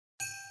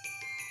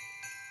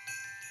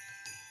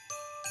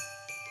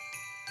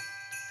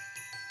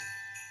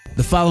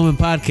The following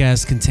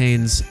podcast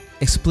contains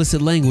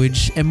explicit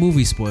language and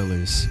movie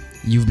spoilers.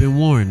 You've been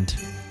warned.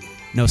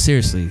 No,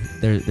 seriously,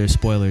 there's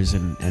spoilers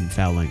and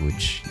foul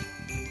language.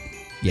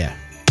 Yeah.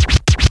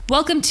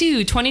 Welcome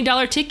to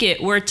 $20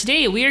 Ticket, where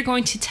today we are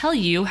going to tell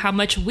you how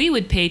much we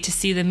would pay to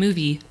see the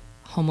movie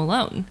Home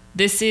Alone.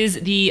 This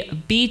is the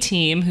B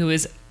team, who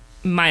is,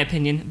 in my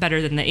opinion,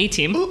 better than the A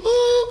team.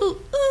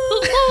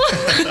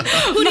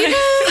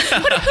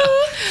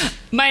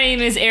 My name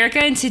is Erica,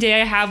 and today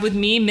I have with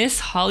me Miss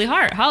Holly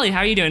Hart. Holly,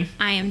 how are you doing?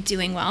 I am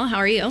doing well. How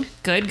are you?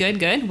 Good.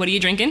 What are you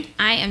drinking?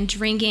 I am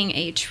drinking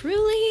a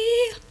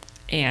Truly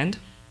And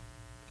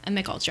a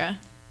Mich Ultra.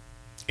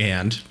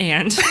 And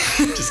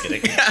Just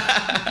kidding.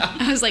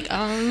 I was like,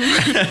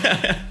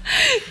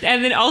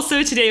 And then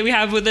also today we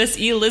have with us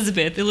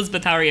Elizabeth.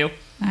 Elizabeth, how are you?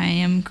 I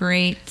am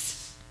great.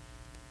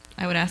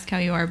 I would ask how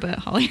you are, but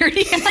Holly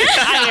already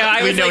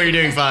asked. We know you're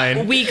doing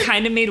fine. We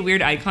kind of made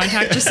weird eye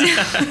contact just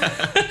now.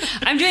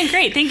 I'm doing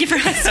great. Thank you for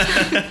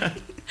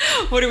asking.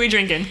 What are we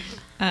drinking?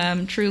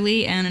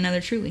 Truly and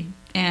another Truly.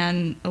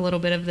 And a little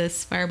bit of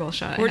this Fireball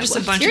shot. We're just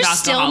a bunch you're of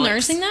still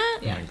alcoholics. nursing that?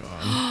 Oh my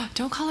god.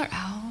 Don't call her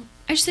out.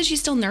 I just said she's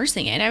still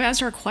nursing it. I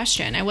asked her a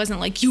question. I wasn't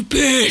like, you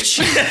bitch.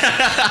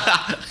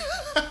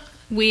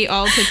 We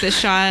all took this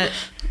shot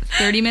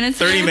 30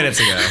 minutes ago. 30 minutes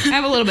ago. I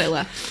have a little bit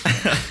left.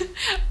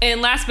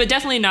 And last but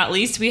definitely not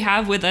least, we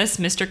have with us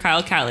Mr.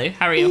 Kyle Callie.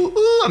 How are you?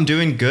 Ooh, I'm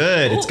doing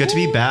good. It's good to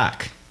be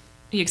back.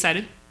 Are you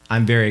excited?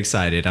 I'm very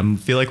excited. I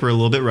feel like we're a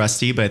little bit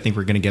rusty, but I think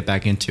we're going to get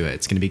back into it.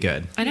 It's going to be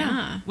good. I know.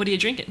 Yeah. What are you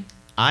drinking?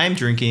 I'm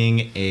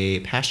drinking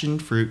a passion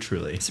fruit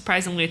Truly.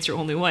 Surprisingly, it's your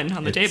only one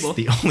on the table. It's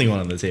the only one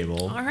on the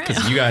table. All right.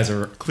 Because you guys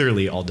are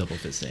clearly all double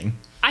fisting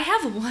I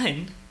have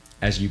one.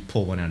 as you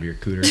pull one out of your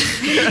cooter.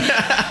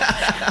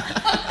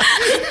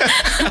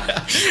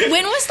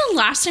 When was the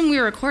last time we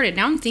recorded?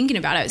 Now I'm thinking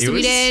about it. So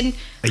we did...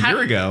 a year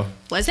ago.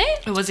 Was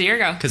it? It was a year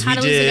ago. Because How we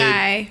to Lose a did.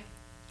 Guy.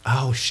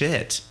 Oh,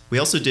 shit. We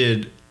also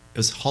did. It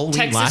was Halloween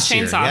Texas last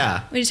year. Chainsaw.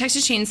 Yeah. We did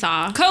Texas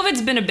Chainsaw.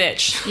 COVID's been a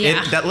bitch.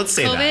 Yeah. Let's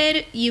say that.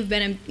 COVID, you've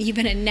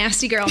been a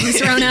nasty girl,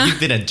 Miss Rona. You've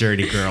been a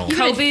dirty girl. You've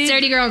been a COVID-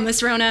 dirty girl,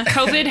 Miss Rona.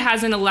 COVID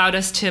hasn't allowed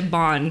us to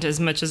bond as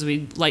much as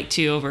we'd like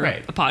to over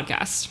Right. a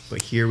podcast.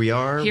 But here we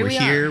are. Here we're we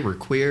here. are. We're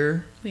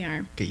queer. We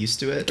are. Get used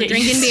to it. Get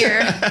Drinking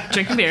beer.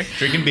 Drinking beer.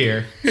 Drinking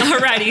beer.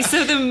 Alrighty,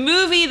 so the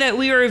movie that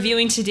we are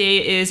reviewing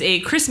today is a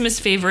Christmas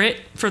favorite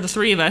for the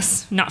three of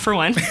us, not for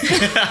one.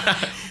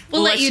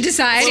 We'll let you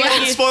decide.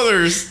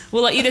 Spoilers.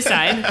 We'll let you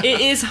decide. It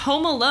is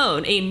Home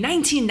Alone, a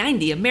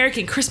 1990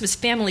 American Christmas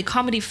family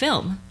comedy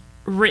film.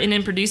 Written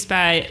and produced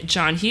by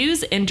John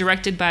Hughes and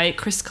directed by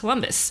Chris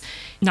Columbus.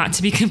 Not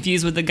to be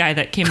confused with the guy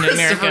that came to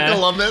Christopher America.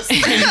 Columbus.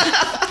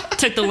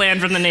 Took the land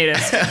from the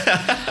natives.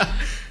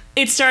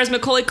 It stars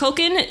Macaulay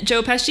Culkin,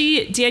 Joe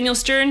Pesci, Daniel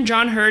Stern,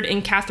 John Hurd,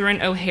 and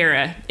Catherine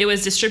O'Hara. It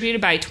was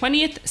distributed by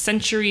 20th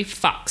Century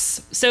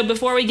Fox. So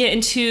before we get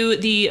into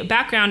the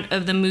background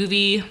of the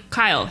movie,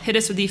 Kyle, hit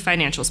us with the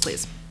financials,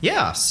 please.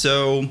 Yeah,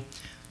 so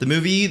the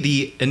movie,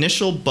 the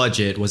initial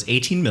budget was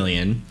 $18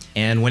 million,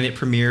 and when it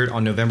premiered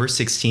on November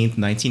 16th,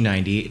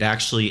 1990, it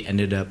actually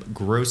ended up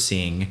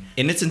grossing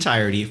in its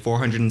entirety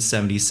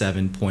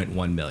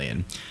 $477.1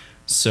 million.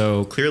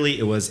 So clearly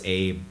it was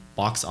a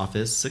box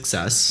office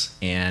success,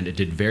 and it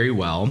did very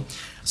well.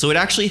 So it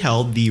actually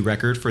held the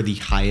record for the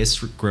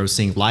highest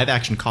grossing live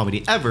action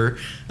comedy ever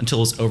until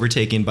it was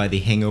overtaken by The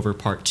Hangover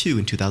Part 2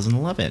 in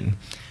 2011.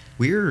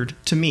 Weird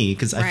to me,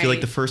 because I feel like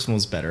Right. the first one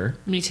was better.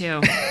 Me too.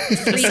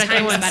 The second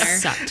times one better.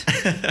 sucked.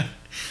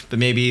 But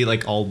maybe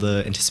like all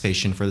the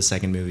anticipation for the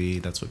second movie,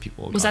 that's what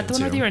people Was got that the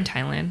one where into. they were in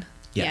Thailand?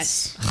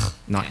 Yes.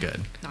 Not good.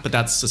 Not but good.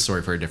 that's a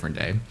story for a different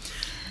day.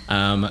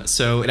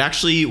 So it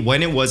actually,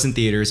 when it was in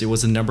theaters, it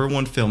was the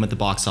 #1 film at the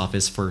box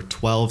office for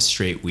 12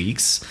 straight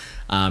weeks.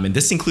 And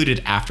this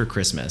included after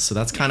Christmas. So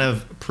that's kind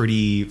of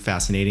pretty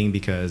fascinating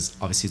because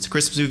obviously it's a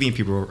Christmas movie and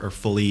people are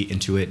fully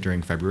into it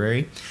during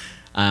February.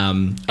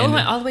 Oh, it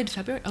went all the way to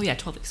February? Oh, yeah,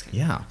 12 weeks ago.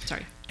 Yeah.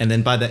 Sorry. And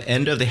then by the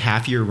end of the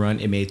half-year run,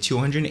 it made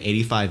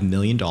 $285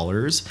 million.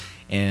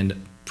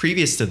 And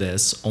previous to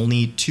this,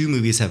 only 2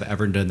 movies have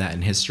ever done that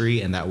in history,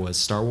 and that was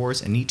Star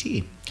Wars and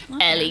E.T.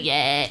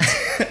 Elliot.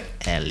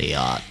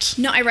 Elliot.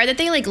 No, I read that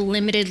they like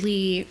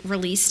limitedly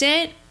released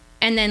it,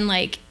 and then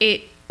like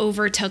it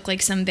overtook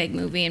like some big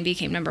movie and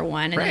became #1, and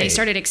then they Right.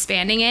 started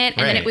expanding it, and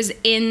then Right. it was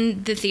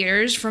in the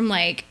theaters from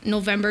like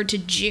November to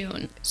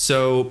June.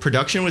 So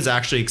production was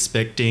actually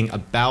expecting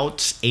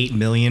about $8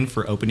 million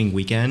for opening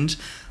weekend,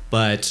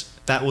 but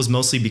that was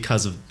mostly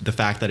because of the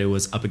fact that it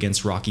was up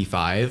against Rocky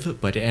V,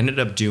 but it ended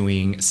up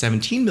doing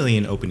 $17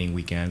 million opening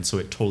weekend, so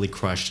it totally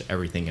crushed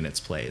everything in its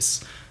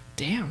place.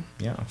 Damn.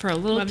 Yeah. For a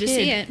little Love kid. to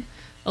see it.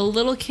 A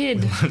little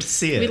kid. Love to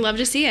see it. We'd love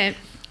to see it.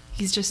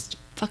 He's just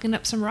fucking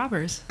up some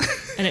robbers.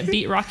 And it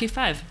beat Rocky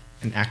V.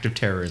 An act of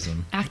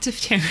terrorism. Active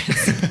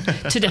terrorism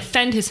to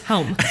defend his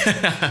home.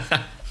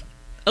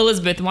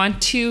 Elizabeth,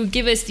 want to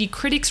give us the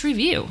critics'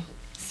 review?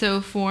 So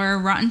for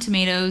Rotten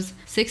Tomatoes,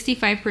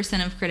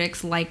 65% of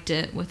critics liked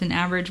it with an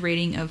average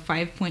rating of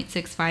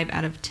 5.65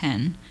 out of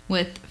 10,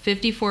 with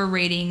 54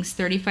 ratings,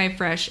 35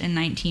 fresh, and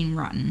 19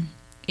 rotten.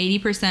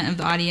 80% of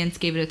the audience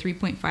gave it a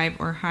 3.5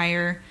 or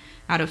higher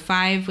out of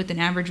 5, with an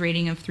average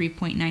rating of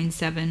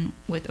 3.97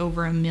 with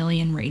over 1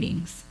 million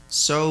ratings.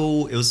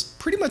 So it was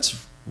pretty much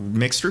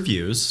mixed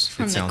reviews.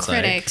 From it the sounds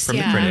critics, like, from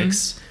yeah. the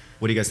critics.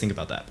 What do you guys think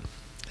about that?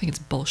 I think it's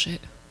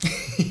bullshit.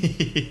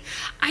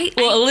 I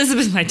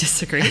Elizabeth might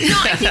disagree. No,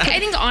 I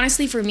think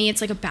honestly for me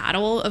it's like a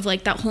battle of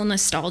like that whole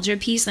nostalgia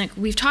piece. Like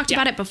we've talked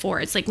about it before.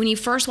 It's like when you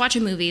first watch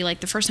a movie, like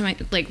the first time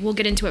we'll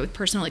get into it with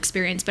personal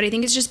experience, but I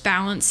think it's just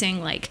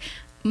balancing like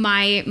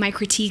my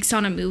critiques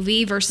on a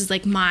movie versus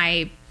like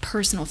my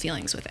personal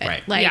feelings with it.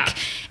 Right. Like Yeah.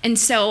 and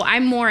so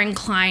I'm more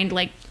inclined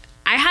like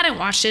I hadn't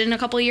watched it in a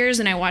couple of years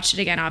and I watched it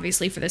again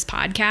obviously for this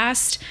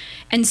podcast.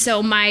 And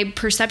so my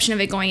perception of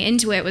it going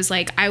into it was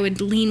like I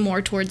would lean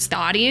more towards the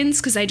audience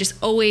because I just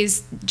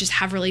always just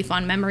have really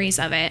fond memories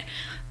of it.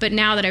 But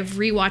now that I've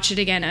rewatched it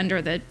again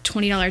under the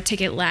 $20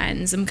 ticket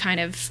lens, I'm kind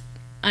of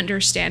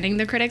understanding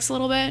the critics a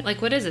little bit.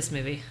 Like, what is this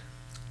movie?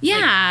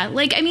 Yeah,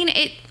 like I mean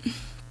it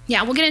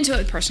yeah, we'll get into it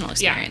with personal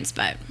experience,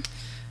 but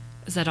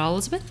Is that all,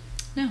 Elizabeth?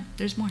 No,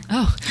 there's more.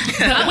 Oh,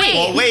 wait.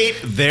 Well, wait,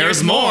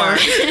 there's more.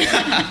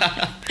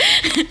 the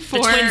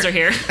twins are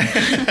here.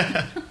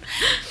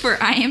 For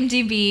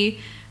IMDb,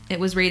 it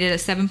was rated a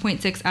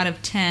 7.6 out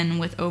of 10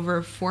 with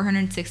over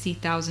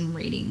 460,000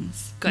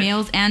 ratings. Good.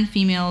 Males and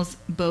females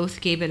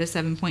both gave it a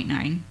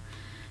 7.9.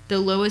 The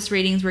lowest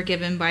ratings were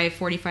given by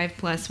 45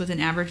 plus with an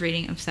average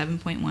rating of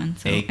 7.1.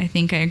 So Hey. I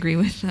think I agree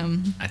with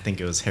them. I think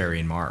it was Harry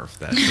and Marv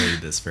that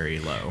rated this very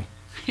low.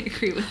 I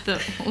agree with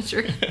the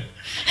older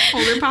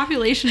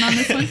population on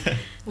this one.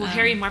 Well,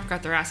 Harry and Mark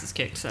got their asses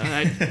kicked, so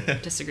I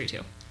disagree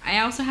too. I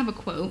also have a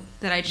quote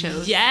that I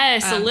chose.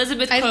 Yes,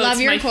 Elizabeth I quotes.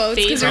 love your my quotes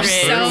because favorite.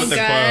 they're Through so with the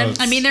good. quotes.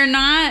 I mean, they're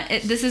not.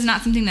 This is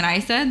not something that I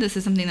said. This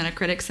is something that a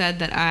critic said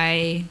that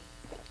I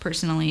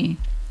personally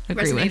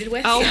agree Resonated with.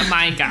 with? Oh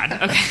my god.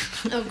 Okay.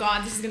 Oh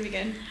god, this is gonna be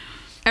good.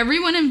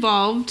 Everyone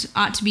involved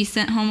ought to be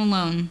sent home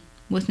alone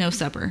with no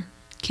supper.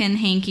 Ken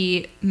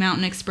Hankey,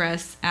 Mountain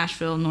Express,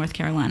 Asheville, North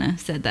Carolina,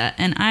 said that,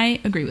 and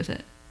I agree with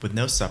it. With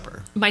no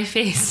supper. My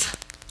face.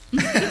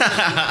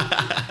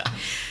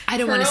 I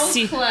don't want to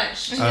see.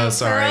 clutch. Oh,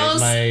 sorry.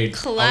 Pearl's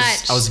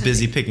clutch. I was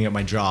busy picking up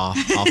my jaw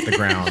off the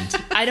ground.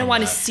 I don't from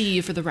want to that. see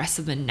you for the rest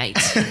of the night.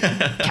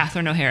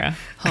 Catherine O'Hara,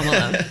 Home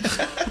Alone.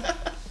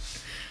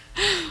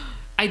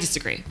 I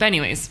disagree. But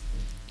anyways,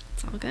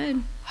 It's all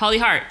good. Holly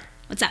Hart,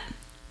 What's up?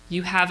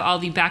 you have all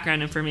the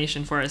background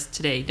information for us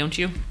today, don't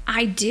you?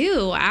 I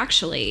do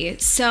actually.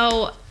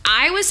 So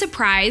I was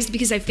surprised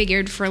because I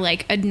figured for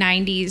like a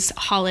 90s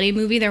holiday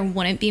movie there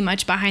wouldn't be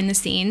much behind the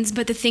scenes.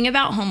 But the thing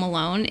about Home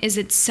Alone is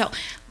it's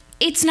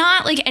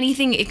not like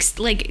anything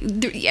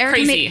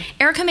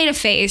Erica made a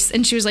face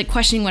and she was like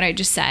questioning what I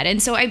just said.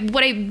 And so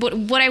what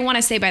I want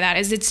to say by that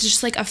is it's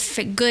just like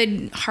a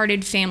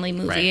good-hearted family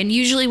movie. Right. And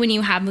usually when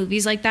you have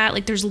movies like that,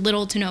 like there's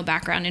little to no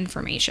background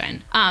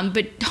information.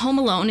 But Home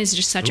Alone is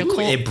just such a Ooh,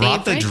 cult it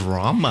brought favorite. the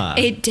drama.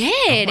 It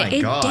did. Oh my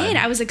It God. did.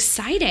 I was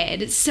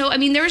excited. So, I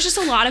mean, there was just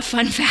a lot of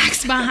fun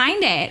facts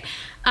behind it.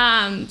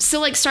 So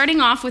like starting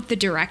off with the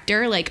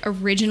director, like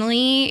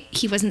originally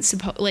he wasn't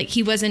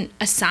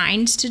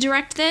assigned to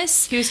direct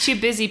this. He was too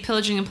busy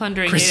pillaging and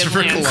plundering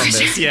Christopher native lands.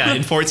 Columbus. Yeah,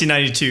 in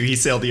 1492, he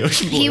sailed the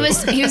ocean blue. He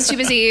was too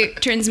busy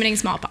transmitting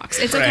smallpox.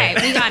 It's okay.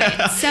 Right. We got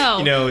it.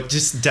 So,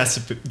 just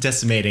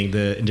decimating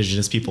the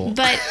indigenous people.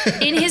 but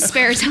in his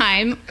spare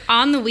time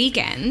on the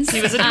weekends,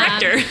 He was a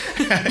director.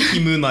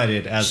 He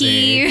moonlighted as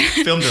He- a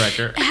film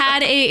director.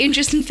 had a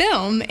interest in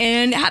film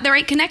and had the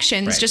right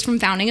connections Right. just from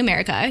founding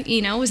America,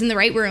 was in the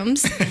right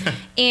rooms.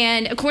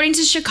 And according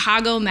to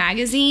Chicago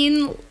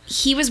Magazine,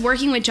 he was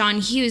working with John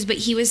Hughes, but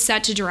he was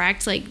set to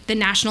direct like the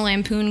National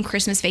Lampoon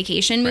Christmas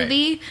Vacation Right.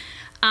 movie.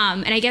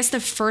 And I guess the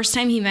first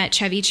time he met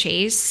Chevy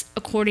Chase,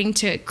 according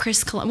to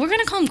Chris Columbus, we're going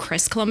to call him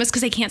Chris Columbus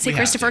because I can't say We have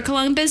Christopher to.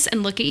 Columbus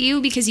and look at you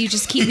because you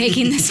just keep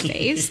making this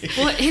face.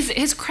 Well,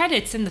 his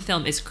credits in the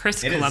film is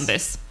Chris It is.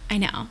 Columbus. I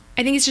know.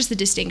 I think it's just the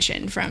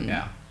distinction from,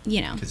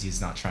 Because he's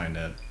not trying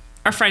to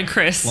Our friend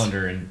Chris.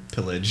 plunder and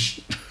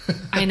pillage.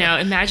 I know.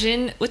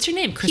 Imagine, what's your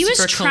name? He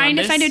Christopher was trying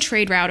to Columbus? find a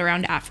trade route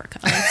around Africa.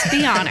 Let's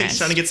be honest. He's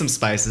trying to get some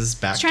spices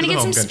back He's trying to to the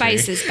get home some country.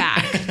 spices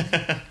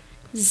back.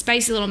 He's a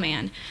spicy little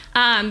man.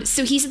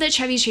 So he said that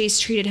Chevy Chase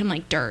treated him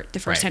like dirt the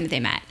first Right. time that they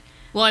met.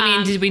 Well, I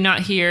mean, did we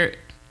not hear?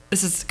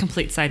 This is a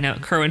complete side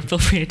note. Kerwin, feel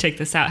free to take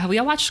this out. Have we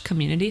all watched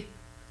Community?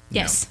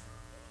 Yes.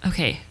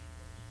 Okay.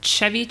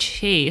 Chevy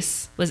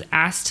Chase was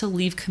asked to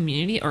leave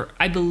Community, or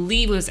I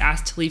believe was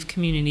asked to leave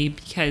Community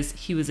because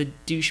he was a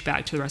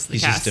douchebag to the rest of the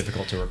He's cast. just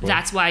difficult to work with.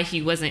 That's why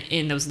he wasn't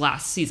in those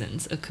last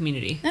seasons of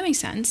Community. That makes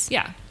sense.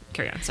 Yeah.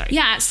 Carry on. Sorry.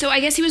 Yeah, so I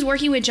guess he was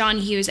working with John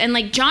Hughes. And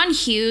like John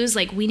Hughes,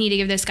 like we need to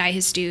give this guy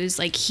his dues.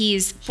 Like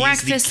he's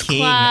Breakfast the king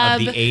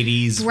Club, of the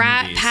 80s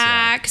Brat movies,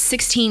 Pack,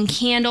 16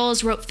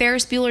 Candles, wrote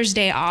Ferris Bueller's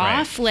Day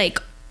Off, like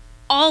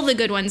all the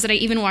good ones that I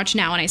even watch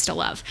now and I still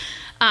love.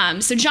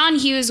 So John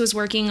Hughes was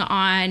working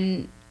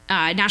on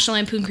National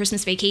Lampoon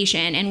Christmas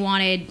Vacation and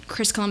wanted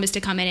Chris Columbus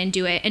to come in and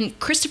do it. And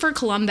Chris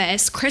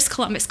Columbus,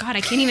 God,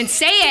 I can't even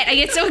say it. I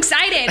get so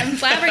excited. I'm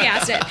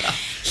flabbergasted.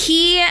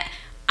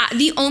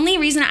 The only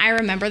reason I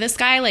remember this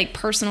guy, like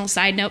personal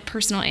side note,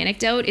 personal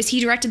anecdote, is he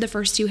directed the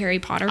first 2 Harry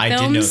Potter films. I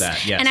did know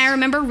that, yes. And I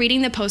remember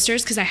reading the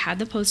posters because I had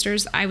the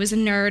posters. I was a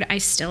nerd. I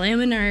still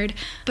am a nerd.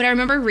 But I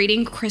remember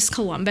reading Chris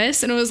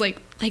Columbus and it was like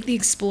the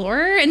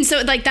Explorer. And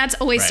so like that's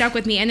always stuck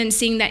with me. And then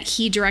seeing that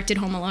he directed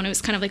Home Alone, it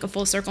was kind of like a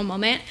full circle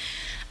moment.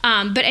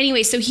 But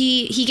anyway, so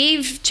he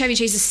gave Chevy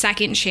Chase a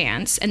second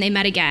chance and they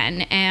met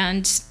again,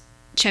 and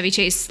Chevy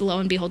Chase, lo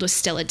and behold, was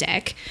still a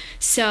dick.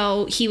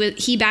 So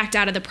he backed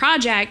out of the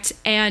project,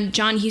 and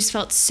John Hughes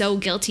felt so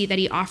guilty that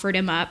he offered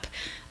him up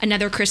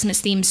another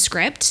Christmas-themed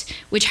script,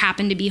 which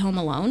happened to be Home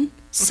Alone. Okay.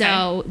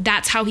 So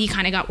that's how he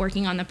kind of got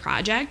working on the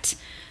project.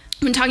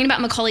 When talking about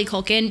Macaulay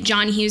Culkin,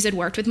 John Hughes had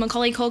worked with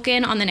Macaulay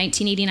Culkin on the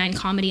 1989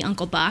 comedy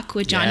Uncle Buck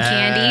with John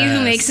Candy,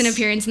 who makes an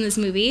appearance in this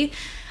movie.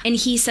 And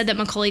he said that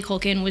Macaulay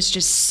Culkin was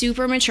just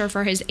super mature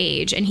for his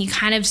age, and he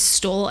kind of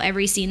stole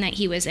every scene that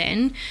he was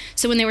in.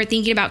 So when they were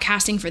thinking about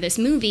casting for this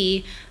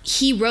movie,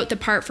 he wrote the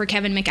part for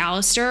Kevin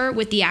McAllister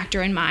with the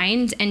actor in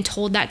mind and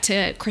told that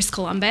to Chris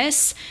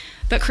Columbus.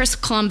 But Chris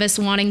Columbus,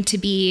 wanting to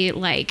be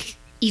like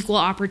equal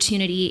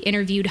opportunity,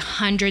 interviewed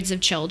hundreds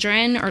of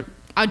children, or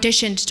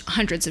auditioned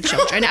hundreds of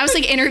children. I was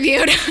like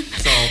interviewed.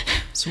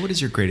 So what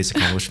is your greatest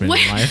accomplishment in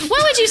life?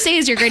 What would you say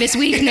is your greatest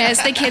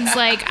weakness? The kid's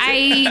like,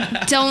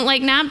 I don't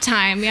like nap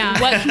time. Yeah.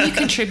 What can you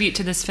contribute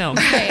to this film?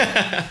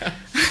 Right.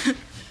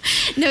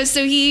 No,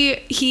 so he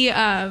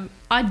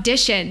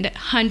auditioned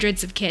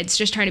hundreds of kids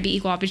just trying to be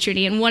equal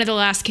opportunity. And one of the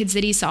last kids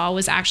that he saw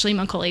was actually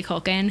Macaulay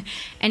Culkin.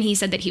 And he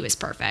said that he was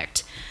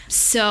perfect.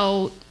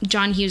 So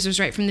John Hughes was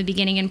right from the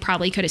beginning and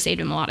probably could have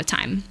saved him a lot of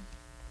time.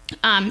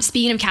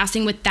 Speaking of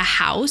casting with the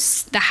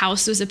house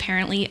was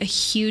apparently a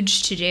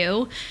huge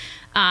to-do.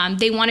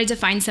 They wanted to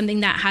find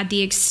something that had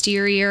the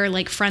exterior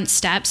like front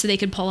steps so they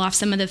could pull off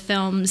some of the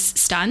film's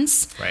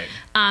stunts. Right.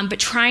 But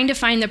trying to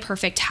find the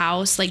perfect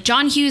house, like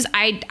John Hughes,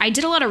 I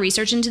did a lot of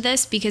research into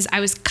this because I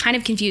was kind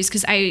of confused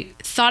because I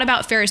thought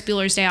about Ferris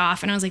Bueller's Day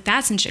Off and I was like,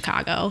 that's in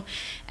Chicago.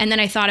 And then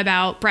I thought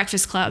about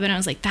Breakfast Club and I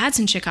was like, that's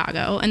in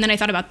Chicago. And then I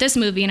thought about this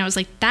movie and I was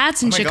like,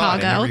 that's in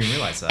Chicago. God, I never even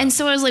realized that. And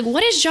so I was like,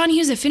 what is John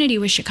Hughes' affinity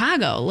with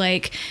Chicago?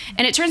 Like,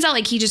 and it turns out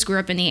like he just grew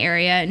up in the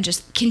area and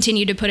just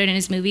continued to put it in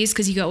his movies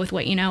because you go with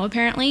what you know,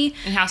 apparently.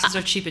 And houses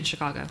are cheap in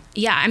Chicago.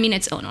 Yeah, I mean,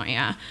 it's Illinois,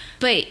 yeah.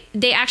 But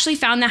they actually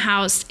found the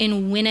house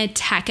in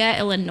Winnetka,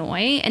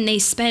 Illinois, and they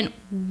spent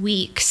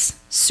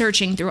weeks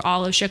searching through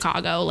all of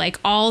Chicago, like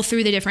all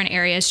through the different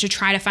areas to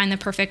try to find the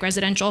perfect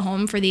residential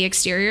home for the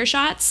exterior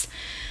shots.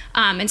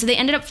 And so they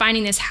ended up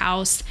finding this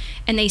house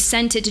and they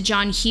sent it to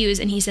John Hughes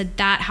and he said,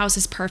 that house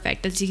is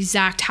perfect. That's the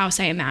exact house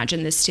I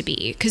imagined this to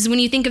be. Because when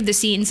you think of the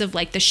scenes of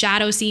like the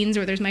shadow scenes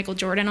where there's Michael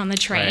Jordan on the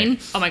train.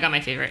 Right. Oh my God,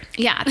 my favorite.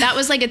 Yeah, that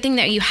was like a thing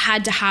that you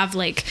had to have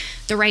like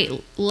the right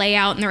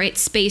layout and the right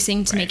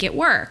spacing to make it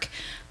work.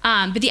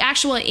 But the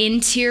actual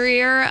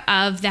interior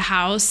of the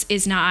house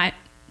is not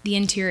the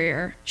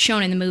interior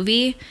shown in the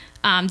movie.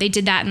 They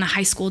did that in the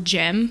high school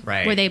gym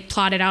where they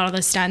plotted out all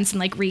the stunts and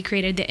like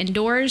recreated the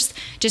indoors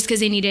just because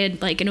they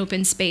needed like an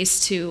open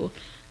space to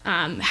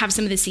have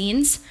some of the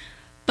scenes.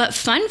 But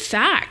fun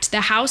fact,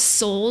 the house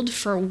sold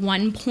for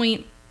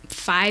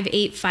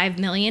 $1.585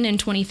 million in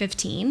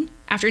 2015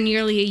 after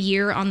nearly a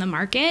year on the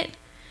market.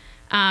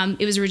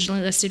 It was originally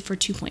listed for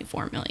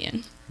 $2.4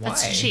 million. Why?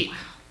 That's cheap.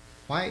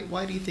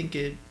 Why do you think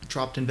it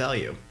dropped in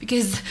value?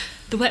 Because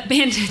the wet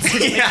bandits are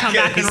going to come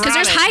back and rob because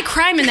there's high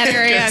crime in that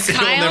area,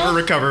 Kyle. We'll never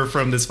recover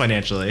from this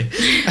financially.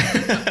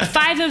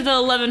 5 of the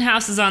 11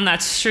 houses on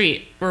that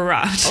street were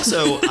robbed.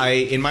 Also,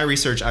 in my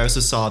research, I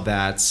also saw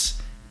that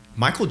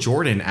Michael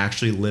Jordan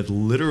actually lived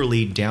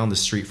literally down the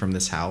street from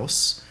this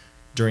house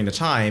during the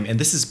time, and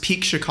this is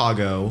peak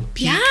Chicago.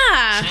 Peak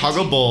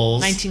Chicago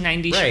Bulls.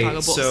 1990 Chicago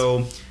Bulls.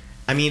 So,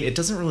 I mean, it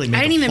doesn't really make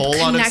I didn't a whole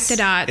even lot of connect the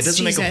dots. It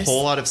doesn't make a Jesus.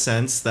 whole lot of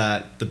sense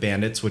that the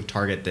bandits would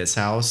target this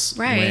house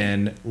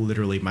when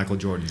literally Michael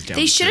Jordan's down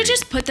They the should have street.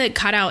 just put the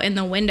cutout in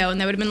the window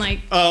and they would have been like,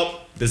 Oh,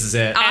 this is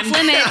it. off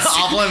limits.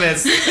 Off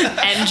limits.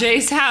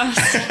 MJ's house.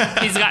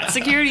 He's got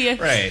security.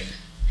 Right.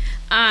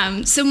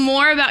 So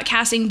more about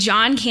casting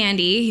John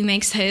Candy. He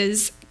makes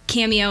his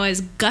cameo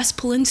as Gus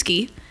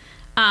Polinski.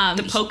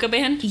 The polka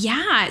band?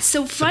 Yeah.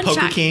 So fun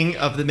Polka fact. King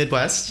of the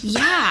Midwest.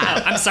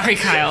 Yeah. I'm sorry,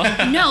 Kyle.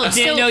 No.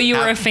 Didn't know you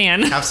were a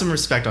fan. Have some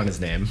respect on his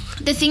name.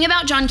 The thing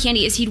about John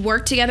Candy is he'd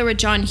worked together with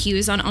John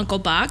Hughes on Uncle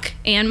Buck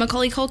and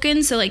Macaulay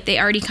Culkin, so like they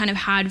already kind of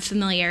had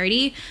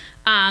familiarity.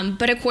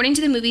 But according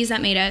to the movies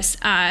that made us,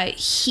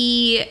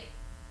 he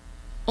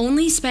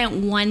only spent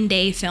 1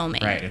 day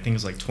filming. Right. I think it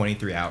was like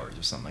 23 hours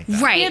or something like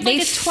that. Right. He had like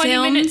a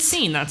 20-minute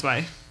scene, that's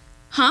why.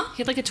 Huh? He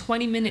had like a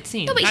 20-minute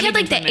scene. No, but Not he had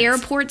like even the 10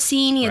 minutes. airport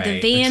scene, he had the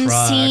Right, the van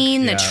truck,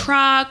 scene, yeah. the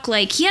truck.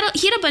 Like he had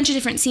a bunch of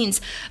different scenes.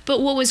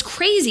 But what was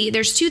crazy,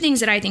 there's 2 things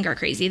that I think are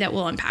crazy that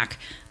we'll unpack.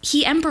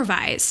 He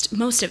improvised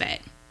most of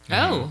it.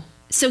 Oh.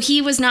 So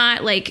he was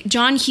not like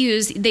John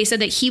Hughes. They said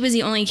that he was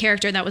the only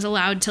character that was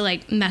allowed to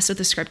like mess with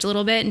the script a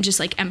little bit and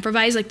just like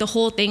improvise, like the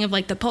whole thing of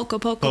like the polka.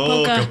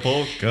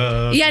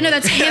 Polka. Yeah, no,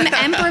 that's him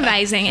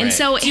improvising. And Right.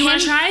 so Do you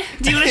want to try?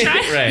 Do you want to try?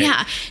 Right.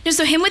 yeah. No,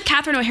 so him with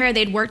Catherine O'Hara,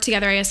 they'd worked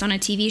together, I guess, on a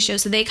TV show.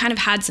 So they kind of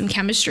had some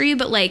chemistry,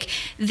 but like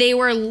they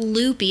were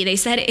loopy. They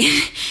said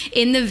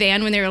in the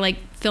van when they were like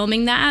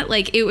filming that,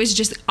 like it was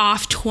just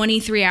off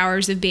 23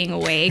 hours of being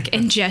awake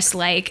and just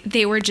like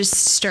they were just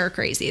stir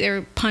crazy. They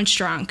were punch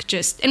drunk,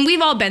 just, and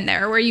we've all been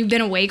there where you've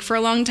been awake for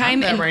a long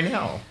time. I'm And right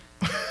now.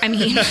 I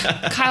mean,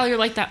 Kyle, you're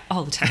like that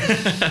all the time.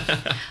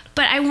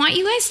 but I want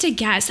you guys to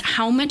guess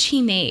how much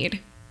he made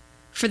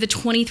for the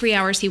 23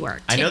 hours he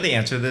worked. I know the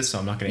answer to this, so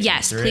I'm not going to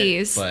Yes, answer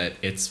please. it. But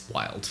it's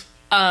wild.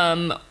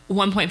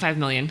 1.5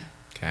 million.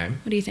 Okay.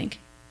 What do you think?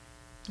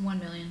 1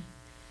 million.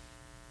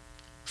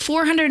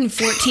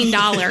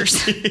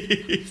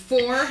 $414.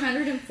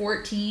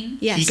 414.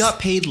 Yes. He got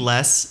paid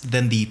less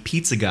than the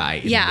pizza guy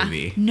in Yeah. the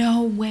movie.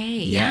 No way.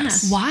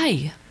 Yes.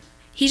 Why?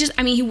 He just,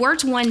 I mean, he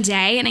worked one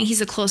day, and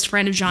he's a close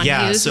friend of John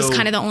Hughes. Was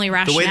kind of the only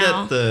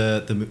rationale. The way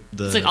that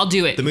the It's like, I'll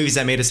do it. The movies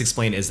that made us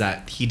explain is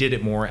that he did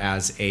it more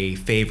as a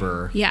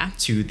favor Yeah.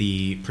 to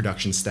the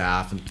production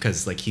staff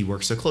because like he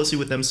worked so closely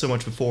with them so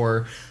much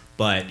before.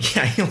 But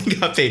yeah, he only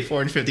got paid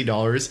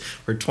 $450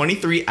 for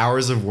 23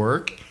 hours of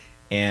work,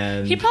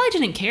 and He probably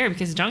didn't care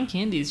because John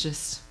Candy's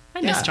just.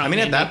 I miss yeah, John I mean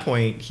Candy. at that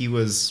point he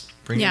was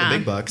bringing Yeah. the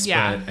big bucks.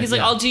 Yeah. but, He's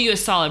like, I'll do you a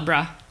solid,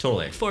 bruh.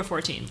 totally.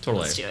 414. Totally.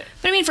 Let's do it.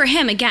 But I mean, for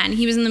him, again,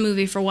 he was in the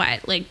movie for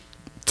what, like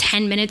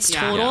 10 minutes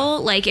Yeah.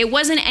 total. Like it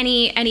wasn't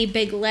any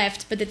big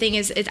lift. But the thing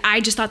is,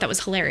 I just thought that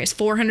was hilarious.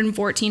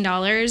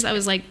 $414. I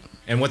was like,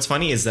 And what's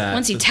funny is that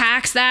once you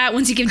tax that,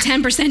 once you give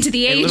 10% to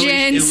the It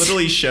agents.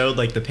 literally showed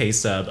like the pay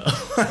stub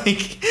of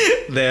like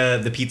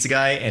the pizza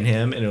guy and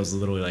him, and it was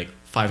literally like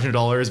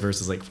 $500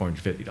 versus like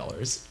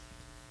 $450.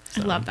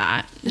 I love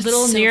that. It's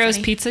Little so Nero's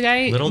funny. pizza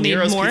guy. Little made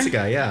Nero's more? pizza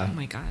guy, yeah. Oh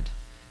my god.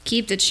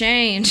 Keep the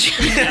change.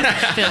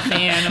 Filthy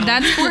animal.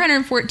 That's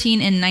 414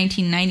 in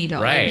 1990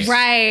 dollars.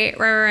 Right.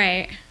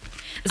 right.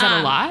 Is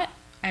that a lot?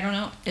 I don't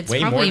know. It's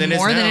Way more probably than it is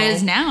more than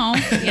it now.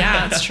 is now.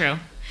 Yeah, that's true.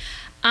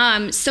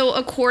 So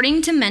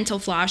according to Mental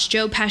Floss,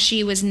 Joe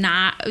Pesci was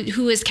not,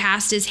 who was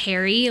cast as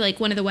Harry, like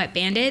one of the Wet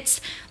Bandits.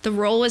 The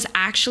role was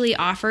actually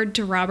offered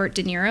to Robert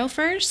De Niro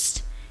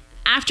first.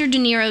 After De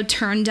Niro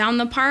turned down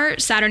the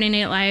part, Saturday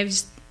Night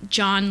Live's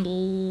John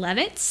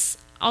Lovitz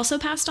also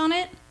passed on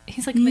it.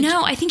 He's like a midget.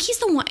 No, I think he's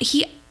the one.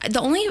 The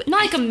only Not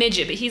like a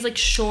midget, but he's like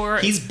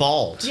short. He's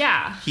bald.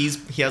 Yeah. He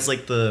has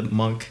like the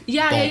monk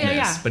Yeah,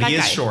 baldness, but that he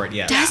is guy. short,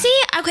 yeah. does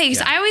he? Okay, because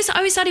Yeah. I always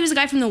thought he was the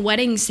guy from The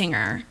Wedding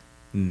Singer.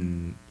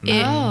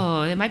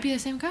 Oh, it might be the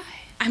same guy.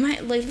 I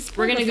might like. Let's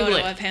pull We're gonna up a Google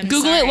photo it. of him.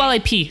 Google it Sorry. while I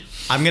pee.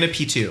 I'm gonna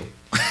pee too.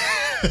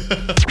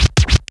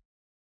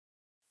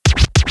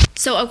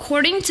 So,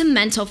 according to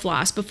Mental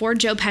Floss, before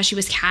Joe Pesci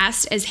was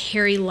cast as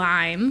Harry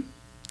Lime,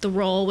 the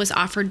role was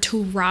offered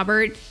to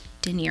Robert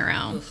De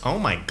Niro. Oh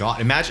my god.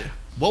 Imagine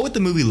what would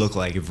the movie look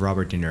like if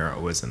Robert De Niro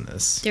was in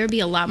this? There would be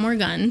a lot more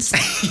guns.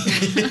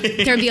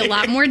 There would be a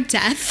lot more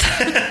death.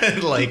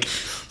 Like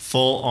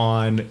full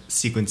on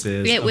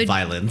sequences of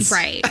violence.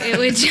 Right. It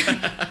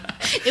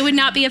would. It would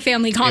not be a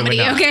family It would comedy.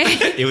 not.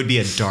 Okay. It would be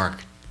a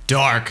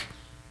dark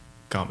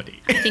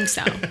comedy. I think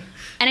so.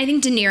 And I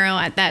think De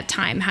Niro at that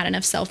time had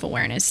enough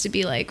self-awareness to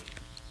be like,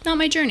 not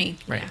my journey.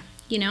 Right.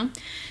 You know?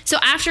 So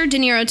after De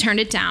Niro turned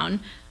it down,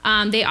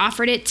 they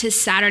offered it to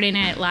Saturday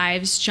Night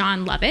Live's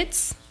John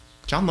Lovitz.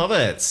 John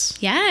Lovitz.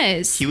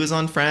 Yes. He was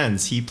on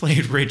Friends. He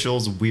played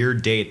Rachel's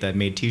weird date that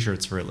made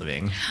t-shirts for a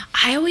living.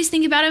 I always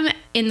think about him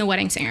in The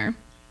Wedding Singer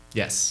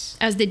Yes.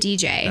 as the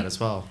DJ. That as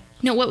well.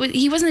 No,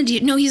 he wasn't a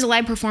DJ. No, he's a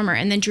live performer.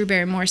 And then Drew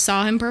Barrymore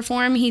saw him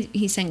perform.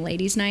 He sang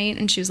Ladies Night,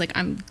 and she was like,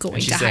 I'm going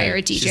And she to said- hire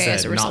a she DJ said,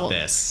 as a result. "Not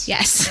this."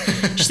 Yes.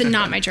 She said,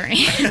 not my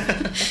journey.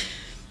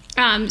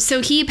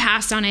 So he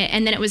passed on it,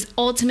 and then it was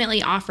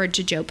ultimately offered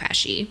to Joe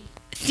Pesci.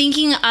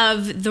 Thinking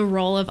of the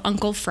role of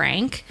Uncle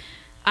Frank,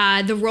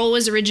 the role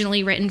was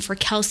originally written for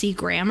Kelsey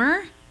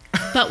Grammer,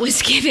 but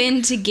was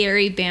given to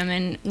Gary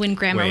Bamman when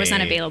Grammer was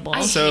Wait. unavailable.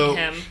 I So-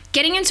 hate him.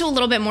 Getting into a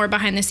little bit more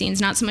behind the scenes,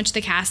 not so much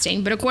the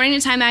casting, but according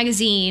to Time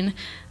Magazine,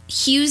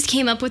 Hughes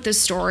came up with the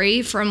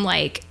story from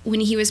like when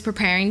he was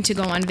preparing to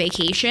go on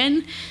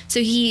vacation.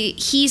 So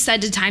he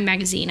said to Time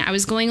Magazine, I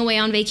was going away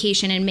on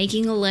vacation and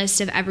making a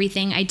list of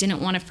everything I didn't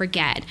want to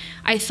forget.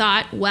 I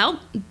thought, well,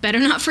 better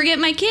not forget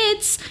my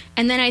kids.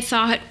 And then I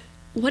thought,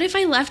 what if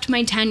I left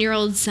my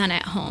 10-year-old son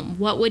at home?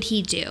 What would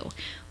he do?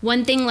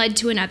 One thing led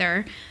to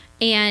another.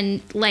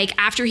 And like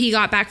after he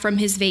got back from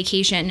his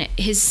vacation,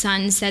 his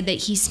son said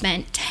that he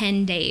spent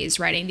 10 days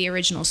writing the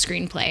original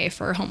screenplay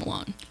for Home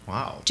Alone.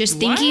 Wow. Just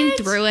thinking What?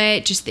 through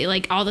it, just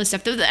like all the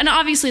stuff. And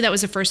obviously that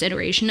was the first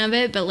iteration of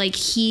it, but like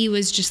he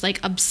was just like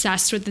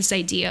obsessed with this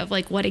idea of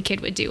like what a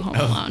kid would do Home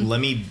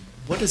Alone.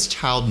 What does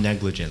child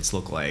negligence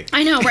look like?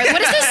 I know, right?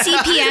 What does a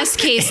CPS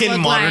case In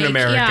look modern like?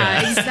 America.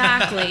 Yeah,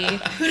 exactly.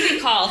 Who do we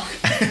call?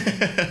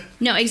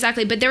 No,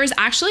 exactly. But there was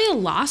actually a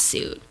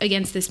lawsuit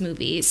against this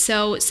movie.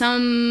 So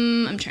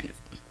I'm trying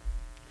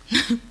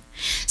to.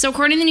 So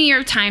according to the New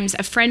York Times,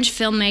 a French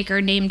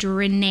filmmaker named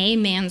René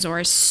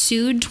Manzor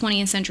sued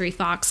 20th Century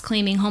Fox,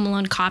 claiming Home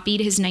Alone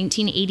copied his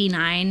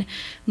 1989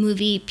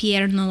 movie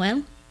Pierre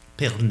Noël.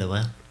 Père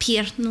Noël.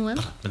 Pierre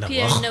Noël.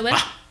 Pierre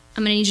Noël.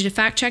 I'm going to need you to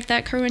fact check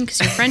that, Kerwin, because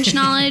your French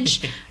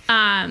knowledge.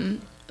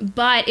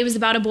 But it was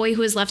about a boy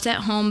who was left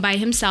at home by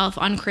himself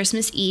on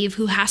Christmas Eve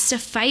who has to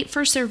fight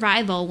for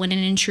survival when an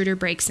intruder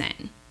breaks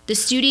in. The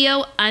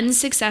studio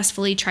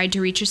unsuccessfully tried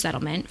to reach a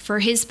settlement. For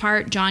his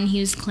part, John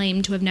Hughes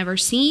claimed to have never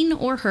seen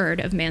or heard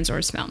of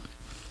Manzor's film.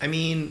 I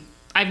mean,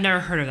 I've never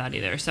heard of that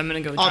either, so I'm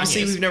gonna go with John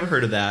obviously Hughes. we've never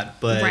heard of that,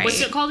 but Right.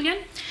 What's it called again?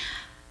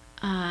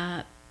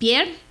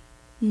 Pierre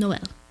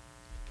Noël.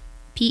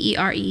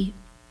 P-E-R-E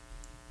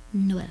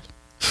Noël.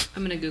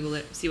 I'm gonna Google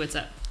it. See what's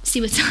up. See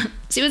what's up.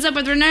 See what's up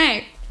with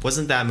Renee.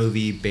 wasn't that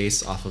movie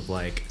based off of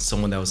like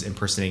someone that was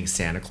impersonating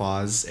Santa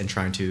Claus and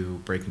trying to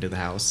break into the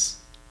house?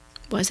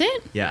 Was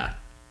it? Yeah.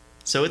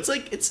 So it's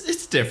like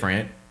it's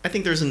different. I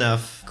think there's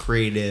enough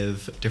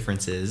creative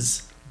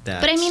differences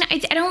that. But I mean, I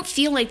don't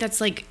feel like that's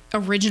like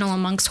original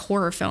amongst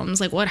horror films.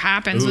 Like, what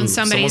happens when Ooh,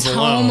 somebody's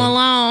someone's home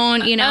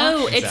alone? You know,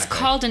 Oh, it's Exactly.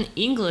 called in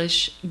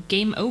English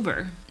Game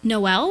Over.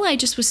 Noel. I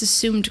just was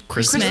assumed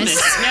Christmas.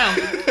 Christmas.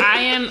 No, I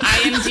am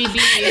IMDb.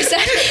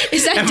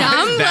 Is that Am I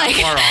dumb? that Like,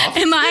 far off?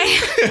 am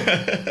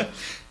I?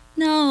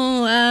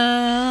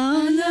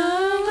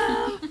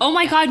 Noel. Oh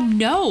my God,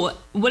 no.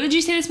 What did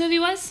you say this movie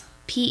was?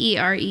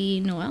 P-E-R-E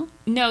Noel.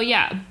 No,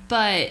 yeah,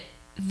 but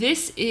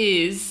this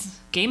is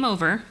Game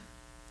Over,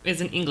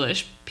 is in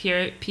English,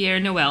 Pierre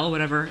Noël,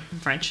 whatever in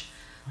French.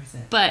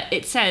 But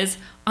it says,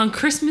 on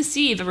Christmas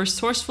Eve, a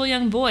resourceful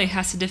young boy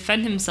has to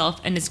defend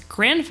himself and his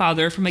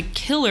grandfather from a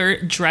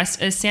killer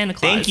dressed as Santa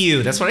Claus. Thank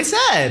you. That's what I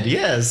said.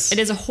 Yes. It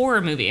is a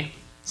horror movie.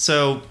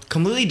 So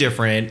completely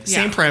different.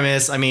 Same Yeah.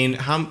 premise. I mean,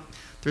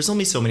 there's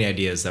only so many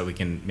ideas that we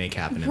can make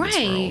happen in this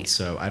Right. world.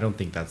 So I don't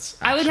think that's.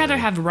 I would rather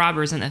actually- have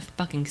robbers than a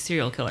fucking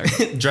serial killer.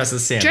 dress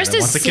as Santa. Dressed that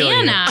as wants to kill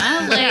you.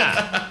 Santa.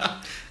 Like,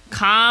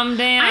 Calm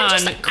down,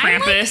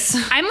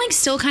 Krampus. I'm like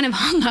still kind of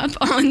hung up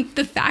on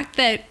the fact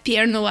that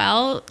Pierre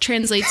Noël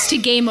translates to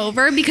game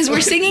over because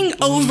we're singing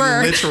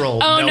over.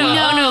 Literal. Oh, no,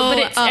 Noel.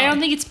 but I Oh. don't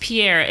think it's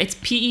Pierre. It's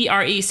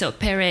P-E-R-E, so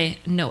Pere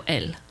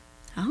Noël.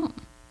 Oh.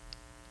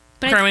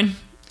 But I- Kerwin.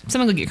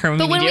 Someone go get Kerwin.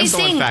 But when we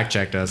Someone sing, fact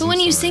checked us. but I'm when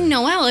you sorry. sing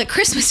Noel at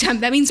Christmas time,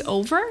 that means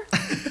over.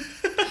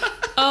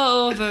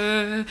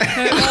 Over.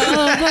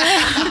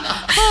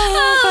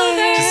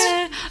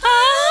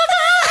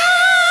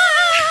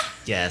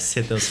 Yes,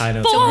 hit those high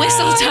notes. It's a over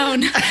whistle it.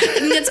 tone. I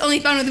think that's only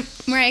found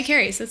with Mariah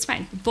Carey, so it's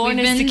fine. Born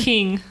We've is the been-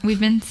 king. We've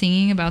been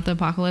singing about the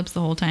apocalypse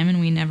the whole time and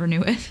we never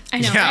knew it. I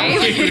know, Yeah,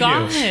 right? we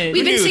God. knew.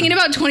 We've been Dude. singing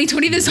about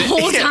 2020 this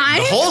whole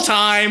time. The whole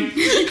time.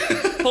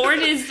 Born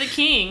is the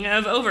king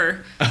of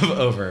over.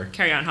 Over.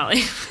 Carry on,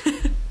 Holly.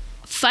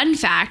 Fun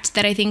fact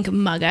that I think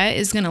Mugga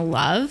is gonna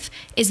love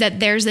is that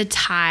there's a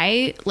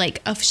tie,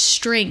 like a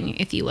string,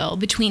 if you will,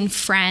 between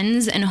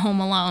Friends and Home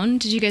Alone.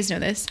 Did you guys know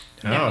this?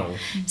 Oh.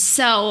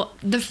 So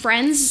the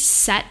Friends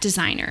set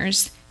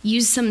designers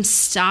used some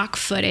stock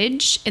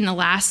footage in the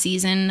last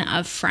season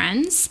of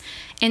Friends,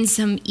 and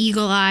some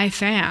eagle eye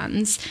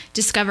fans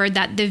discovered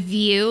that the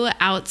view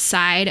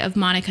outside of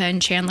Monica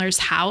and Chandler's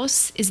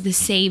house is the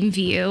same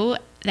view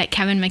that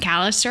Kevin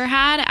McAllister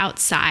had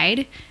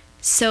outside.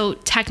 So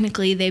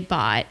technically they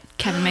bought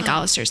Kevin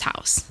McAllister's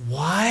house.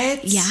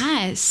 What?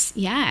 Yes,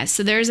 yes.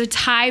 So there's a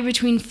tie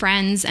between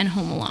Friends and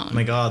Home Alone. Oh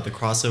my God, the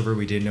crossover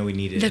we didn't know we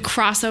needed. The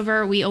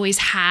crossover we always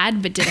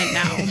had but didn't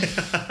know.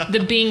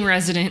 The Bing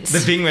residents.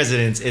 The Bing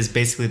residence is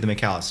basically the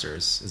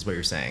McAllisters, is what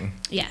you're saying.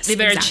 Yes. They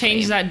better exactly.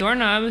 change that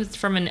doorknob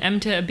from an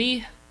M to a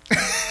B.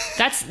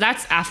 That's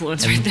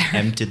affluence right there.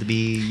 M to the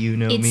B, you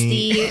know It's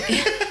me.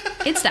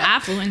 it's the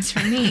affluence for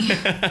me.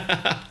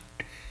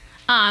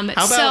 How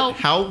about So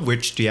how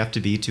rich do you have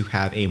to be to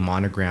have a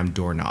monogram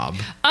doorknob?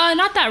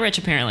 Not that rich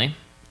apparently.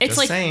 It's Just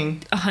like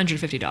saying.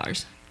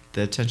 $150.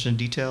 The attention to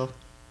detail.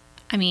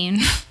 I mean,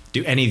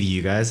 Do any of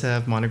you guys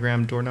have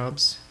monogram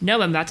doorknobs?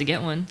 No, I'm about to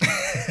get one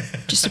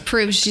just to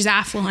prove she's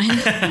affluent.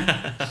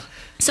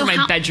 So for my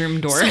how-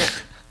 bedroom door.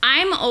 So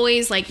I'm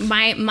always like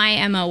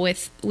my MO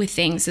with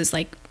things is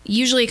like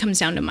usually it comes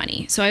down to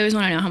money. So I always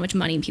want to know how much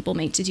money people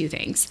make to do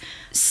things.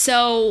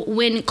 So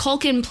when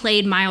Culkin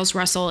played Miles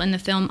Russell in the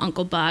film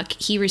Uncle Buck,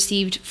 he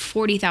received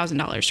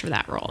 $40,000 for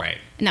that role. Right.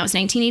 And that was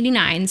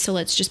 1989. So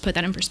let's just put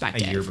that in A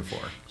perspective. year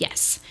before.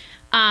 Yes.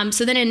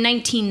 So then in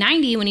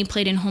 1990, when he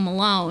played in Home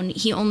Alone,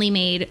 he only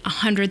made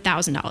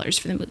 $100,000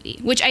 for the movie,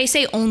 which I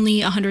say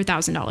only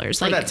 $100,000.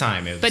 For that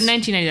time, it was. But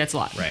 1990, that's a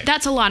lot. Right.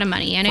 That's a lot of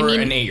money. And For I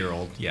mean, an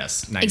 8-year-old,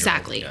 yes. 9-year-old,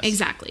 exactly, yes.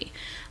 exactly.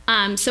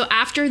 So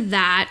after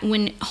that,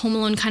 when Home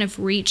Alone kind of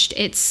reached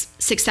its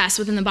success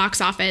within the box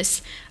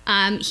office,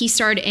 he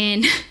starred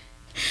in,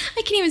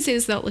 I can't even say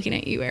this without looking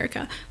at you,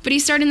 Erica, but he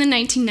starred in the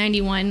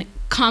 1991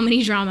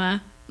 comedy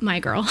drama, My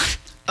Girl.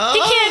 He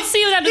can't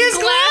see without his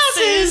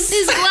glasses.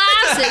 His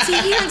glasses. He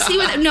can't see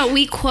with. No,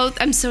 we quote.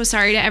 I'm so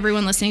sorry to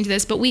everyone listening to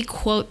this, but we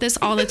quote this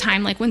all the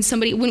time. Like when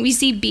we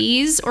see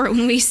bees or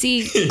when we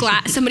see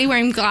somebody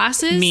wearing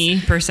glasses. Me,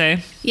 per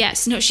se.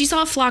 Yes. No, she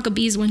saw a flock of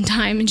bees one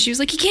time and she was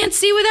like, he can't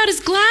see without his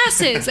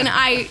glasses. And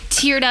I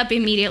teared up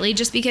immediately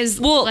just because,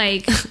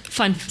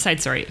 Fun side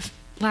story.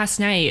 Last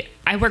night,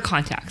 I wear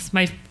contacts.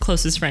 My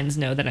closest friends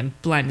know that I'm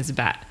blind as a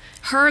bat.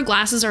 her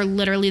glasses are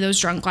literally those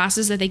drunk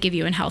glasses that they give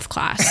you in health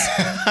class.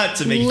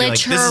 To make you feel like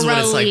this is what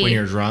it's like when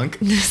you're drunk.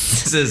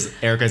 This is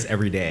Erica's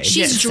every day. She's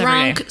Yes, every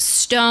drunk, day.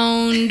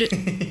 stoned,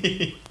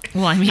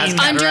 Well, I mean, Has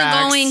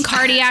undergoing cataracts.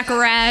 cardiac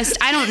arrest.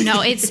 I don't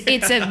know.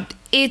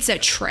 It's a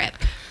trip.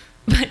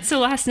 but so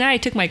last night I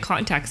took my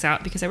contacts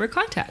out because I wear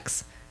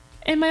contacts.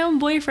 And my own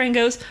boyfriend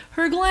goes,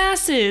 her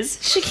glasses.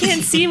 She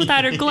can't see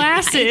without her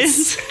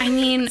glasses. I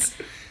mean,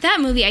 that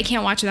movie I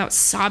can't watch without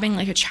sobbing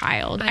like a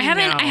child. I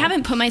know.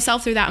 haven't put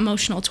myself through that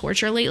emotional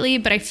torture lately,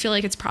 but I feel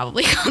like it's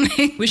probably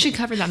coming. We should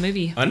cover that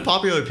movie.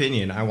 Unpopular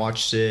opinion. I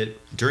watched it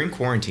during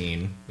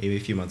quarantine, maybe a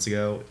few months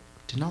ago.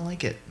 Did not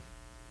like it.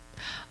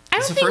 I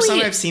It's don't the think first time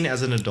we. I've seen it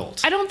as an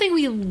adult. I don't think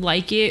we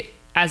like it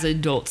as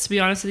adults, to be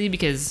honest with you,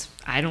 because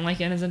I don't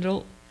like it as an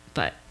adult.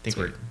 But I think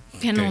we're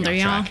Getting getting older, off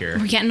y'all. track here.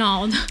 We're getting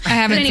old. I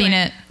haven't But anyway. seen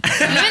it.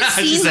 You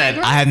haven't She seen said,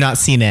 Migrant? I have not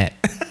seen it.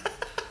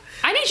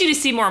 I need you to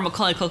see more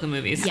Macaulay Culkin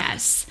movies.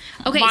 Yes.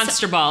 Okay.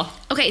 Monster Ball.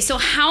 So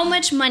how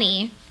much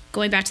money?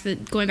 Going back to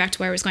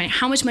where I was going.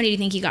 How much money do you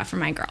think he got from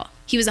My Girl?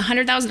 He was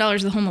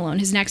 $100,000 with Home Alone.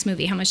 His next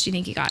movie. How much do you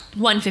think he got?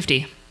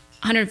 150.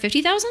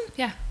 150,000?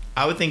 Yeah.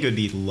 I would think it would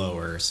be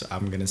lower, so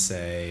I'm going to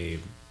say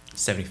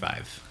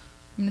 75.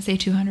 I'm gonna say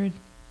 200.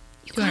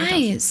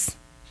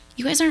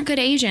 You guys aren't good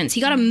agents.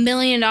 He got $1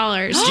 million. For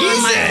My Girl.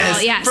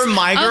 Jesus! Yes. For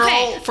My Girl?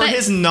 Okay, for but-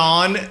 his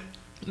non...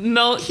 He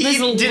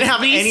didn't have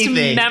least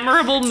anything.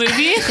 memorable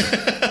movie.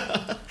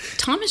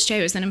 Thomas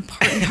J was an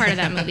important part of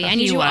that movie. I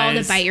need He you all to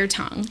was. bite your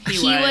tongue. He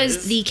He was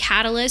was. the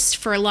catalyst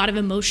for a lot of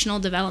emotional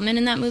development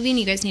in that movie, and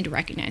you guys need to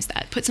recognize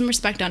that. Put some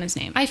respect on his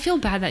name. I feel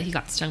bad that he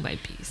got stung by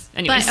bees.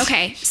 Anyways, But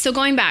okay, so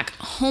going back,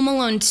 Home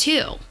Alone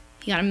 2.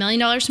 He got $1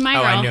 million from My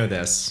Oh, Girl. I know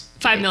this.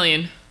 5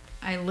 million.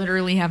 I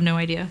literally have no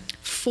idea.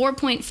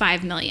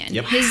 4.5 million.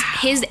 Yep.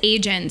 His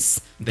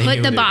agents They knew put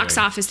what the they were box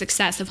doing. office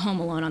success of Home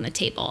Alone on the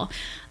table.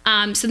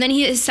 So then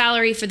his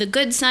salary for The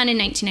Good Son in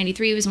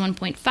 1993 was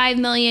 1.5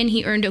 million.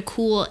 He earned a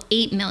cool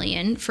 8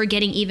 million for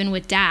Getting Even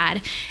with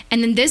Dad.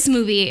 And then this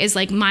movie is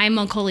like my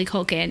Macaulay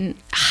Culkin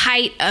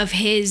height of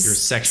his Your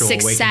sexual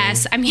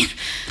success. I mean,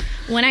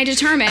 when I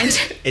determined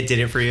It did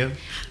it for you?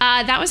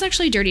 that was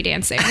actually Dirty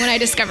Dancing when I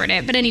discovered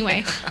it. But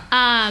anyway,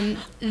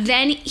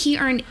 then he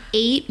earned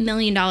 $8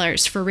 million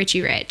for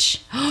Richie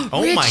Rich.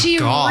 Oh Richie my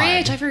God.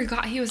 Rich. I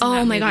forgot he was in Oh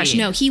that my gosh, movie.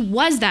 no, he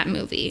was that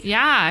movie.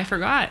 Yeah, I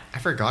forgot. I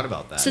forgot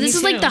about that. So this Me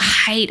is like too. the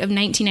height of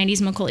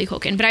 1990s Macaulay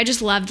Culkin, but I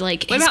just loved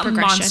like What his about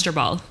progression. Monster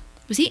Ball?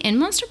 Was he in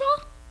Monster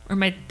Ball? Or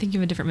am I thinking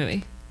of a different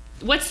movie?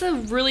 What's the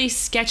really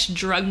sketch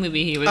drug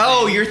movie he was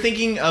Oh, in? you're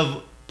thinking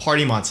of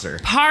Party Monster.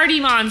 Party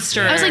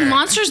Monster. I was like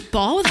Monsters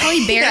Ball with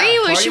Halle Berry,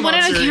 where Party she won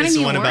an Monster Academy is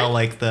the one Award. about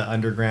like the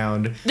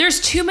underground. There's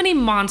too many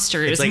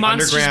monsters. It's like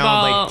Monsters underground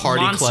Ball, like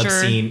party club Monster.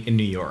 scene in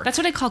New York. That's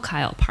what I call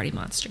Kyle, Party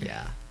Monster.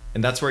 Yeah,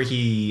 and that's where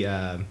he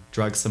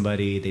drugs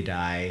somebody, they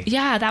die.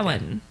 Yeah, that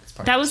one.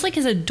 Party That was like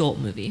his adult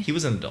movie. He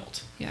was an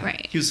adult. Yeah.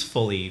 Right. He was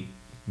fully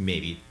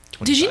maybe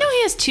 25. Did you know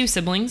he has 2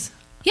 siblings?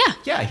 Yeah.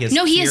 Yeah, he has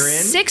No, he has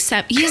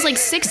Kieran. he has like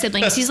 6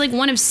 siblings. He's like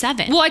one of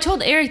 7. Well, I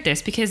told Eric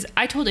this because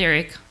I told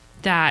Eric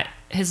that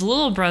his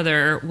little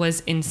brother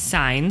was in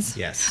Signs.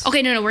 Yes.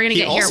 Okay, no, we're gonna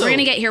He get here. also- We're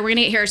gonna get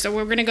here. So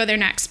we're gonna go there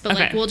next. But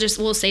like Okay.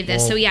 we'll save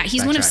this. We'll So yeah,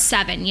 he's one of backtrack.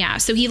 7. Yeah.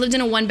 So he lived in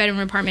a 1-bedroom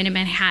apartment in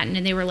Manhattan,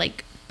 and they were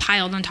like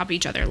piled on top of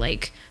each other,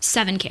 like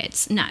 7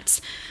 kids.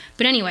 Nuts.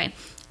 But anyway,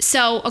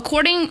 so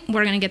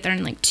we're gonna get there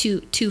in like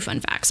two fun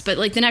facts. But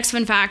like the next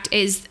fun fact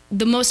is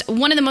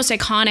one of the most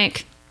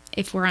iconic.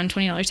 If we're on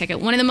 $20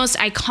 ticket, one of the most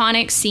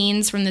iconic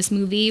scenes from this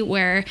movie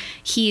where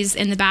he's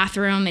in the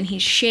bathroom and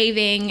he's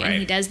shaving and he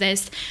Right. does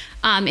this.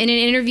 In an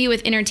interview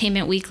with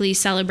Entertainment Weekly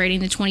celebrating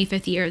the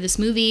 25th year of this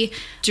movie,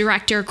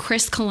 director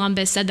Chris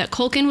Columbus said that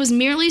Culkin was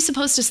merely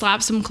supposed to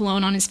slap some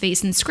cologne on his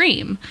face and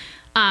scream.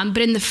 But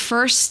in the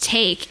first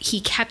take,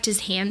 he kept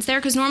his hands there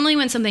because normally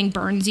when something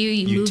burns you,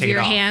 you move take it your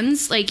off.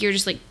 hands. Like you're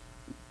just like,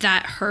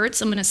 that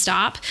hurts, I'm gonna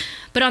stop.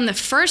 But on the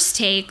first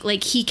take,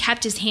 like he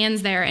kept his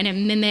hands there and it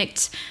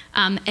mimicked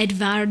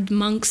Edvard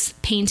Munch's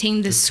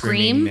painting The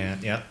Screaming Scream. Man.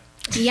 Yep.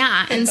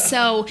 Yeah, and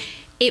so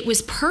it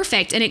was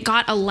perfect and it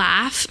got a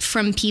laugh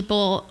from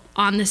people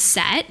on the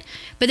set.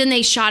 But then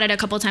they shot it a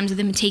couple times with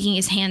him taking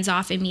his hands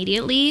off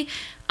immediately.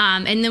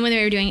 And then when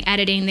they were doing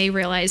editing, they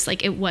realized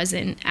like it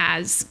wasn't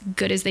as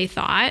good as they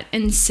thought.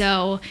 And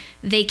so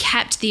they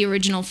kept the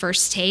original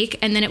first take,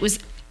 and then it was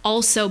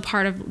also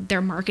part of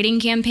their marketing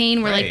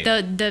campaign where like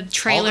Right. the All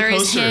trailer the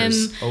is him.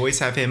 posters always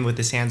have him with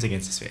his hands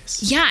against his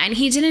face. Yeah, and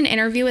he did an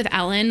interview with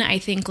Ellen, I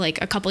think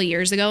like a couple of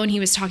years ago, and he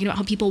was talking about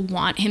how people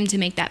want him to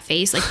make that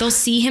face. Like they'll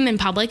see him in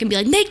public and be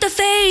like, "Make the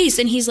face,"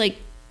 and he's like,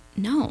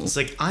 No. It's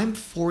like, I'm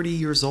 40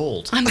 years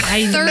old. I'm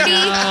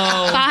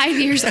 35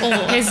 years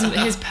old.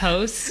 His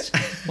post,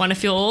 want to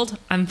feel old?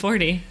 I'm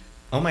 40.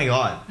 Oh my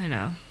God. I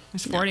know.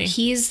 He's 40.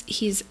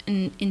 He's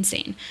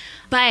insane.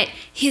 But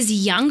his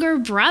younger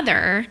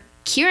brother,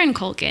 Kieran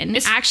Culkin,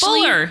 Is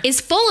actually Fuller.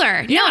 is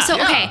Fuller. Yeah, No, so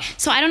yeah. okay.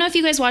 So I don't know if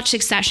you guys watch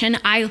Succession.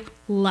 I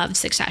love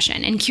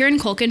Succession. And Kieran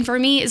Culkin for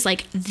me is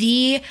like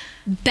the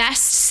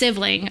best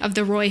sibling of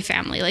the Roy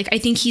family. Like I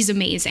think he's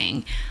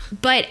amazing.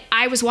 But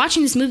I was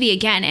watching this movie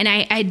again and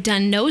I had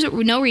done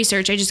no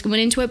research. I just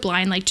went into it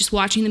blind, like just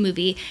watching the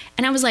movie.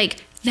 And I was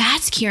like,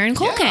 that's Kieran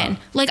Culkin. Yeah.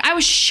 Like I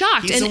was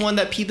shocked. He's and the one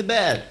that peed the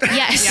bed.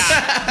 yes.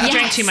 Yeah. Yes.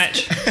 Drank too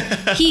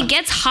much. He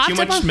gets hopped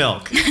Too up much on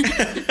milk.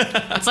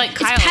 It's like It's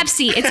Kyle.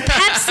 Pepsi. It's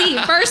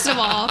Pepsi, first of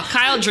all.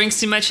 Kyle drinks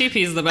too much. He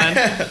pees the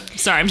bed.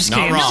 Sorry, I'm just Not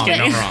kidding. I'm just wrong.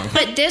 kidding. Not wrong.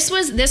 But this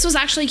was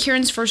actually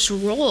Kieran's first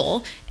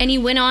role, and he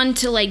went on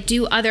to like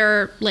do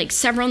other like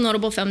several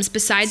notable films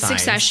besides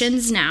Signs.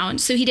 Successions now.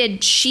 So he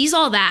did She's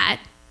All That,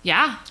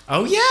 Yeah.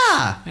 Oh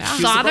yeah. He's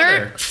the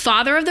brother.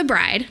 Father of the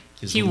Bride.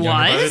 He's He the younger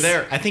brother was?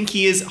 there. I think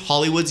he is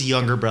Hollywood's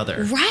younger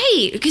brother.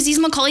 Right, because he's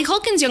Macaulay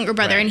Culkin's younger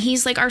brother, Right. and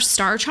he's like our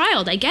star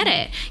child. I get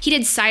it. He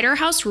did Cider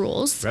House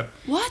Rules Yep.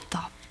 What the?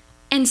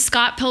 and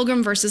Scott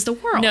Pilgrim versus the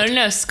World.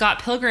 No.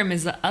 Scott Pilgrim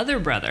is the other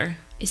brother.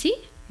 Is he?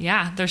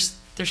 Yeah. There's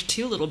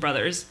two little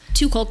brothers.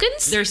 Two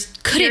Culkins? There's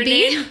Could it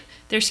be? Kiernan,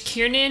 There's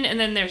Kiernan, and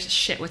then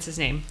there's what's his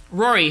name?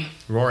 Rory.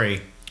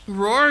 Rory.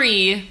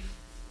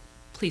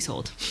 Please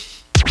hold.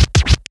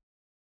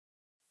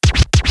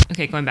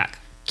 Okay, going back.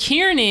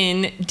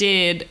 Kiernan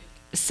did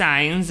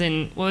Signs,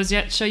 and what was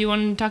that show you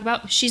wanted to talk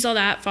about? She's All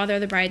That, Father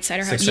of the Bride,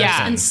 Cider House Succession. Rules,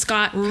 Yeah. and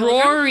Scott Pilgrim.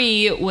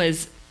 Rory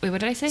was wait,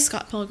 what did I say?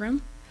 Scott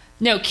Pilgrim.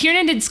 No,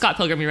 Kiernan did Scott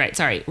Pilgrim. You're right.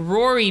 Sorry,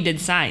 Rory did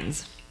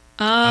Signs.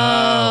 Oh,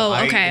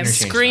 I okay.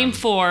 interchanged Scream them.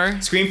 4.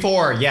 Scream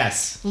 4,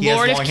 yes. He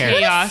Lord has of long hair.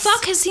 Chaos.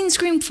 Fuck has seen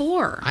Scream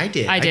 4. I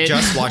did. I did.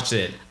 just watched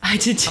it I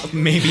did. Too.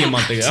 maybe a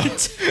month ago.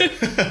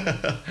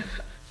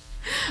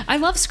 I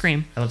love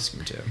Scream. I love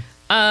Scream 2.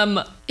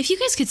 If you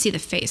guys could see the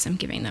face I'm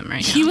giving them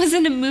right now. He was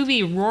in a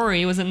movie.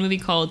 Rory was in a movie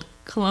called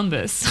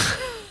Columbus.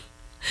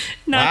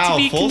 Not Wow,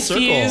 to be full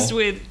confused circle.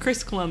 with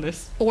Chris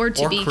Columbus. or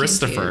to Or be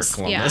Christopher confused.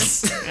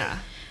 Columbus. Yeah.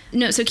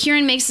 No, so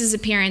Kieran makes his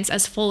appearance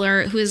as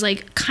Fuller, who is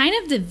like kind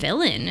of the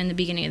villain in the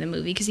beginning of the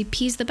movie because he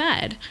pees the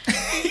bed.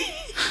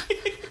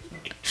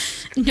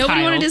 Nobody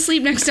Kyle. wanted to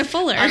sleep next to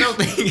Fuller. I don't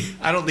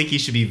think he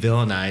should be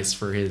villainized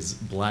for his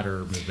bladder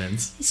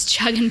movements. He's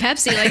chugging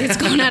Pepsi like it's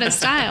going out of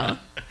style.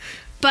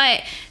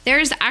 But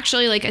there's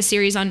actually like a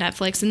series on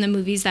Netflix in the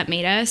Movies That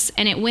Made Us,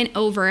 and it went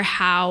over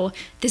how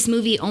this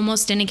movie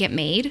almost didn't get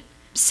made.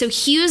 So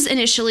Hughes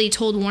initially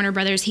told Warner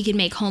Brothers he could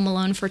make Home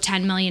Alone for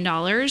 $10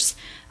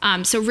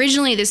 million. So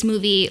originally this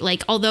movie,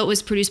 like although it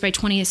was produced by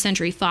 20th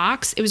Century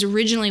Fox, it was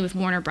originally with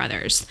Warner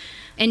Brothers.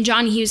 And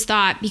John Hughes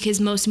thought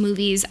because most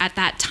movies at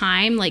that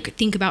time, like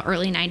think about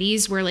early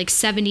 90s, were like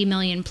 70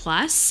 million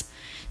plus.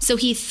 So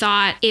he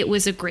thought it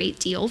was a great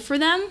deal for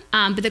them.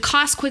 But the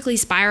cost quickly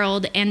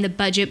spiraled and the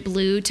budget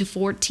blew to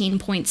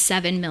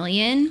 14.7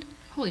 million.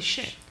 Holy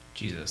shit.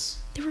 Jesus.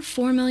 They were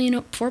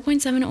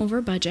 4.7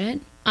 over budget.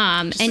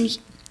 And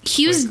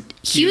Hughes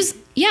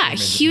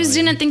Hughes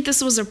didn't think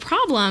this was a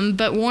problem,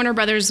 but Warner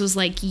Brothers was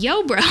like,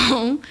 yo,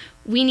 bro,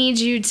 we need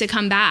you to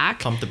come back.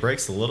 Pump the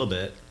brakes a little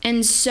bit.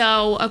 And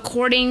so,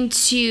 according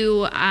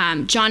to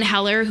John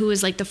Heller, who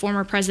was like the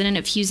former president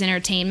of Hughes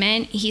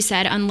Entertainment, he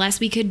said, unless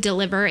we could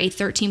deliver a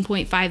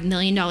 $13.5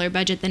 million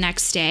budget the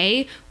next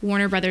day,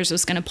 Warner Brothers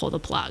was going to pull the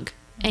plug.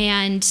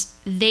 And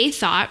they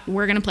thought,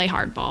 we're going to play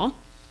hardball,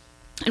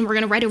 and we're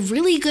going to write a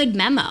really good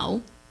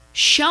memo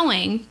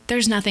showing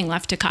there's nothing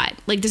left to cut.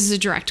 Like, this is a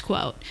direct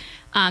quote.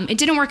 It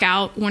didn't work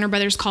out. Warner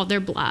Brothers called their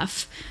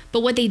bluff.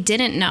 But what they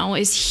didn't know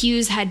is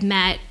Hughes had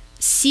met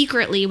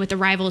secretly with the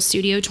rival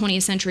studio,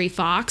 20th Century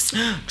Fox,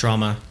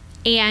 Drama.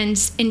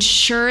 and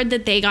ensured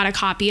that they got a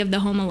copy of the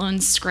Home Alone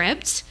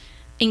script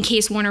in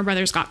case Warner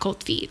Brothers got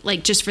cold feet.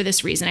 Like, just for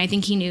this reason. I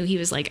think he knew he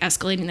was, like,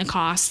 escalating the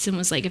costs and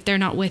was like, if they're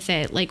not with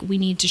it, like, we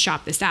need to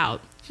shop this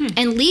out.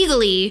 And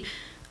legally,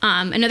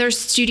 another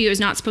studio is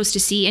not supposed to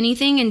see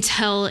anything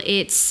until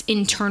it's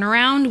in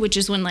turnaround, which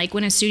is when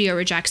a studio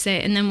rejects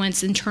it, and then when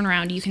it's in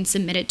turnaround, you can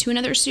submit it to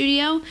another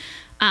studio.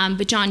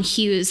 But John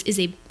Hughes is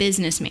a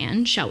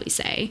businessman, shall we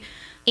say.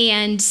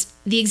 And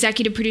the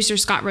executive producer,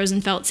 Scott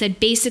Rosenfeld, said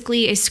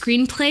basically a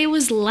screenplay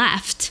was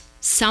left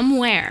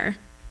somewhere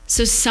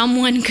so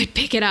someone could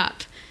pick it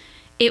up.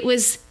 It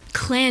was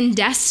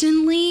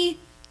clandestinely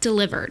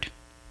delivered,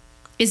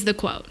 is the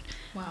quote.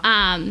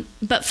 Wow.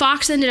 But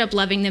Fox ended up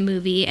loving the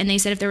movie, and they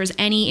said if there was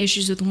any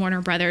issues with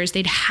Warner Brothers,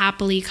 they'd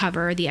happily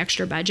cover the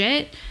extra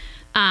budget.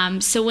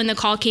 So when the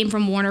call came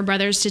from Warner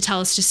Brothers to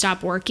tell us to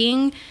stop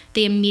working,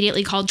 they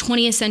immediately called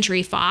 20th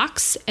Century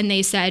Fox, and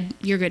they said,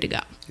 you're good to go.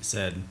 He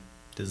said,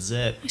 this is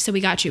it. So we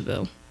got you,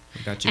 boo.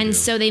 Got you, And boo.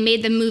 so they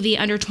made the movie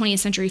under 20th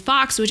Century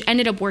Fox, which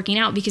ended up working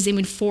out because they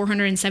made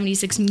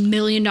 $476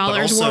 million But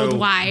also,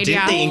 worldwide.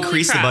 didn't they Holy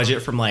increase the crap.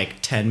 budget from like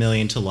 10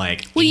 million to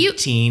like Well,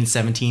 18,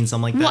 17,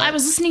 something like that? Well, I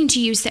was listening to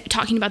you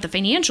talking about the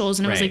financials,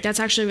 and I was Right. like, that's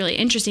actually really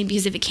interesting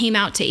because if it came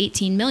out to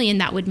 18 million,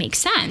 that would make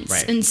sense.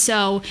 Right. And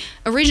so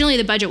originally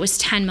the budget was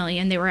 10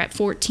 million, they were at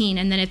 14,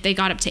 and then if they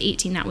got up to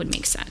 18, that would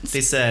make sense.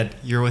 They said,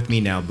 "You're with me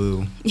now,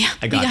 boo." Yeah,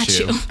 I we got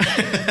you.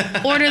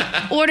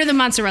 order the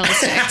mozzarella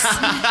sticks.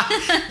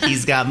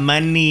 He's got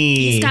money.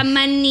 He's got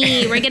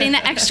money. We're getting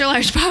the extra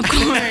large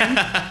popcorn.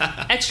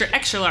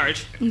 Extra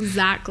large.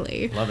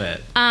 Exactly. Love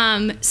it.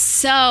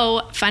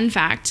 So, fun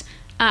fact,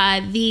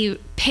 the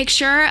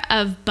picture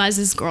of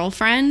Buzz's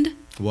girlfriend,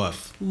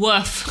 Woof.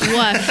 Woof.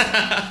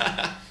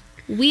 woof.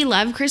 We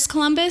love Chris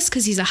Columbus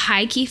because he's a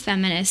high-key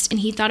feminist, and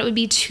he thought it would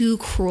be too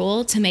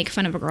cruel to make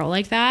fun of a girl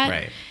like that.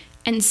 Right.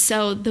 And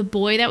so the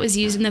boy that was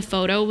used in the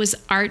photo was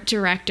art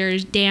director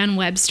Dan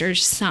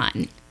Webster's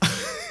son.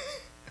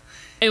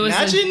 It was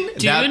Imagine a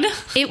dude. that-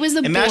 It was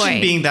the Imagine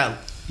boy. being that.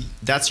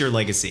 That's your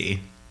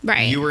legacy.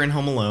 Right. You were in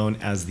Home Alone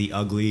as the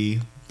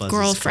ugly Buzz's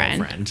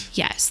girlfriend.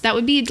 Yes, that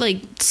would be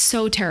like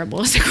so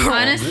terrible as a girl.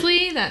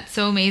 Honestly, that's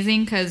so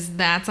amazing because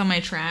that's on my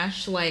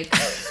trash. Like,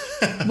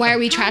 Why are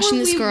we How trashing are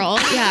this we girl?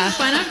 Yeah.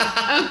 fun of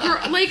a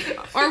girl. Like,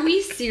 are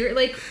we serious?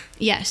 Like,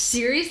 Yes.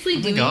 seriously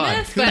doing God,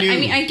 this? who But knew? I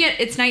mean, I get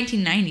it's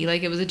 1990.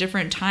 Like, it was a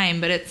different time.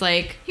 But it's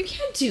like you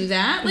can't do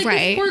that. Like,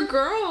 Right. this poor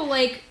girl.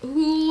 Like,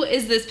 who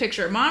is this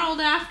picture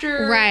modeled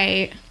after?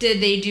 Right.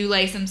 Did they do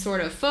like some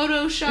sort of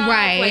Photoshop?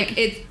 Right. Like,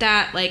 it's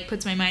that like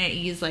puts my mind at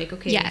ease. Like,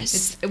 okay,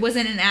 Yes. it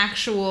wasn't an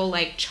actual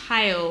like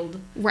child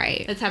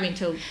Right. that's having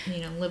to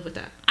live with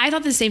that. I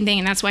thought the same thing,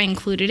 and that's why I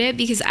included it,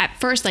 because at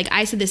first, like,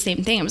 I said the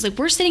same thing. I was like,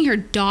 we're sitting here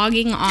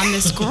dogging on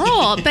this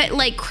girl. But,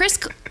 like, Chris,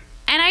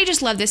 and I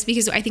just love this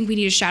because I think we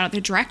need to shout out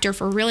the director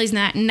for realizing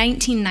that in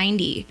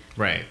 1990.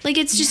 Right. Like,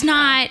 it's just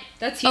not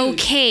That's huge.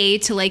 okay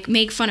to, like,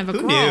 make fun of a Who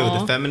girl. knew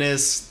the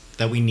feminists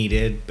that we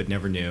needed but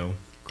never knew?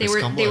 They Chris were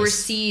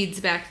Columbus. seeds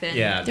back then.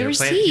 Yeah, There were he's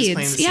planting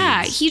seeds. the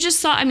Yeah, seeds. he just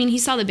saw. I mean, he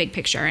saw the big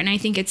picture, and I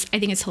think it's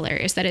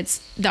hilarious that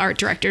it's the art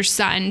director's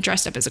son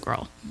dressed up as a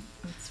girl.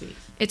 That's sweet.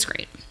 It's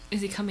great. Is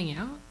he coming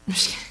out?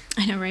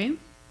 I know, right?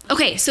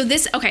 Okay, so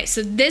this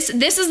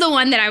is the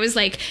one that I was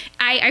like,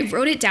 I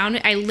wrote it down.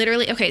 I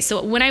literally,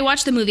 so when I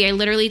watch the movie, I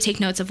literally take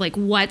notes of like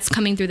what's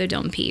coming through the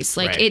dome piece.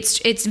 Like Right.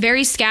 it's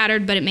very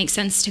scattered, but it makes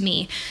sense to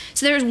me.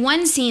 So there's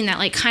one scene that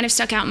like kind of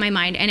stuck out in my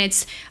mind, and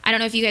it's, I don't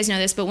know if you guys know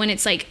this, but when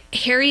it's like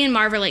Harry and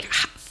Marv are like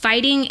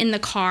fighting in the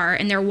car,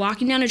 and they're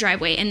walking down a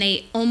driveway, and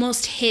they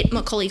almost hit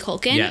Macaulay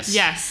Culkin. Yes.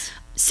 Yes.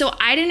 So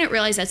I didn't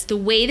realize that's the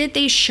way that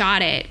they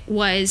shot it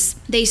was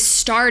they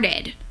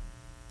started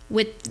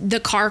with the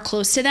car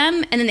close to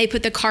them, and then they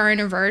put the car in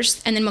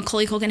reverse, and then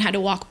Macaulay Culkin had to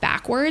walk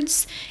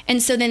backwards,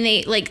 and so then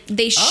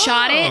they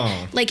shot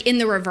Oh. it like in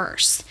the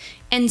reverse.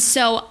 And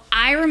so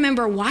I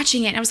remember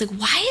watching it, and I was like,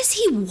 why is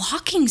he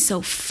walking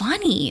so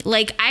funny?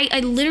 Like,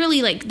 I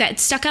literally, like, that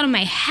stuck out of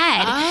my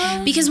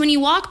head. Because when you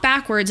walk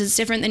backwards, it's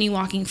different than you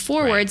walking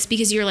forwards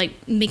because you're,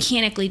 like,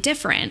 mechanically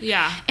different.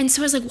 Yeah. And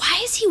so I was like,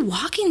 why is he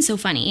walking so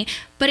funny?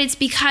 But it's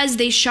because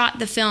they shot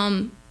the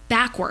film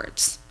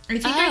backwards. I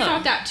think I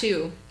thought that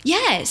too.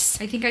 Yes.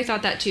 I think I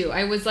thought that too.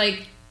 I was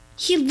like,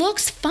 He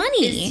looks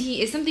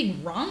funny. is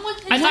something wrong with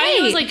him? I thought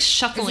he was Right. like Is he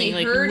shuffling,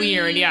 like hurting?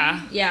 weird.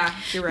 Yeah. Yeah,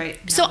 you're right.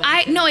 So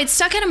Now that it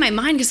stuck out of my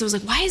mind because I was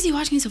like, why is he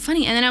watching so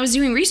funny? And then I was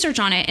doing research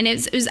on it, and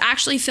it was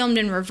actually filmed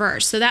in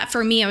reverse. So that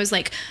for me, I was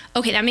like,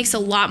 okay, that makes a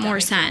lot more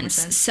makes a lot more sense.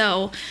 sense.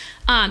 So,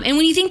 and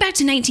when you think back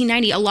to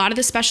 1990, a lot of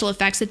the special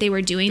effects that they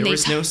were doing, There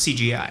was no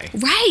CGI.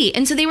 right,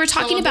 and so they were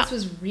Some talking of about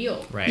this was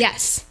real. Right.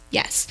 Yes.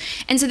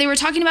 And so they were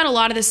talking about a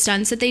lot of the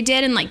stunts that they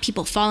did, and like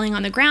people falling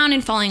on the ground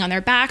and falling on their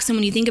backs. And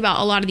when you think about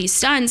a lot of these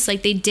stunts,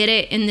 like they did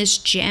it in this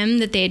gym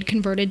that they had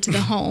converted to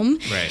the home.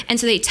 Right. And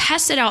so they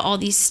tested out all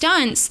these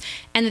stunts.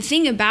 And the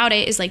thing about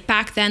it is like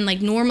back then,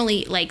 like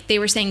normally, like they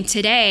were saying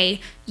today,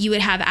 you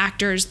would have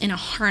actors in a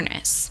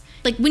harness.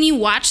 Like when you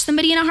watch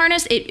somebody in a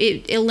harness,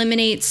 it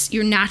eliminates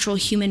your natural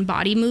human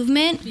body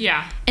movement.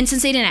 Yeah. And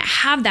since they didn't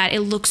have that, it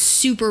looks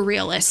super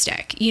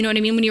realistic. You know what I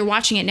mean? When you're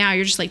watching it now,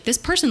 you're just like, this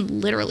person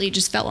literally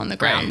just fell on the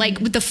ground, Right. like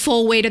with the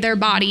full weight of their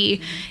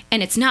body,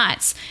 and it's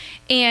nuts.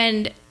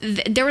 And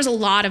there was a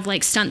lot of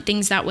like stunt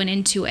things that went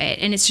into it,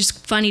 and it's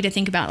just funny to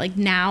think about like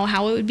now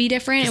how it would be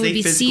different. It Because would they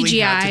be physically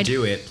had to CGI'd.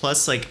 do it.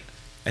 Plus, like,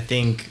 I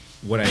think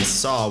what I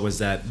saw was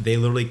that they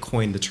literally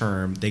coined the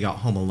term, they got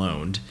home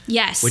alone.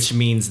 Yes. Which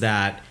means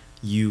that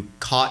you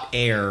caught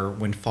air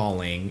when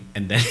falling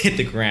and then hit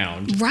the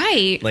ground.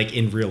 Right. Like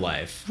in real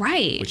life.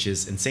 Right. Which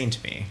is insane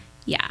to me.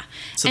 Yeah.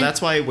 So And-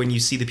 that's why when you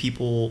see the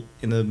people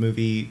in the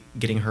movie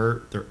getting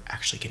hurt, they're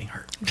actually getting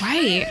hurt.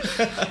 Right.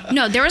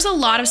 No, there was a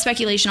lot of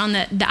speculation on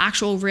the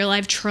actual real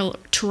life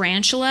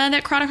tarantula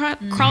that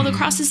crawled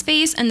across his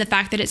face, and the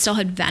fact that it still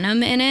had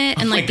venom in it,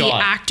 and Oh my like the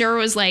God. actor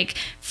was like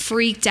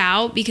freaked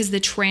out because the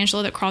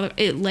tarantula that crawled,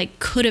 it like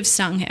could have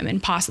stung him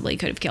and possibly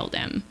could have killed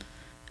him.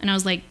 And I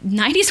was like,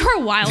 90s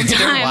were a wild They're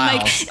time.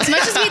 wild. Like as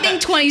much as we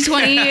think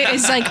 2020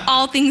 is like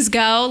all things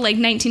go, like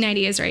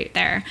 1990 is right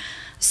there.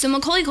 So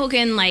Macaulay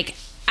Culkin, like,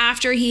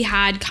 after he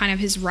had kind of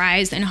his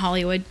rise in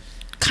Hollywood,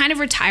 kind of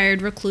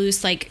retired,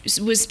 recluse, like,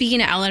 was speaking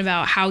to Ellen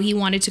about how he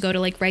wanted to go to,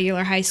 like,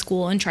 regular high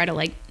school and try to,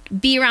 like,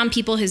 be around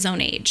people his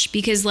own age.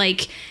 Because,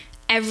 like,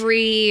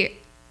 every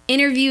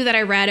interview that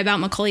I read about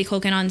Macaulay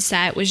Culkin on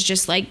set was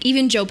just, like,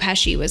 even Joe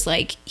Pesci was,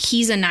 like,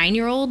 he's a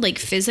 9-year-old, like,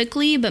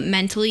 physically, but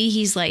mentally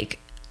he's, like,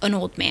 an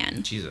old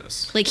man.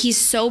 Jesus. Like, he's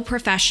so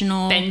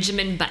professional.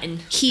 Benjamin Button.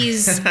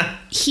 He's and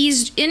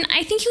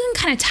I think you can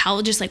kind of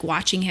tell just like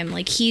watching him,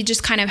 like he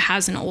just kind of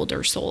has an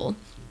older soul.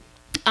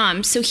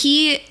 So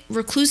he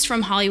reclused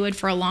from Hollywood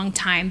for a long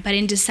time, but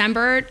in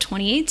December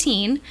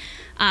 2018,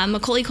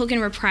 Macaulay Culkin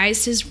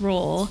reprised his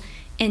role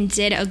and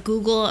did a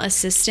Google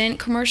Assistant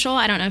commercial.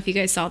 I don't know if you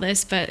guys saw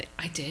this, but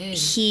I did.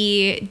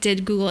 he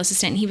did Google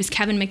Assistant. He was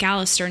Kevin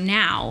McAllister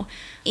now,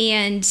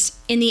 and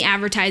in the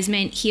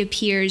advertisement, he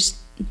appears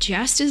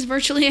just as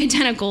virtually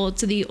identical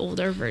to the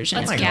older version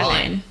That's of my God.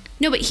 Kevin.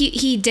 No, but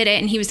he did it,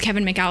 and he was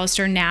Kevin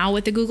McAllister now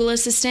with the Google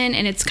Assistant,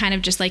 and it's kind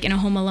of just like in a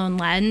Home Alone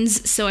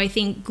lens. So I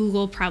think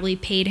Google probably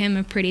paid him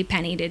a pretty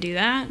penny to do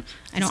that.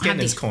 I don't He's getting have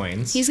his the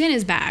coins. He's getting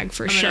his bag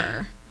for gonna-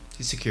 sure.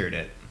 He secured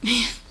it.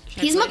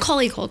 He's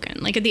Macaulay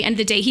Culkin. Like at the end of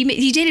the day,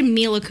 he dated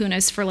Mila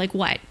Kunis for like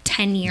what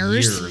 10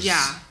 years.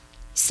 Yeah.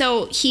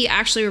 So he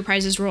actually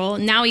reprised his role.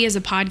 Now he has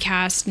a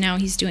podcast. Now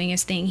he's doing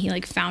his thing. He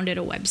like founded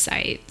a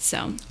website.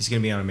 So He's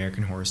gonna be on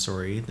American Horror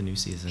Story, the new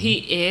season. He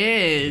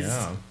is.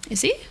 Yeah.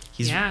 is he?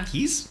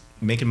 He's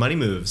making money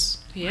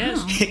moves He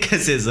is.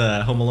 because his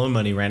Home Alone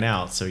money ran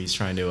out, so he's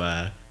trying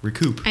to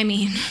recoup. I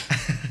mean,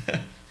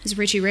 his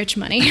Richie Rich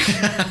money.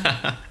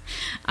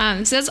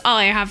 So that's all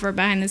I have for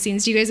behind the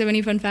scenes. Do you guys have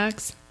any fun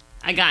facts?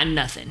 I got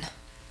nothing.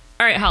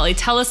 All right, Holly,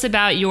 tell us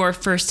about your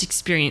first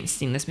experience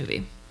seeing this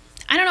movie.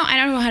 I don't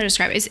know how to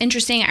describe it. It's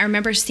interesting. I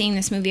remember seeing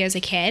this movie as a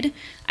kid.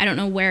 I don't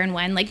know where and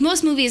when. Like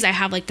most movies I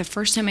have, like the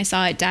first time I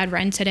saw it, Dad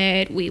rented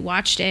it, we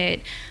watched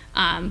it.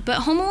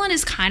 But Home Alone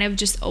has kind of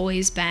just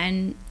always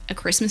been a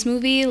Christmas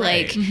movie.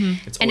 Like, It's and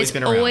always it's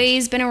been around.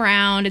 always been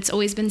around. It's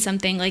always been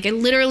something. Like it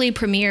literally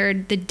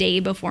premiered the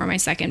day before my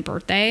second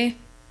birthday.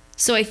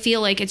 So I feel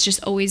like it's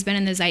just always been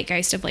in the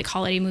zeitgeist of like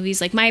holiday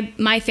movies. Like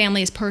my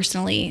family is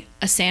personally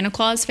a Santa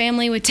Claus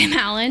family with Tim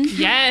Allen.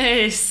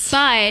 Yes.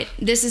 But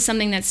this is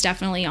something that's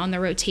definitely on the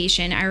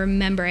rotation. I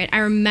remember it. I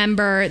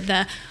remember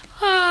the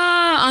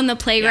on the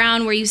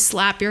playground where you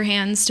slap your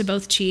hands to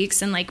both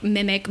cheeks and like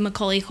mimic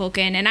Macaulay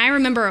Culkin. And I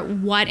remember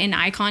what an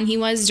icon he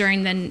was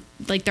during the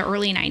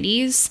early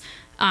 90s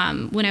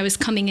when I was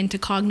coming into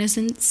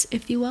cognizance,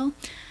 if you will.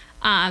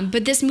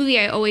 But this movie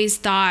I always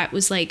thought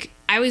was like,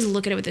 I always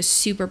look at it with a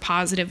super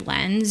positive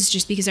lens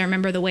just because I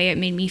remember the way it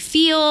made me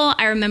feel.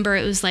 I remember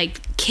it was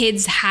like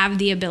kids have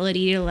the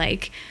ability to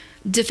like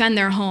defend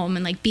their home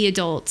and like be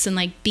adults and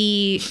like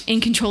be in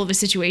control of a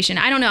situation.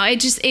 I don't know.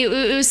 It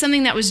was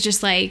something that was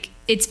just like,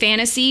 it's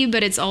fantasy,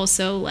 but it's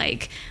also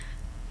like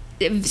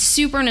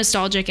super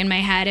nostalgic in my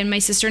head. And my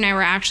sister and I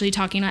were actually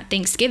talking at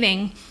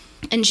Thanksgiving,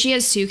 and she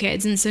has 2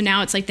 kids. And so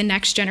now it's like the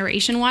next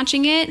generation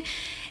watching it.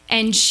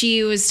 And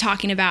she was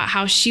talking about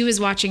how she was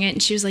watching it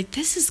and she was like,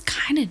 this is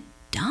kind of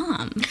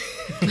dumb.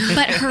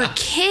 But her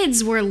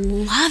kids were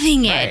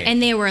loving it Right.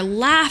 and they were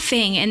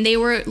laughing and they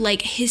were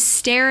like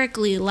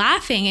hysterically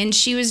laughing. And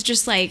she was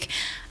just like,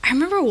 I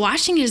remember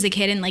watching it as a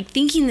kid and like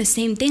thinking the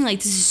same thing, like,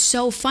 this is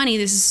so funny,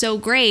 this is so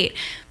great.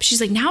 But she's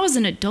like, now as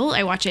an adult,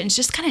 I watch it and it's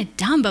just kind of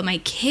dumb, but my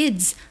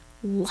kids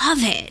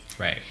love it.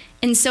 Right.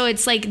 And so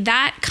it's like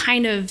that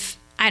kind of,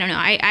 I don't know,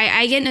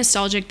 I get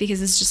nostalgic because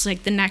it's just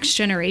like the next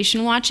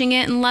generation watching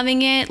it and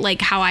loving it,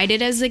 like how I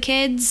did as a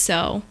kid.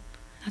 So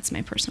that's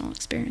my personal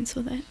experience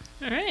with it.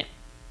 All right.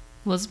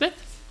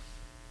 Elizabeth,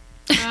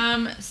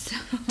 So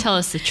tell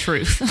us the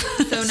truth. Spill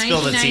the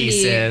 1990, tea,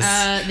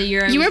 sis. the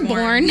year I You was were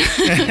born.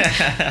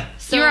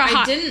 So You were a I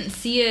hot- didn't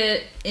see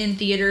it in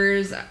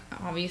theaters.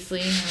 Obviously,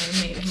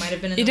 it might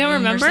have been in You the don't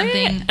room remember or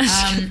it?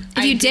 something.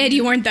 If you did,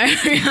 you weren't there.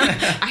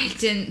 I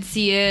didn't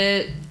see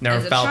it. Never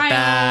as a felt that.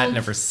 child.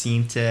 Never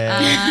seen it.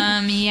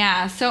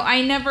 Yeah. So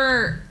I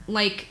never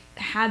like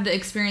had the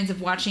experience of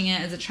watching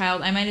it as a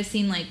child. I might have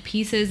seen like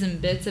pieces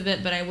and bits of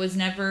it, but I was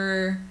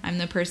never. I'm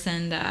the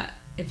person that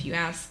if you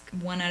ask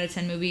 1 out of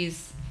 10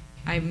 movies,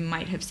 I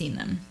might have seen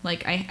them.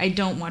 Like I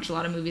don't watch a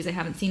lot of movies. I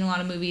haven't seen a lot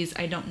of movies.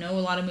 I don't know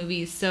a lot of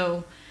movies.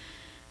 So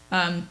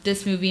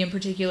this movie in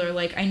particular,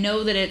 like I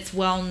know that it's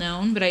well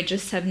known, but I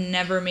just have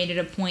never made it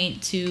a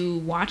point to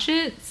watch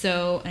it.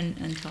 So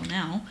until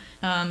now,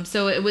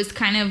 so it was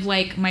kind of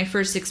like my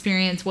first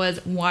experience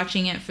was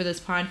watching it for this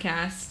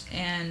podcast,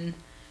 and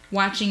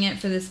watching it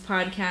for this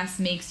podcast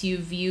makes you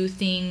view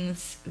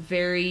things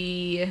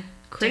very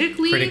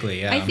critically.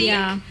 Critically, yeah. I think.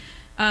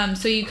 Yeah.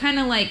 So you kind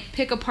of like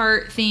pick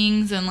apart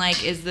things and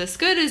like, is this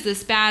good? Is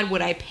this bad?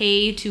 Would I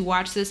pay to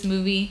watch this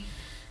movie?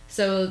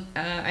 So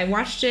I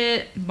watched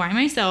it by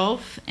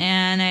myself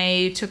and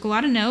I took a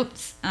lot of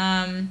notes.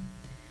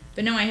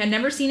 But no, I had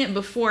never seen it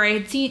before. I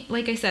had seen,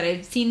 like I said,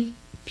 I've seen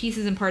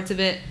pieces and parts of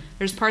it.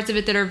 There's parts of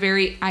it that are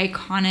very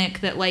iconic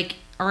that like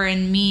are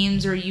in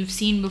memes or you've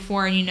seen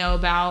before and you know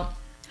about.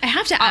 I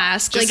have to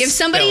ask, just like, if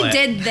somebody spill it.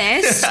 did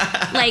this,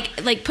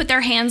 like put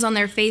their hands on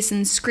their face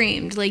and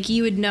screamed, like,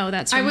 you would know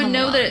that's from I would Home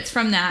know Alone. that it's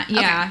from that.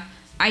 Yeah.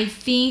 I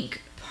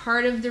think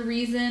part of the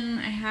reason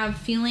I have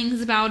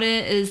feelings about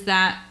it is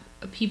that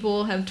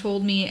people have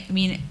told me, I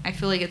mean, I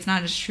feel like it's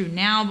not as true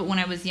now, but when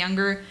I was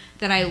younger,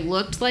 that I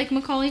looked like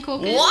Macaulay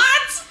Culkin.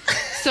 What?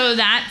 So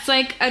that's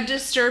like a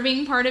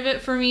disturbing part of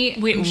it for me.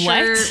 Wait, I'm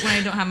what? Sure when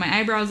I don't have my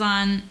eyebrows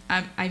on,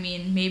 I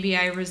mean, maybe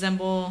I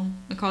resemble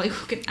Macaulay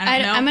Culkin. I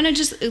don't know. I'm gonna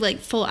just like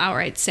full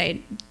outright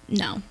say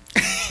no.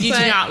 You do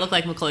But- not look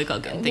like Macaulay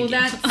Culkin. Thank well, you.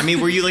 that's I mean,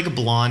 were you like a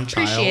blonde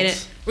child? appreciate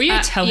it. Were you a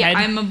towhead? Yeah,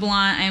 I'm a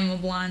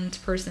blonde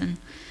person.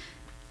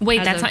 Wait,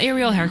 as that's of not your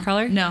real hair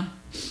color? No.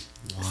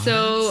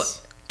 So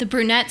The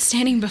brunette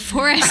standing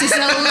before us is a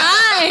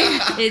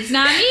lie. it's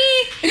not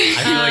me.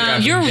 I feel like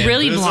I've You're been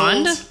really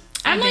bamboozled. blonde?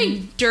 I'm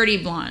like dirty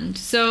blonde.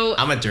 So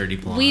I'm a dirty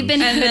blonde. We've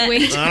been And then-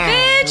 hoodwinked,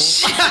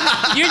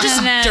 bitch. You're just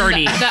and then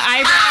dirty. The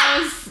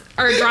eyebrows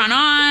are drawn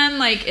on,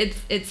 like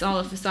it's all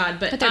a facade,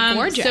 but they're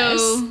gorgeous.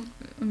 So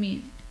I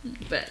mean,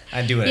 but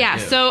I do it. yeah.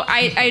 too. So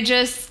I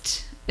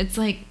just it's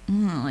like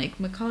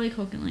Macaulay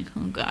Culkin, like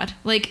oh god,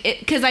 like it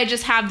because I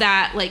just have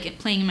that like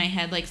playing in my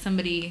head, like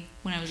somebody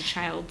when I was a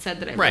child said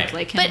that I Right. looked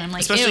like him, But and I'm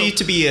like especially ew.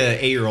 to be a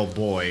 8-year-old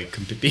boy,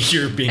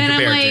 you're being And I'm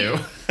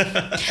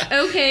compared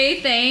to. Okay,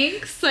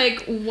 thanks.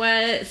 Like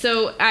what?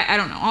 So I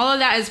don't know. All of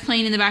that is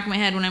playing in the back of my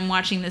head when I'm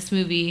watching this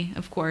movie,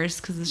 of course,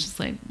 because it's just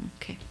like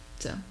okay.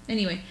 So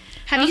anyway,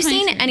 Have that you was my seen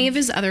experience. any of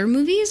his other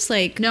movies?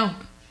 Like No,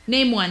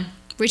 name one.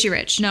 Richie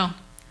Rich? No,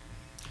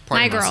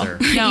 My Pardon, Girl.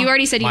 sir. No. You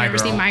already said you My never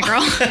Girl. seen My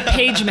Girl.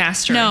 Page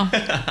Master. no.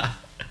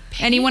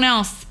 Anyone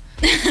else?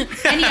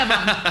 Any of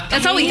them?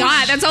 That's all we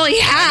got. That's all he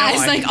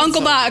has. I Like think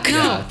Uncle so. Buck.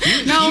 Yeah.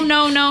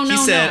 No. He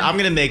said, no. "I'm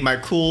gonna make my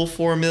cool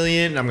 $4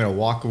 million. And I'm gonna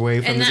walk away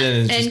from and this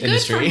good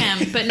industry." for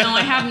him. But no,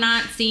 I have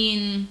not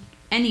seen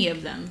any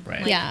of them.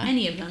 Right. Like, Yeah.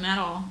 any of them at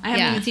all. I haven't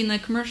Yeah. even seen the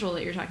commercial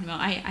that you're talking about.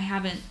 I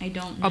haven't. I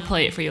don't know. I'll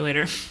play it for you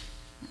later.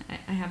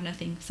 I have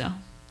nothing. So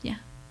yeah,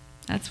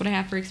 that's what I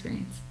have for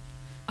experience.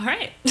 All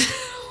right.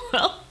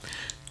 Well,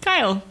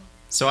 Kyle.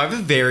 So I have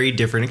a very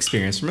different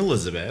experience from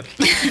Elizabeth.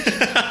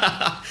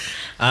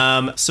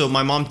 So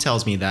my mom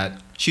tells me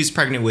that she was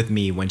pregnant with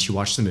me when she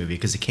watched the movie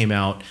because it came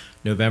out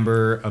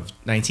November of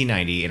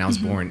 1990 and I was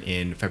born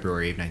in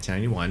February of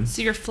 1991.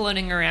 So you're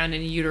floating around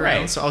in utero.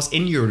 Right. So I was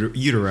in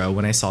utero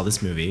when I saw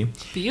this movie.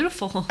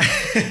 Beautiful.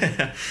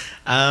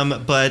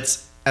 But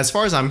as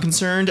far as I'm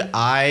concerned,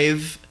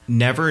 I've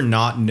never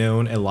not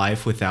known a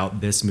life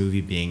without this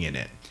movie being in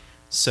it.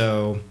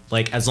 So,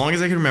 like, as long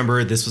as I can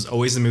remember, this was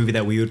always the movie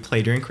that we would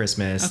play during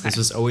Christmas. Okay. This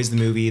was always the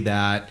movie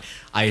that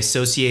I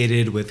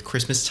associated with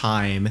Christmas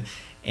time.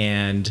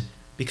 And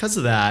because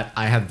of that,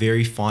 I have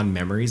very fond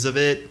memories of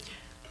it.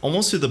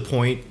 Almost to the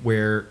point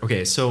where,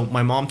 okay, so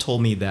my mom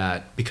told me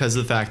that because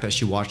of the fact that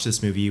she watched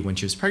this movie when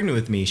she was pregnant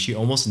with me, she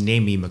almost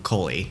named me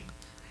Macaulay.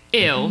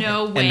 Ew.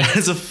 No And way. that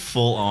is a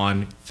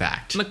full-on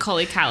fact.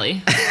 Macaulay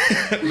Callie.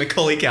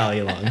 Macaulay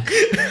Culkin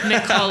along.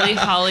 Macaulay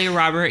Holly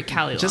Robert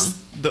Callie. Just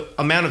the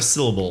amount of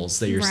syllables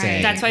that you're Right.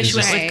 saying. That's why is she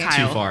went just with Right.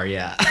 Kyle. Too far,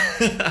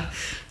 yeah.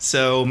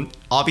 So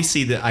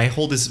obviously, I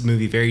hold this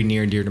movie very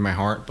near and dear to my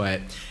heart.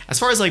 But as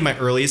far as like my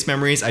earliest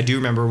memories, I do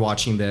remember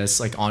watching this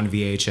like on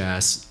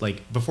VHS,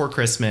 like before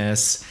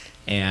Christmas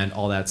and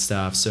all that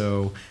stuff.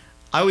 So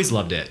I always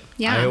loved it.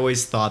 Yeah. I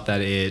always thought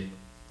that it,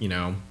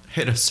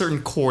 hit a certain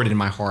chord in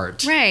my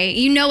heart. Right.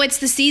 You know it's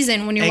the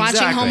season when you're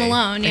watching Home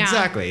Alone. Yeah.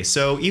 Exactly.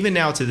 So even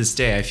now to this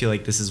day, I feel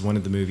like this is one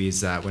of the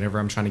movies that whenever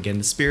I'm trying to get in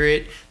the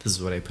spirit, this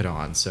is what I put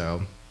on.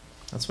 So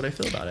that's what I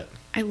feel about it.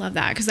 I love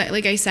that because,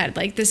 like I said,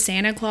 like the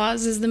Santa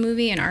Claus is the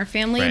movie in our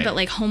family, Right. but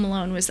like Home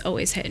Alone was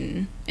always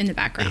hidden in the It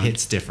background.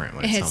 hits different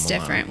when It it's hits Home Alone.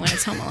 different when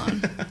it's Home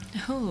Alone.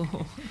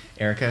 Oh.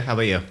 Erica, how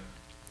about you?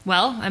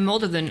 Well, I'm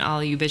older than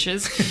all you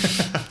bitches.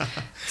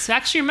 So I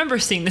actually remember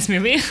seeing this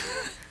movie.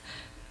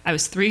 I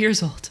was 3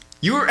 years old.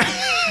 You were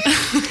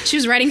She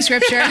was writing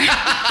scripture.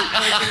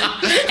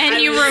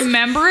 And you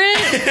remember it?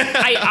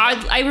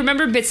 I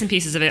remember bits and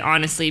pieces of it,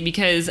 honestly,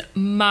 because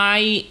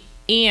my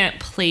aunt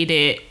played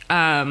it.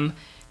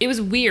 It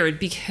was weird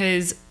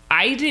because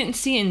I didn't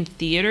see it in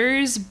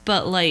theaters,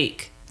 but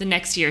like the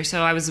next year.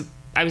 So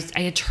I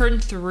had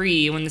turned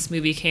 3 when this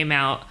movie came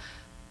out,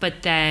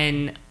 but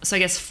then, so I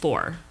guess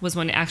 4 was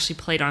when it actually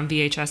played on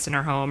VHS in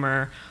our home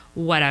or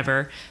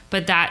whatever.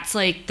 But that's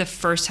like the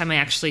first time I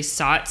actually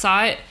saw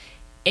it.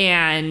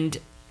 And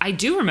I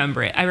do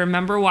remember it. I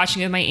remember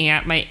watching it with my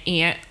aunt. My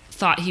aunt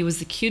thought he was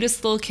the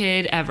cutest little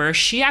kid ever.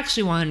 She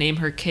actually wanted to name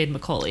her kid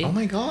Macaulay. Oh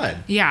my god.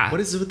 Yeah. What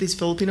is it with these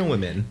Filipino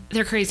women?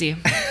 They're crazy.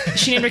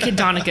 She named her kid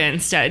Donica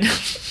instead.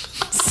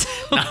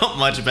 Not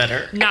much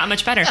better. Not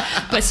much better.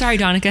 But sorry,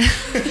 Donica.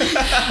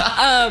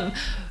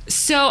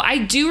 So I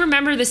do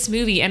remember this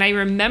movie, and I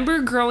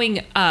remember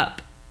growing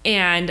up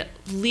and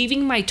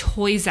leaving my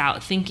toys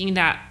out thinking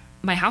that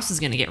my house was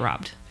going to get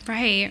robbed.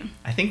 Right.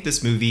 I think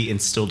this movie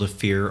instilled a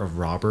fear of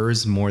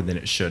robbers more than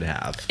it should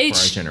have for our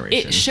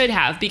generation. It should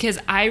have, because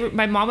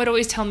my mom would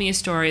always tell me a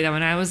story that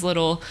when I was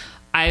little,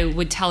 I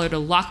would tell her to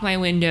lock my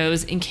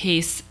windows in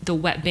case the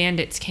wet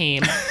bandits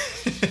came.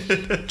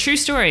 True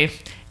story.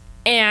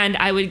 And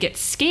I would get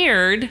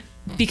scared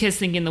because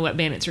thinking the wet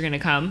bandits were going to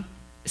come.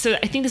 So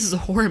I think this is a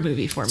horror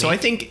movie for me. So I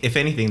think, if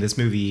anything, this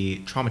movie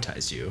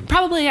traumatized you.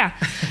 Probably, yeah.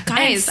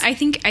 Guys, I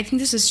think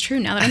this is true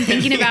now that I'm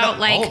thinking about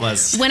all of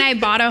us. when I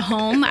bought a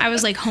home, I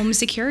was like home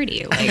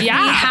security. Like,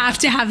 Yeah. we have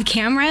to have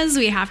cameras,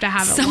 we have to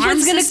have an alarm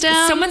system.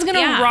 Someone's gonna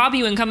Yeah. rob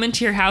you and come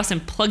into your house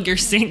and plug your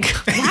sink.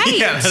 Right.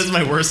 Yeah, that was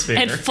my worst fear.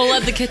 And full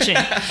of the kitchen.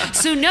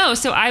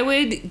 So I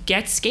would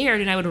get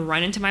scared and I would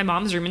run into my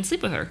mom's room and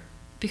sleep with her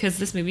because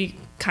this movie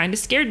kind of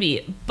scared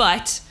me.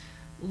 But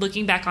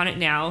looking back on it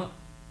now,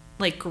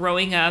 like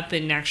growing up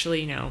and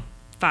actually,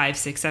 5,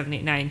 6, 7,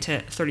 8, 9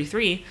 to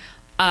 33,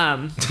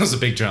 That was a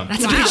big jump.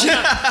 that's a big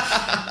jump.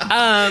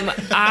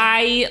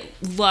 I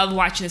love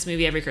watching this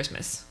movie every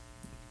Christmas.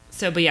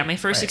 So, but yeah, my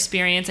first Right.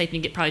 experience, I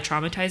think it probably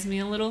traumatized me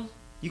a little.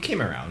 You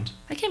came around.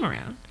 I came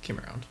around.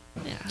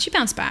 Yeah. She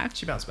bounced back.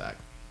 She bounced back.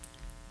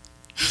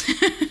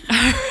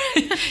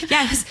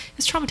 Yeah, it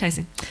was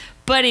traumatizing.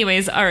 But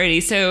anyways,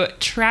 alrighty. So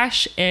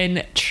trash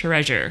and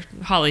treasure.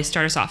 Holly,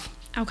 start us off.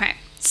 Okay.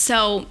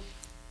 So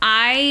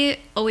I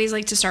always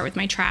like to start with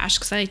my trash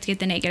because I like to get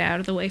the naked out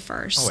of the way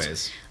first.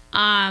 Always.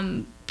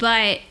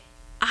 But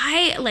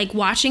I like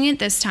watching it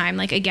this time,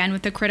 like again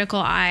with the critical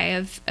eye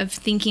of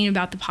thinking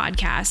about the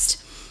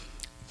podcast.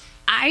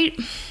 I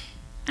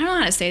don't know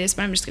how to say this,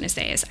 but I'm just going to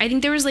say this. I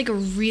think there was like a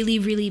really,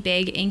 really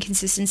big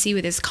inconsistency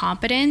with his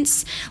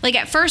competence. Like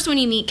at first when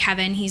you meet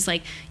Kevin, he's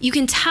like, you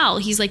can tell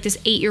he's like this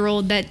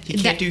 8-year-old that He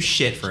can't do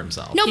shit for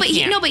himself. No, He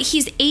can't. but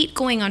he's 8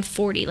 going on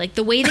 40. Like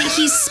the way that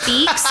he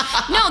speaks,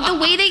 the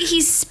way that he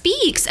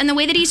speaks and the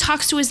way that he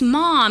talks to his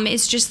mom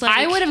is just like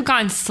I would have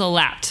gone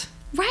slapped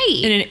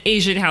right. in an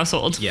Asian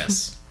household.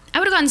 Yes. I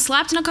would have gotten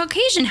slapped in a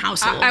Caucasian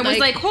household. I was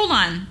like, hold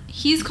on.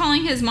 He's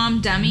calling his mom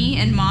dummy,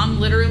 and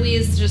mom literally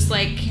is just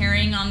like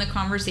carrying on the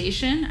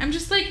conversation. I'm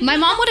just like, my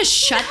mom would have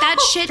shut that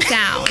shit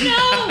down.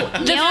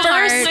 no, The no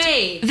first-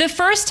 way. The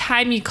first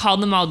time you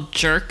called them all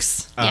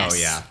jerks, Oh,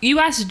 Yes. yeah. you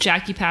asked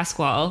Jackie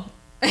Pasquale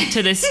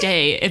to this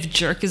day if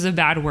jerk is a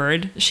bad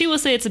word. She will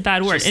say it's a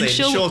bad word. She'll And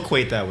say- she'll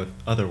equate that with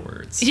other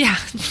words. Yeah.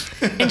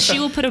 And she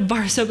will put a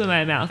bar of soap in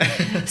my mouth.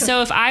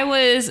 So if I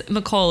was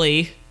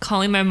Macaulay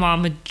calling my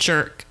mom a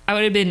jerk, I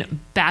would have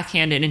been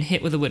backhanded and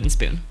hit with a wooden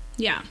spoon.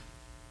 Yeah.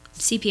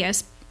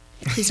 CPS.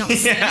 Please don't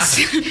listen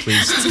to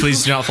this.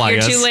 Please do not flag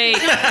You're us. too late.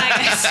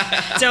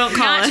 Don't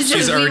call Not to us. just-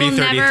 She's we already will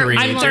never- 33.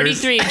 I'm will-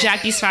 33.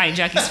 Jackie's fine.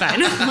 Jackie's fine.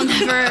 We'll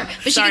never.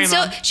 But Sorry,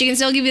 she can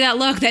still give you that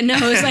look that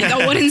knows like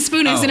a wooden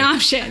spoon is an Oh.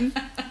 option.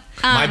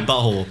 My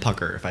butthole will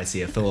pucker if I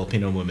see a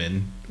Filipino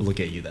woman look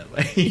at you that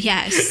way.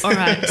 Yes. Or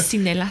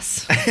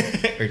cinelas.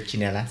 Or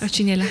chinelas. Or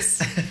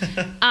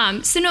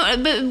chinelas. So no,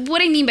 but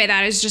what I mean by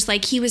that is just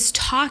like he was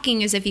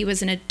talking as if he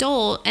was an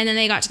adult, and then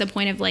they got to the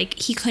point of like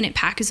he couldn't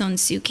pack his own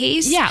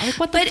suitcase. Yeah, like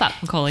what the But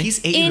fuck, Macaulay? He's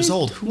 8 In- years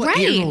old. What right.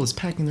 8-year-old is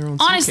packing their own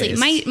Honestly,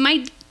 suitcase?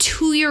 my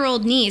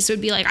 2-year-old niece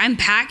would be like, I'm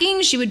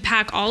packing. She would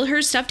pack all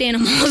her stuffed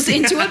animals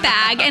into a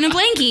bag and a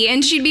blankie,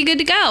 and she'd be good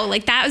to go.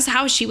 Like that was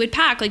how she would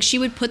pack. Like she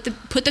would put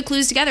the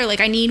clues together. Like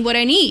I need what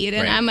I need,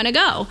 and Right. I'm gonna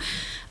go.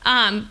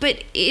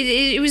 But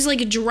it was like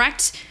a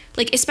direct,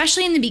 like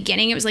especially in the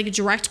beginning, it was like a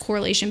direct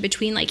correlation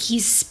between like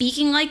he's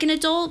speaking like an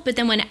adult, but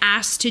then when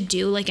asked to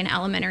do like an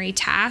elementary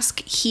task,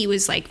 he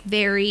was like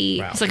very.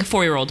 Wow. It's like a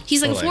 4-year-old.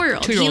 He's like a Totally.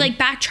 4-year-old. He 2-year-old. like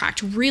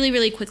backtracked really,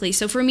 really quickly.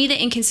 So for me,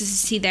 the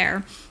inconsistency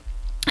there.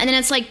 And then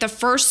it's like the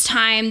first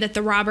time that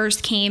the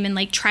robbers came and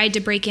like tried to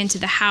break into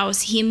the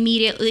house, he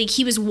immediately, like,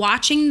 he was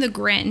watching The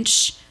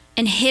Grinch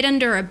and hid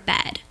under a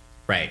bed.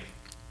 Right.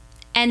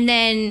 And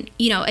then,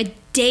 a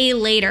day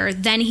later,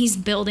 then he's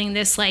building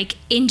this like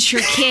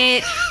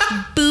intricate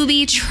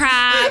booby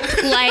trap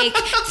like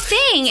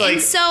thing. like-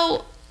 and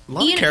so, A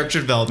lot of character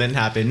development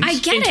happened. I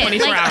get In it.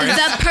 24 Like hours.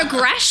 the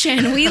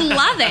progression, we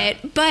love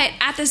it. But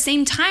at the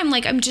same time,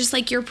 like I'm just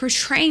like you're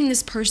portraying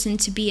this person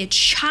to be a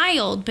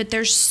child, but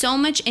there's so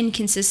much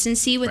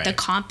inconsistency with the Right.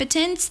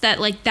 competence that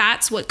like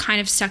that's what kind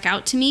of stuck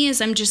out to me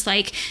is I'm just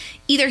like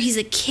either he's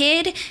a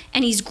kid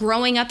and he's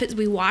growing up as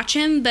we watch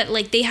him, but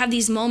like they have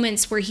these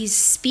moments where he's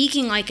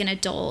speaking like an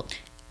adult,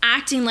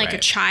 acting like a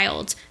Right.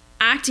 child,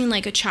 acting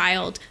like a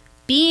child,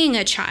 being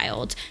a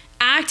child,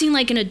 acting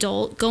like an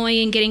adult, going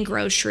and getting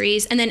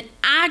groceries, and then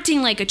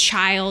acting like a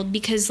child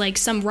because like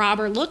some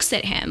robber looks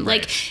at him. Right.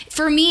 Like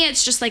for me,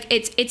 it's just like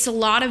it's a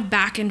lot of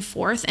back and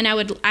forth, and I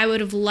would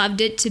have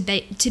loved it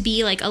to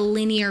be like a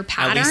linear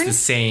pattern. At least the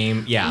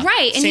same, yeah.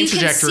 Right, and Same you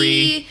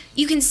trajectory.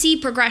 can see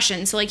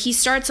progression. So like he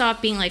starts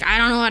off being like, I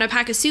don't know how to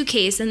pack a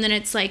suitcase, and then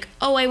it's like,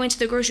 oh, I went to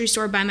the grocery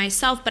store by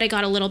myself, but I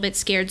got a little bit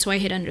scared, so I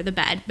hid under the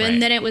bed. But Right.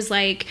 then it was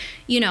like,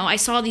 I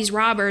saw these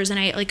robbers, and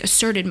I like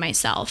asserted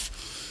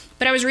myself.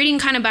 But I was reading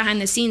kind of behind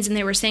the scenes, and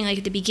they were saying like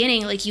at the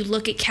beginning, like you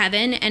look at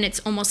Kevin, and it's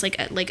almost like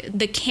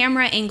the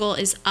camera angle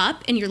is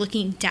up, and you're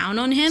looking down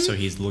on him. So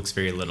he looks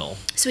very little.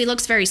 So he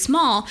looks very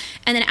small.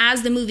 And then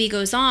as the movie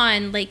goes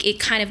on, like it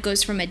kind of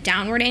goes from a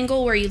downward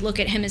angle where you look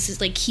at him as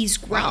like he's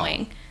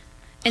growing.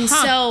 And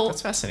so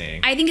That's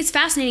fascinating. I think it's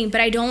fascinating,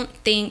 but I don't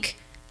think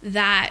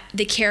that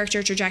the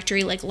character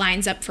trajectory like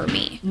lines up for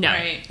me. No.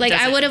 Right. Like I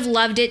doesn't. would have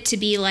loved it to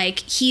be like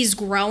he's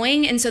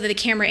growing, and so that the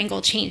camera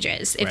angle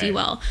changes, if you Right.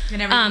 will.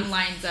 And everything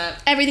lines up.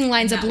 Everything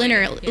lines up that way,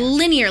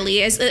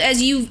 linearly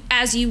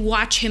as you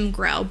watch him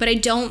grow. But I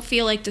don't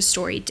feel like the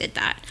story did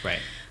that. Right.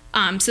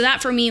 So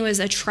that for me was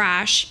a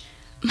trash.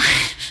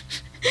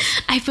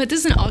 I put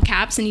this in all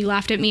caps, and you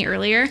laughed at me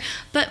earlier.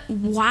 But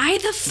why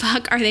the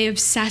fuck are they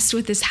obsessed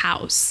with this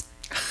house?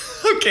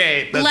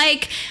 Okay. That's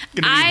Like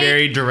gonna be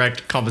very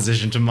direct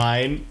composition to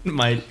my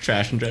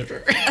trash and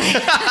treasure.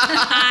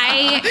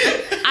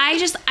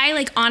 I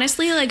like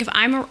honestly like if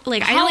I'm a,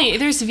 like I Holly, don't.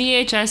 there's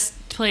VHS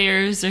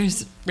players,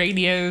 there's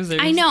radios.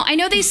 There's... I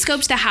know they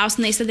scoped the house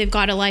and they said they've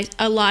got a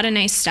lot of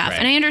nice stuff, Right.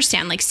 and I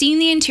understand like seeing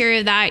the interior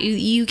of that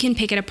you can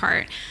pick it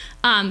apart.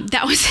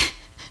 That was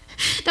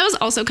that was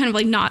also kind of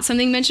like not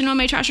something mentioned on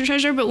my trash or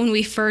treasure, but when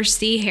we first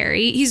see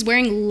Harry, he's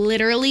wearing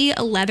literally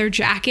a leather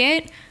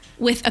jacket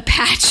with a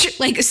patch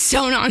like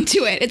sewn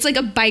onto it. It's like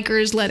a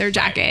biker's leather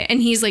jacket,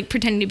 and he's like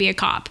pretending to be a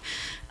cop.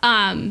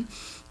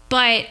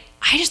 But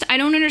I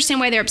don't understand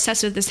why they're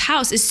obsessed with this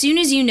house. As soon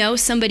as you know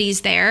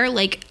somebody's there,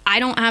 like I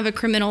don't have a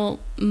criminal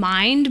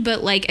mind,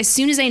 but like as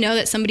soon as I know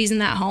that somebody's in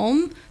that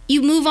home,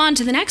 you move on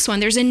to the next one.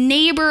 There's a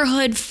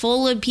neighborhood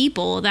full of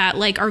people that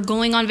like are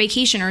going on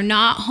vacation or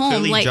not home.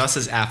 Clearly like just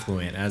as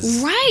affluent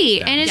as right.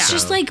 them, And it's so-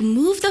 just like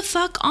move the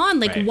fuck on.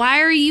 Like Right.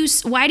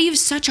 why do you have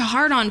such a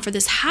hard on for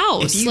this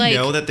house? If you like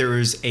know that there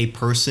is a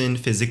person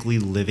physically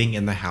living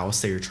in the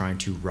house that you're trying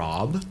to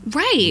rob,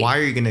 right. why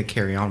are you going to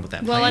carry on with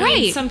that Well, plan? I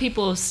mean, Right. some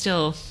people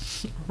still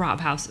rob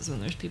houses when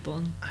there's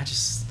people.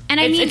 And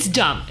I mean it's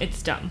dumb.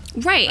 It's dumb.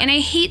 right. And I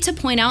hate to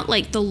point out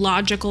like the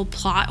logical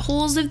plot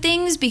holes of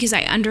things because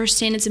I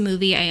understand it's a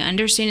movie. I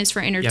understand it's for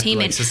you have to like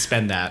entertainment.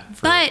 suspend that.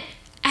 For, But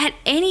at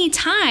any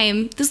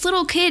time, this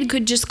little kid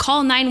could just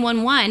call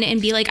 911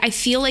 and be like, I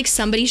feel like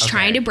somebody's Okay.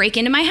 trying to break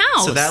into my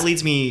house. so that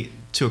leads me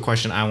to a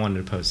question I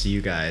wanted to pose to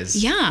you guys.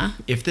 yeah.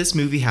 If this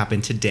movie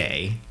happened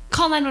today,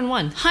 Call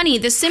 911. Honey,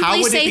 the how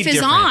Simply would it be Safe is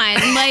different?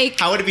 on. Like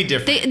How would it be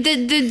different?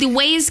 the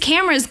Waze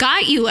cameras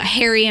got you,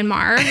 Harry and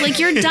Marv. Like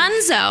you're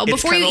donezo It's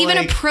before you kinda even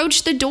like-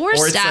 approach the or it's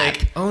doorstep.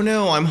 like, oh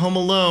no, I'm home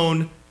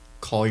alone.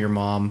 Call your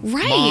mom.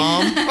 Right.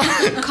 Mom.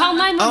 Call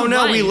 911. Oh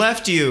no, we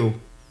left you.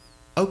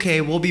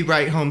 Okay, we'll be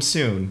right home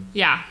soon.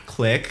 Yeah.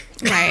 Click.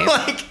 Right.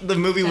 Like the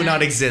movie would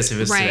not exist if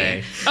it's Right.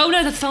 today. Oh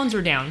no, the phones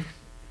were down.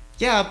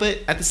 Yeah, but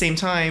at the same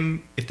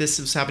time, if this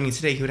was happening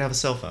today, he would have a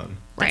cell phone.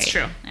 That's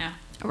Right. true. Yeah.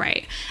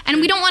 Right. And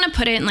we don't want to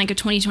put it in like a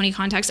 2020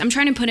 context. I'm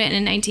trying to put it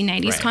in a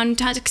 1990s Right.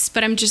 context,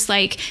 but I'm just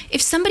like,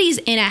 if somebody's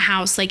in a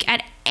house, like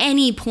at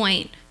any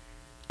point,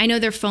 I know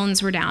their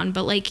phones were down,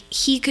 but like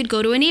he could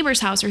go to a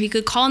neighbor's house or he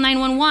could call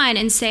 911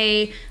 and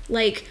say,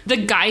 like, The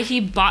guy he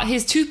bought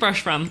his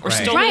toothbrush from or Right.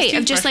 stole his right, toothbrush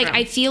of just like, from.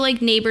 I feel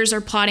like neighbors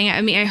are plotting. I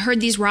mean, I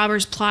heard these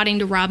robbers plotting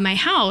to rob my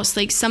house.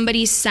 Like,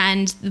 somebody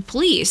send the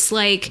police.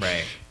 Like,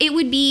 Right. it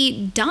would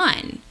be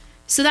done.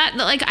 So that,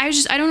 like, I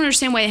don't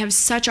understand why they have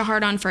such a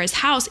hard on for his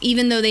house,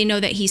 even though they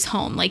know that he's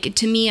home. Like,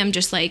 to me, I'm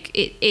just like,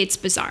 it's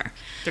bizarre.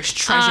 There's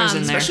treasures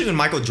in there. Especially when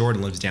Michael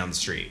Jordan lives down the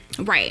street.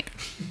 Right.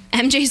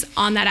 MJ's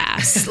on that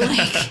ass.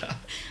 Like,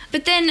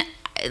 but then,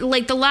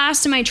 like, the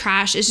last of my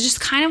trash is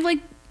just kind of like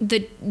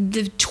the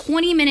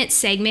 20-minute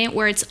segment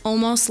where it's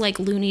almost like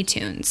Looney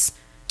Tunes.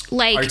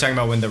 Like, Are you talking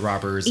about when the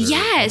robbers? Are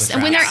yes, on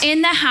and the when traps? they're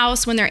in the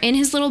house, when they're in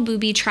his little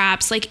booby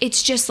traps, like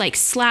it's just like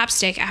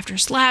slapstick after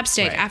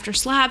slapstick Right. after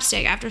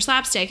slapstick after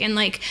slapstick, and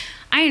like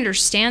I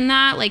understand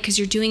that, like because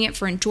you're doing it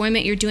for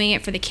enjoyment, you're doing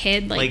it for the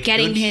kid, like Like, it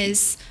getting would be-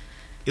 his.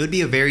 It would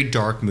be a very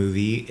dark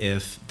movie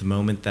if the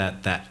moment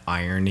that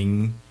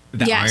iron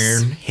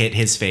Yes. hit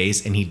his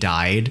face and he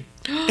died.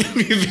 It'd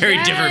be a very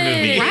different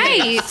movie.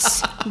 Right,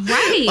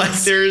 Like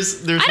right.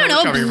 there's I no don't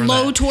recovering know, from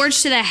that.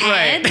 blowtorch to the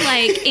head, Right.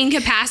 like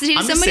incapacitated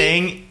I'm just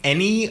somebody.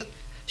 saying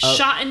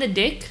Shot in the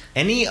dick.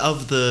 any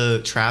of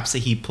the traps that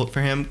he put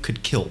for him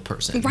could kill a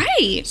person.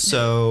 Right,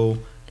 So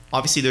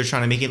obviously they're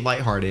trying to make it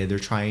lighthearted. They're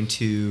trying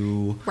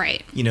to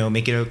right.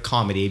 make it a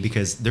comedy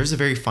because there's a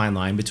very fine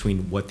line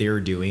between what they were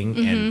doing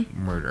and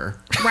murder.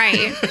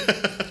 Right.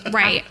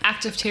 Right.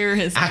 Active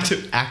terrorism.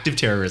 Active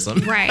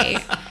terrorism.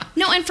 Right.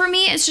 No, and for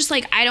me it's just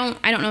like I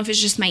don't know if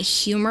it's just my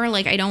humor,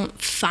 like I don't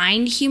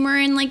find humor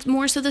in like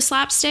more so the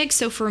slapstick.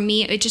 So for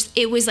me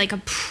it was like a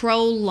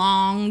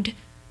prolonged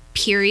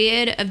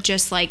period of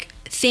just like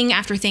thing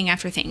after thing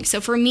after thing. So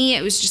for me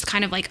it was just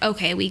kind of like,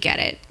 okay, we get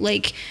it.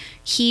 Like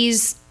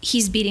he's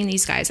beating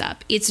these guys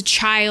up. It's a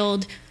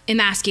child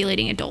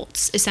emasculating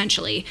adults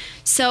essentially.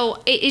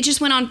 So it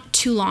just went on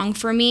too long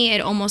for me. It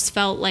almost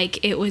felt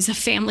like it was a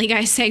Family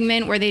Guy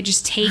segment where they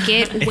just take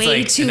it way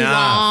like, too enough,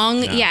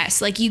 long.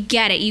 enough. Like you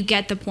get it, you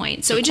get the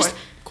point. So it just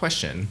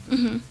question.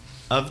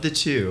 Of the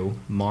two,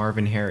 Marv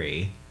and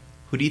Harry,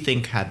 who do you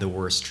think had the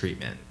worst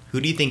treatment? Who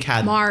do you think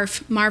had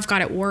Marv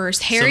got it worse.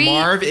 Harry, So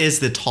Marv is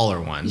the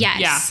taller one. yes,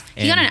 Yeah.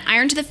 he got And- an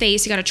iron to the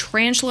face. He got a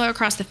tarantula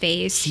across the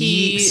face.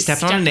 He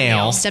stepped on a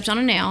nail. Stepped on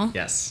a nail.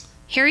 Yes.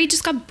 Harry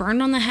just got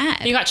burned on the head,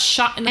 And he got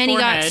shot in the and he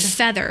forehead. got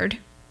feathered.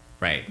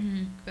 Right.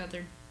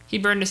 Feathered. He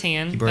burned his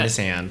hand. He burned but his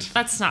hand.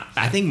 That's not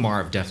bad. I think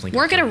Marv definitely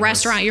Work got at a burned.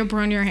 restaurant, you'll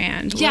burn your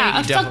hand. Yeah,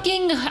 Like, a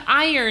fucking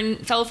iron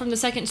fell from the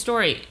second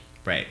story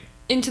Right.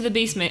 into the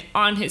basement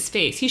on his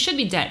face. He should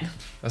be dead.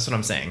 That's what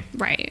I'm saying.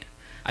 right.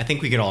 I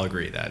think we could all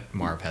agree that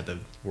Marv had the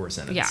worst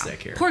end of Yeah. the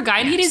stick here. Poor guy.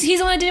 And he's the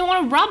one that didn't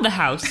want to rob the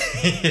house.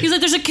 He's like,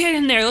 there's a kid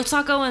in there. Let's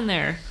not go in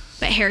there.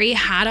 But Harry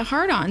had a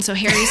hard on, so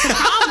Harry's the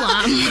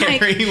problem.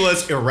 Like, Harry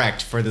was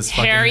erect for this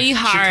fucking Harry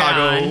Chicago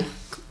hard-on.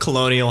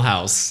 colonial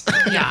house.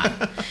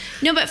 Yeah.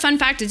 no, but fun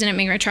fact, it didn't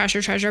make my trash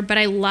or treasure, but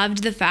I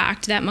loved the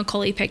fact that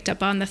Macaulay picked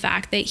up on the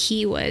fact that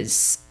he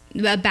was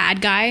a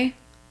bad guy.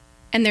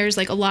 And there's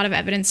like a lot of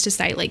evidence to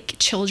cite, like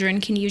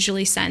children can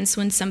usually sense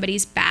when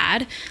somebody's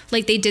bad.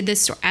 Like they did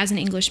this as an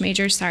English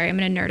major. Sorry, I'm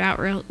going to nerd out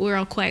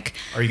real quick.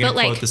 Are you going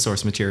But, to quote the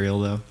source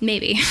material, though?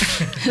 Maybe.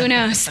 Who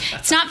knows?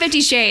 It's not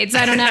 50 Shades.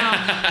 I don't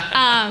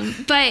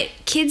know. But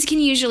kids can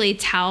usually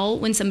tell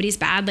when somebody's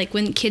bad. Like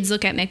when kids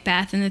look at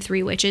Macbeth and the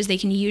Three Witches, they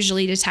can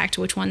usually detect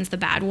which one's the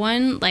bad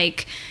one.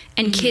 Like,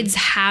 and kids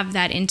have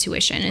that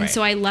intuition. And Right.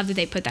 so I love that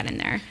they put that in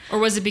there. Or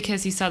was it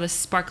because he saw the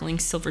sparkling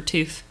silver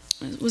tooth?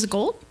 Was it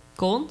gold?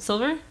 Gold?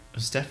 Silver? It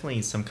was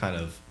definitely some kind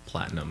of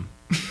platinum.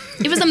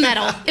 It was a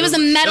metal. It was a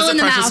metal in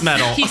the precious mouth.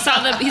 metal.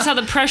 He saw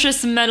the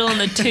precious metal in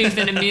the tooth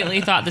and immediately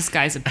thought this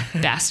guy's a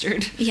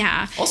bastard.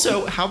 Yeah.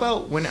 Also, how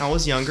about when I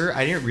was younger,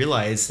 I didn't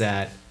realize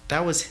that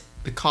was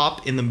the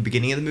cop in the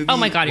beginning of the movie. Oh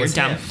my God, you're was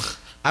dumb. him.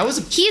 I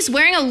was He's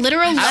wearing a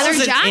literal I leather was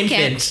an jacket.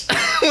 infant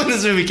when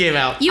this movie came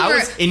out. You I were-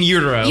 was in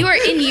utero. You were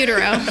in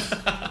utero.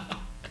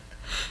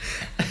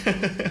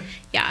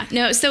 Yeah.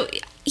 No, so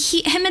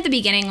him at the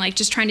beginning, like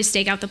just trying to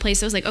stake out the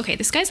place, I was like, okay,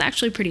 this guy's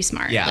actually pretty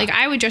smart. Yeah. Like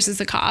I would dress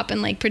as a cop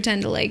and like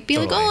pretend to like be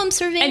like, Totally. oh, I'm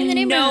surveying the And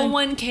neighborhood. no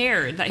one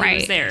cared that he Right.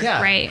 was there.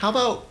 Yeah. Right. How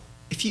about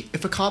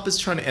if a cop is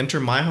trying to enter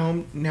my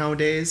home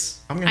nowadays?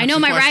 I'm gonna. I have know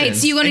some my questions.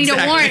 rights. You gonna need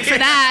a warrant for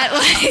that.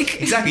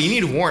 Like Exactly. You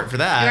need a warrant for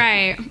that.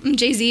 right. I'm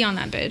Jay-Z on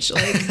that bitch.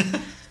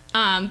 Like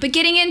but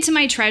getting into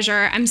my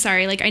treasure, I'm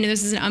sorry, like I know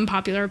this is an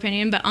unpopular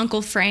opinion, but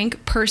Uncle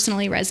Frank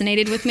personally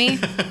resonated with me.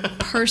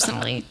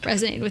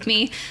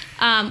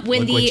 When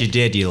Look what you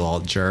did, you little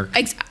jerk.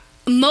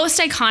 Most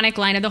iconic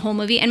line of the whole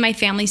movie, and my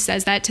family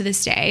says that to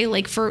this day,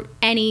 like for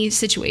any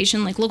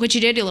situation, like look what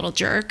you did, you little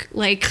jerk.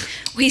 Like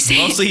we say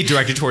Mostly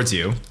directed towards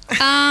you.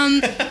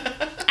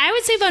 I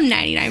would say about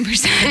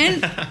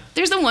 99%.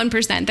 There's the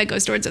 1% that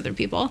goes towards other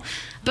people.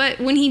 But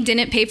when he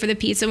didn't pay for the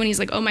pizza, when he's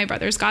like, oh, my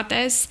brother's got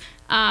this,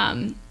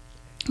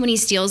 when he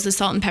steals the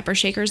salt and pepper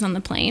shakers on the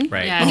plane.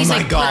 Right. Yeah. And he's oh my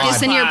like, God. put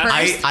this in your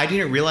purse. I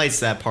didn't realize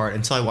that part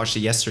until I watched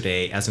it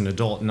yesterday as an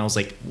adult, and I was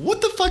like,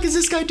 what the fuck is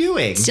this guy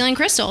doing? Stealing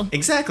crystal.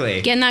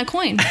 Exactly. Getting that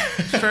coin.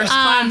 First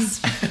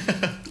class.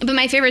 But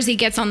my favorite is he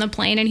gets on the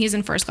plane and he's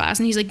in first class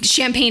and he's like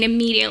champagne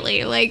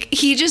immediately. Like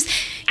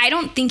I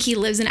don't think he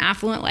lives an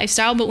affluent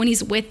lifestyle, but when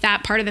he's with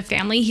that part of the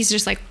family, he's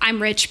just like,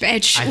 I'm rich,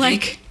 bitch. I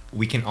like, think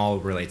we can all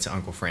relate to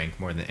Uncle Frank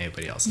more than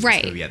anybody else in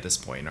Right. this movie at this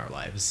point in our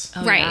lives.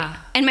 Oh, right. yeah.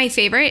 And my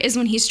favorite is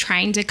when he's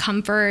trying to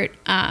comfort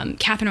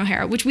Catherine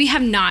O'Hara, which we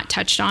have not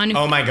touched on.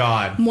 Oh my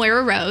God.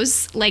 Moira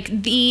Rose,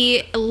 like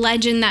the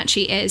legend that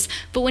she is.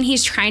 But when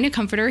he's trying to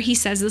comfort her, he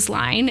says this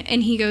line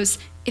and he goes,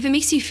 if it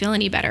makes you feel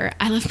any better,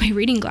 I left my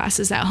reading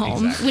glasses at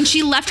home. Exactly. When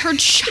she left her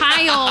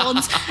child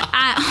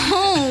at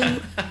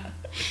home.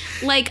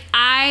 Like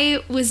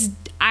I was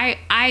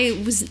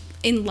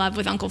in love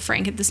with Uncle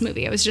Frank at this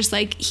movie. I was just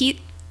like,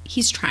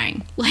 he's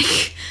trying.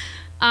 Like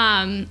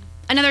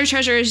another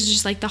treasure is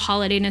just like the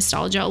holiday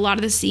nostalgia. A lot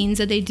of the scenes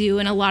that they do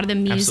and a lot of the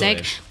music.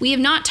 Absolutely. We have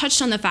not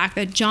touched on the fact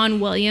that John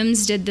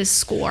Williams did this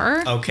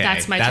score. Okay.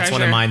 That's my That's one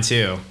treasure. of mine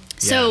too.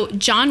 So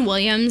John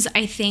Williams,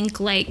 I think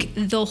like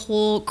the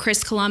whole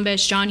Chris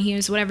Columbus, John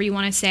Hughes, whatever you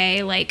want to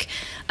say, like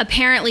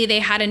apparently they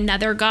had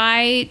another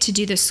guy to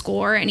do the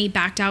score and he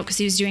backed out because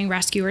he was doing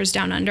Rescuers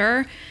Down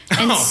Under.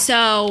 And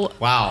so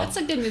Wow. That's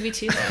a good movie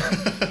too,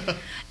 though.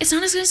 it's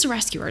not as good as the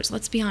Rescuers,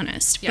 let's be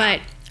honest. Yeah.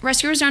 But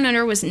Rescuers Down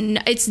Under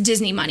it's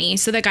Disney money,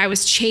 so that guy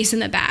was chasing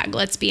the bag,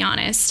 let's be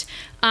honest.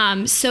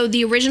 So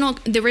the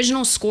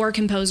original score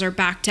composer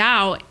backed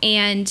out,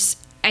 and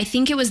I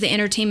think it was the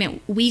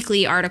Entertainment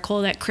Weekly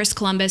article that Chris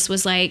Columbus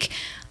was like,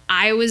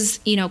 I was,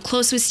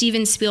 close with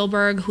Steven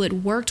Spielberg, who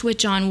had worked with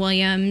John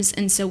Williams,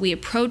 and so we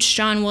approached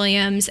John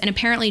Williams, and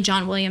apparently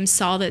John Williams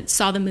saw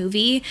the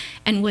movie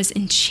and was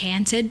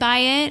enchanted by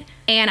it.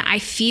 And I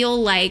feel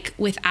like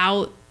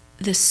without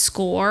the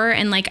score,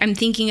 and like I'm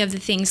thinking of the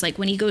things like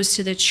when he goes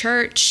to the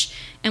church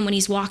and when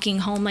he's walking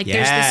home, like there's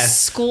this Yes.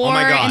 score Oh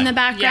my God. in the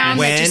background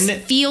that When-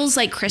 just feels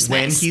like Christmas.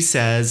 When he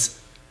says,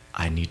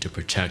 I need to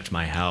protect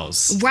my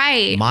house.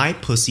 Right. My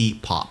pussy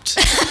popped.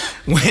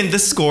 When the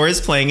score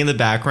is playing in the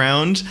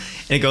background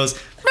and it goes,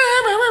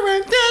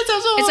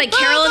 It's like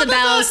Carol of the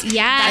Bells. Yes.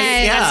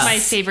 Yeah. That's my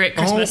favorite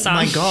Christmas song. Oh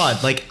my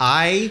God. Like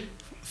I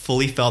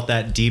fully felt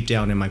that deep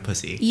down in my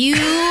pussy. You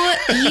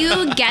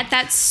get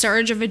that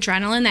surge of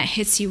adrenaline that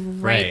hits you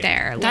right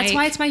there. That's Like,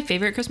 why it's my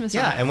favorite Christmas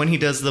song. Yeah, and when he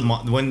does the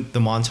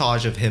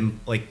montage of him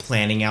like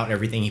planning out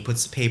everything, he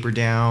puts the paper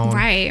down.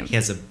 Right. He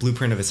has a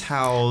blueprint of his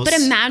house. But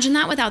imagine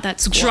that without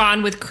that score.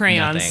 Drawn with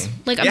crayons. Nothing.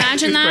 Like Yeah,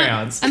 imagine with that.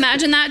 crayons.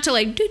 Imagine that to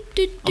like.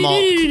 I'm all-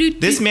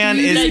 this man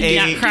is The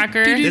a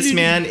nutcracker. This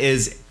man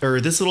is,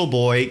 or this little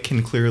boy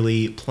can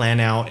clearly plan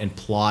out and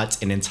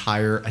plot an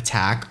entire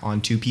attack on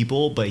two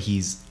people, but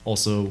he's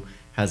also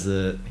has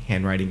the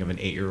handwriting of an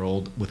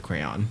 8-year-old with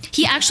crayon.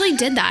 He actually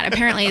did that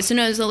apparently. So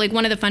no, so like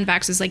one of the fun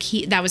facts is like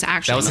that was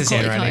actually That was his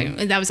handwriting?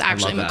 Culkin. That was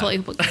actually love that. Macaulay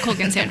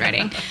Culkin's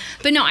handwriting.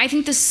 But no, I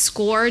think the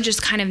score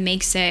just kind of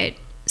makes it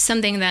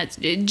something that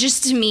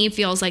just to me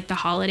feels like the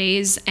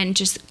holidays and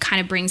just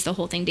kind of brings the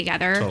whole thing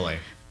together. Totally.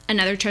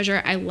 Another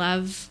treasure. I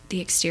love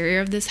the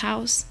exterior of this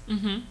house.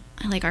 Mm-hmm.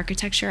 I like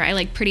architecture. I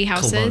like pretty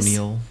houses.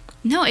 Colonial.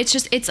 No, it's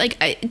like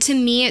to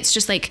me, it's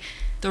just like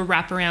The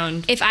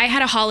wraparound. if I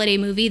had a holiday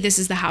movie, this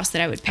is the house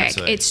that I would pick.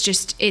 Absolutely.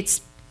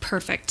 It's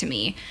perfect to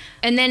me.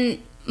 And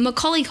then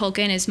Macaulay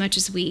Culkin, as much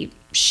as we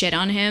shit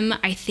on him,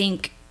 I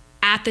think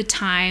at the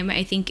time,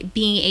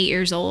 being 8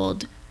 years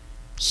old,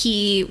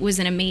 he was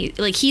an amazing,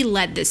 like he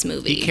led this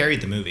movie. He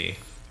carried the movie.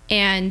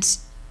 And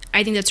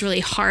I think that's really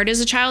hard as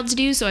a child to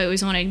do. So I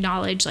always want to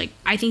acknowledge, like,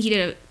 I think he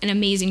did an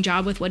amazing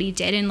job with what he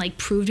did and like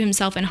proved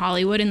himself in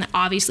Hollywood and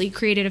obviously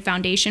created a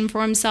foundation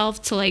for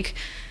himself to like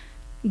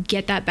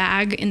get that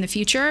bag in the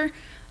future.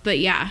 But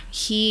yeah,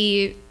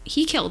 he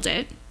killed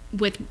it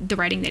with the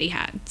writing that he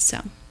had.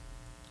 So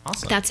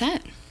Awesome. that's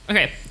it.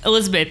 Okay,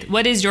 Elizabeth,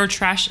 what is your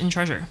trash and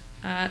treasure?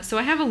 So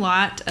I have a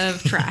lot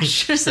of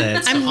trash. Said,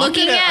 so I'm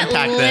looking gonna at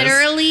unpack this.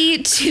 literally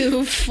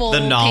 2 full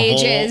The novel.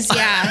 pages,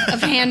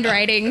 of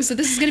handwriting. So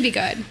this is gonna be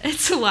good.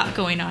 It's a lot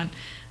going on.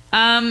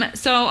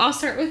 So I'll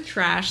start with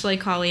trash.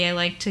 Like Holly, I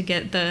like to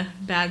get the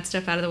bad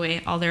stuff out of the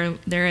way.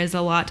 There is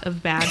a lot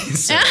of bad.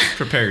 So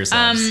prepare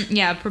yourselves.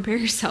 Yeah, prepare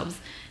yourselves.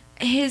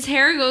 His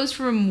hair goes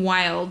from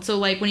wild. So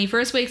like when he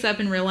first wakes up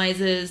and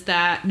realizes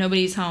that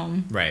nobody's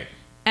home, Right.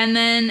 and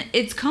then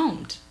it's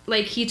combed.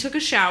 Like he took a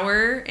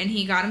shower and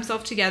he got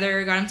himself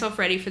together, got himself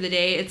ready for the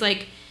day. It's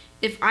like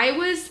if I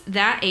was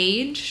that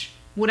age,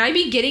 would I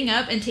be getting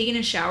up and taking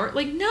a shower?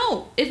 Like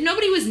no. If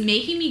nobody was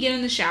making me get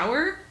in the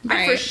shower,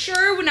 I for Right.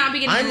 sure would not be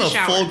getting I'm in the a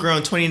shower.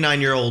 full-grown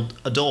 29-year-old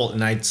adult,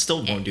 and I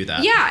still won't do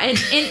that. Yeah, and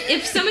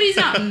if somebody's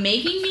not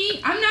making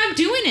me, I'm not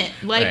doing it.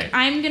 Like Right.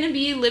 I'm gonna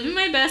be living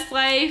my best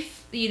life.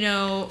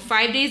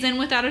 5 days in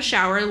without a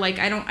shower. Like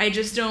I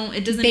just don't.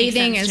 It doesn't.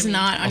 Bathing make sense is to me.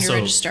 not on your Also,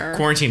 register.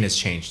 quarantine has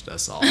changed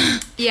us all.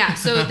 Yeah,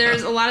 so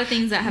there's a lot of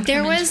things that have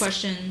There come into was-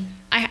 question.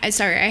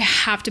 Sorry, I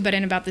have to butt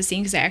in about this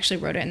scene because I actually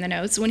wrote it in the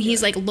notes. When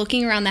he's like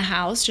looking around the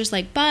house, just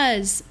like,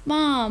 Buzz,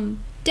 Mom,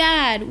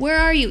 Dad, where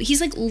are you?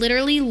 He's like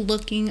literally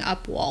looking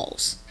up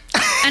walls.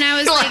 And I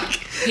was like,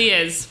 He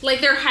is. Like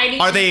they're hiding.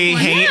 Are they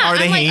hanging? yeah, Are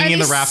they I'm like, hanging in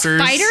are the they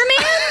rafters?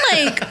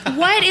 Spider-Man? Like,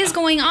 what is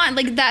going on?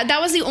 Like that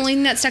was the only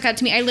thing that stuck out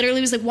to me. I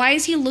literally was like, why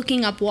is he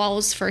looking up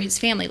walls for his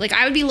family? Like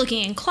I would be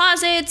looking in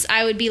closets,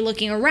 I would be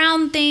looking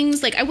around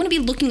things. Like I wouldn't be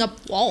looking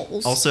up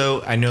walls.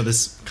 Also, I know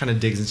this kind of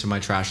digs into my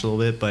trash a little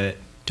bit, but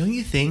don't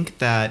you think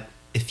that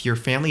if your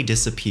family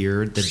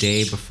disappeared the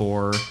day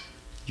before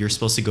you're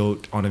supposed to go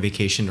on a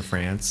vacation to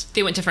France,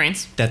 They went to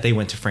France. that they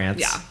went to France?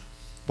 Yeah.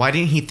 Why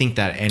didn't he think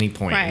that at any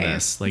point Right, in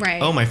this? Like,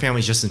 right. oh, my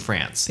family's just in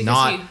France. Because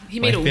Not he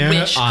made my a fam-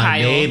 wish, I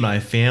Kyle. made my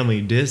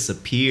family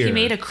disappear. He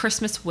made a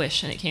Christmas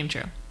wish and it came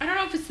true. I don't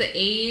know if it's the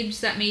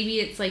age that maybe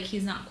it's like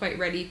he's not quite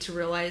ready to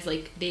realize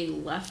like they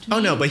left me. Oh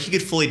no, but he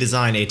could fully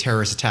design a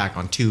terrorist attack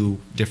on 2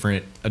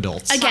 different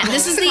adults. Again,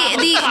 this is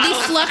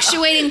the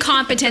fluctuating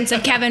competence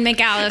of Kevin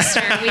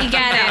McAllister. We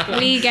get it.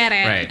 We get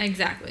it. Right.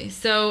 Exactly.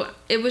 So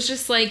it was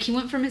just like he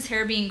went from his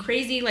hair being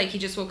crazy, like he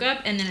just woke up,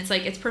 and then it's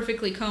like it's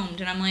perfectly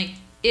combed, and I'm like,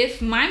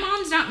 if my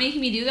mom's not making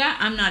me do that,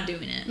 I'm not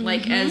doing it.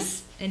 Like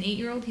as an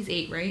 8-year-old, he's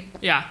 8, right?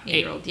 Yeah.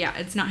 8-year-old. Yeah,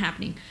 it's not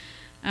happening.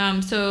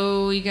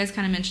 So you guys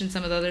kind of mentioned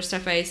some of the other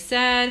stuff I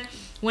said.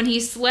 When he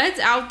sleds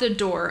out the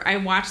door, I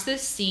watched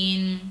this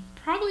scene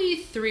probably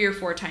 3 or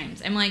 4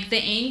 times. I'm like, the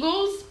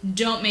angles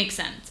don't make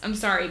sense. I'm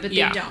sorry, but they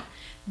Yeah. don't.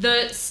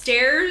 The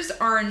stairs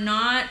are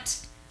not,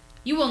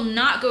 you will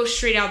not go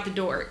straight out the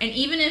door. And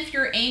even if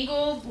you're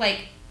angled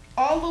like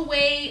all the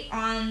way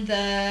on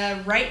the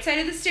right side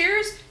of the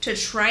stairs to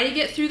try to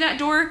get through that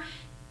door,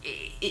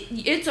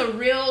 it's a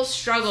real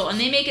struggle. And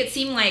they make it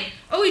seem like,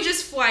 oh, he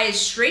just flies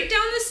straight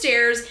down the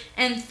stairs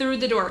and through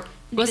the door.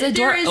 Was the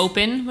door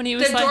open when he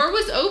was The like? door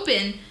was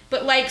open,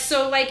 but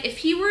if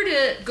he were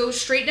to go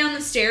straight down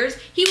the stairs,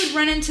 he would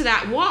run into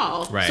that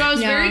wall. Right. So I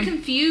was Yeah. very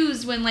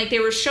confused when they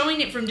were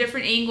showing it from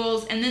different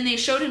angles, and then they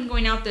showed him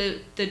going out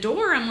the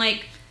door. I'm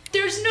like,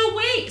 there's no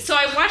way. So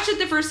I watched it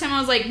the first time. I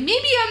was like,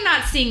 maybe I'm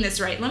not seeing this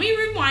right. Let me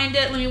rewind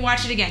it. Let me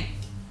watch it again.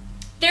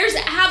 There's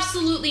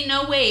absolutely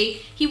no way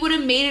he would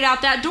have made it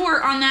out that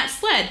door on that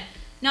sled.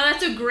 Now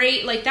that's a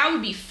great, that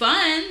would be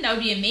fun. That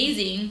would be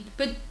amazing.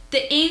 But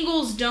the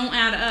angles don't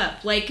add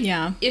up.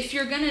 Yeah. If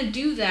you're going to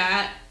do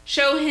that,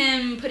 show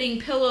him putting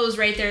pillows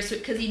right there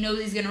because he knows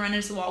he's going to run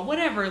into the wall.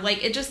 Whatever.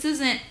 It just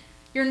isn't,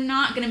 you're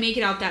not gonna make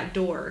it out that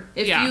door.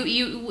 If Yeah.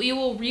 you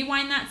will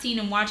rewind that scene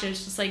and watch it,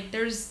 it's just like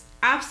there's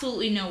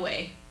absolutely no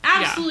way.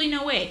 Absolutely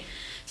no way.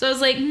 So I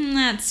was like,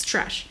 that's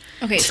trash.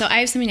 Okay, so I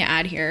have something to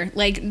add here.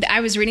 Like, I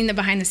was reading the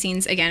behind the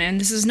scenes again,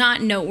 and this is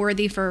not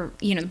noteworthy for,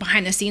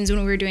 behind the scenes when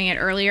we were doing it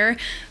earlier,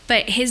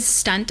 but his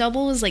stunt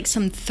double was like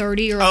some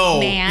 30-year-old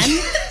man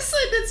Yes,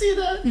 I did see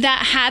that. that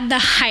had the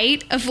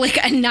height of like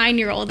a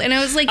 9-year-old. And I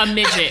was like, A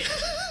midget.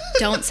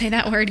 don't say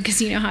that word because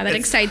you know how that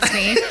excites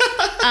me.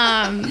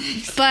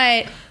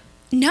 But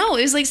no,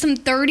 it was like some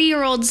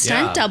 30-year-old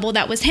stunt Yeah. double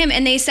that was him.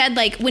 And they said,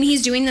 like, when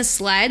he's doing the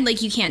sled,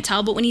 like, you can't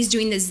tell, but when he's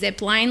doing the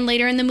zip line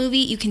later in the movie,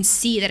 you can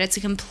see that it's a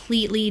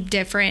completely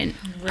different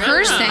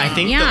person. I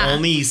think yeah. the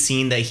only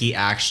scene that he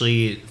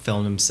actually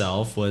filmed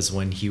himself was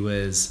when he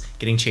was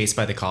getting chased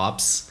by the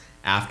cops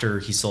after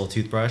he stole a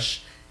toothbrush.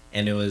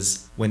 And it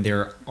was when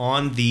they're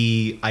on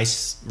the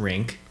ice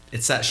rink.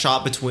 It's that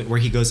shot between where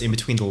he goes in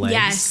between the legs.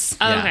 Yes.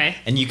 Oh, okay.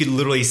 And you could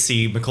literally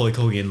see Macaulay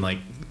Culkin like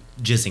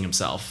jizzing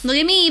himself. Look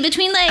at me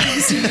between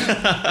legs.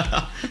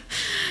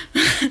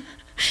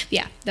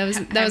 Yeah, that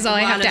was all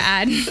I have to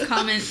add.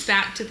 Comments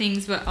back to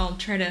things, but I'll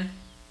try to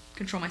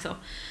control myself.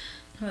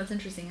 Oh, that's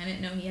interesting. I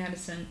didn't know he had a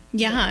stunt.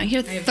 Yeah, he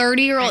had I- a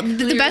 30-year-old. I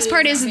The best clearly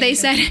part was is not that they paying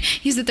said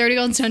he's a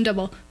 30-year-old stunt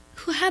double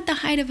who had the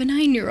height of a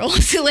 9-year-old.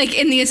 So, like,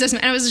 in the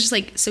assessment, and I was just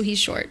like, so he's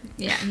short.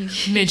 Yeah, you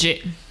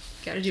Midget.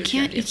 gotta do what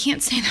you You gotta do.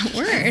 can't say that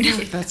word.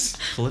 That's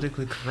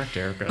politically correct,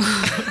 Erica.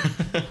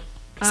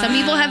 Some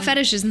people have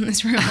fetishes in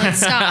this room. Let's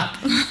stop.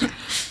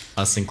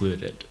 Us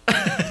included.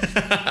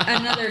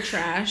 Another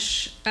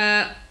trash.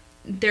 I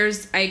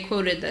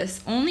quoted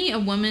this. Only a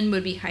woman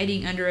would be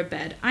hiding under a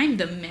bed. I'm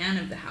the man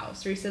of the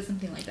house. Or he said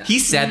something like that. He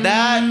said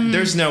that?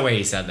 There's no way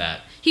he said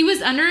that. He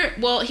was under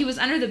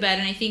the bed,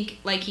 and I think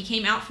like he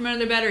came out from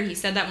under the bed, or he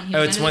said that when he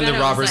was Oh, it's under when the the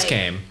bed. I was robbers like,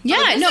 came. Yeah,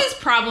 oh, this no. is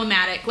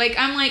problematic. Like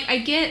I'm like I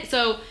get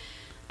so.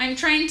 I'm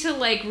trying to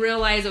like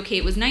realize. Okay,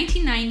 it was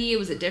 1990. It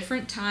was a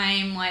different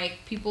time. Like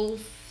people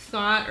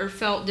thought or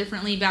felt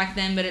differently back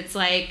then, but it's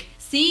like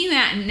seeing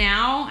that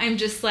now. I'm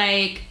just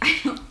like I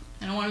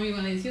don't want to be one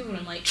of these people. But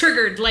I'm like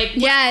triggered. Like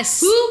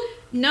Yes. who?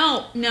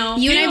 No.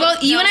 You and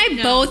I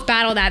both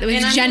battle that with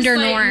And I'm gender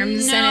just like,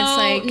 norms, no,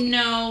 and it's like,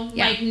 no,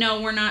 Yeah. like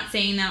no, we're not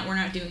saying that. We're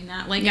not doing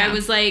that. Like Yeah. I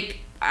was like,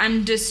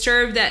 I'm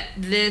disturbed that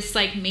this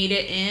like made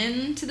it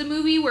into the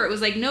movie where it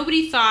was like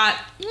nobody thought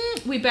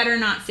we better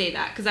not say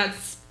that because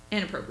that's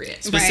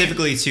inappropriate.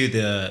 Specifically to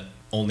the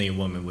only a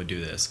woman would do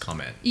this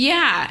comment.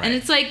 Yeah, and Right.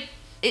 it's like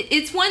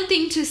it's one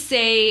thing to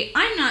say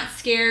I'm not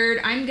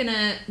scared. I'm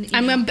gonna.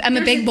 I'm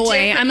a big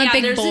boy. I'm a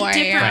big there's boy. a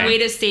different Right. way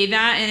to say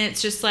that, and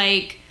it's just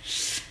like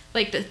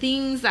the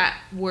things that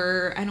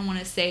were I don't want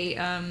to say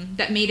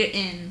that made it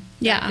in.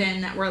 Yeah. Then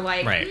that were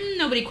like Right.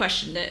 nobody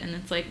questioned it, and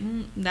it's like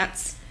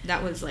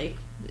that was like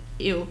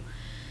ew.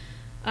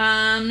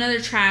 Another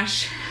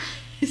trash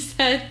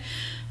said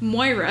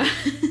Moira.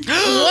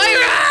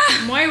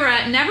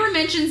 Moira never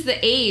mentions the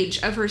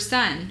age of her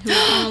son who is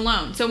home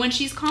alone. So when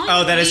she's calling Oh,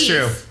 the that is police,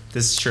 true.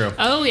 This is true.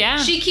 Oh, yeah.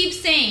 she keeps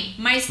saying,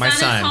 my son is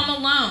son.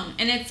 home alone.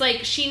 And it's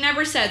like, she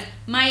never says,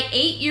 my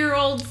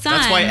 8-year-old son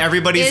That's why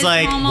everybody's is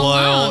like, home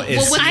well, alone. is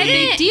well, what's I the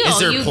big didn't- deal? Is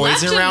there You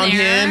poison left around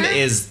there. him?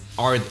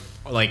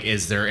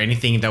 Is there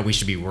anything that we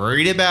should be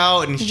worried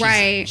about? And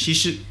Right. she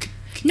should.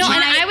 no, My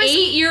and I was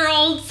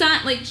 8-year-old son,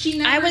 like she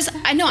never.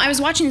 I was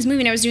watching this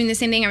movie and I was doing the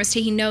same thing. I was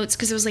taking notes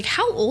because I was like,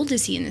 how old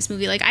is he in this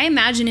movie? Like, I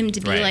imagine him to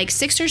be Right. like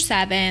 6 or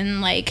 7,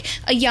 like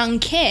a young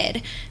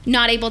kid,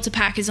 not able to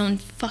pack his own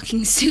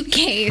fucking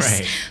suitcase.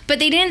 Right. But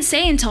they didn't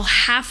say until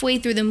halfway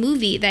through the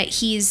movie that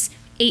he's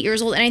 8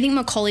 years old. And I think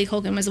Macaulay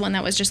Culkin was the one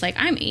that was just like,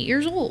 I'm 8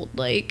 years old.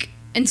 Like,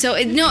 and so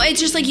it's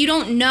just like you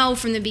don't know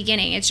from the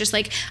beginning. It's just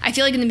like I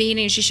feel like in the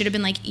beginning she should have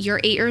been like, you're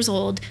 8 years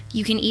old,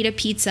 you can eat a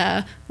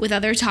pizza with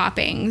other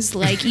toppings.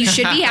 Like you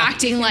should be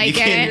acting like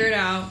can- figure it. it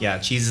out. Yeah,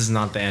 cheese is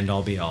not the end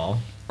all be all.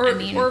 Or, I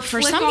mean, or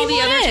for flip some all the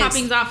people other it is.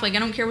 toppings off. Like I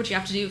don't care what you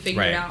have to do,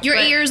 figure Right. it out. You're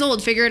But 8 years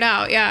old, figure it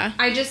out. Yeah.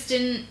 I just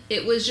didn't.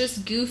 It was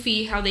just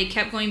goofy how they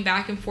kept going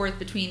back and forth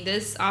between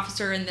this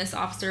officer and this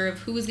officer of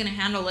who was going to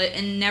handle it,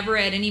 and never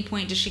at any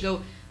point does she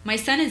go, "My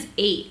son is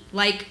 8.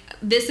 Like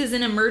this is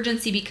an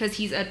emergency because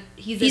he's a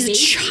baby.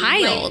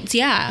 child. Like,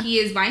 Yeah. he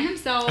is by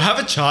himself. I have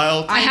a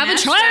child. I have a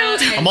messed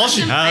child. up. I'm all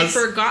she I has.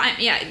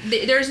 forgot. Yeah.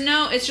 There's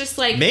no. It's just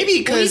like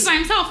Maybe well, he's 'cause- by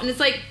himself, and it's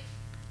like.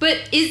 But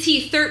is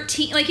he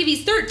 13? Like, if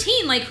he's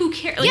 13, like, who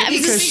cares? Like, Yeah,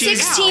 just because figure it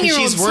out.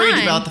 16-year-old she's worried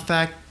son. about the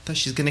fact that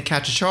she's going to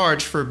catch a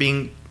charge for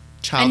being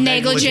A child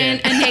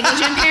negligent parent.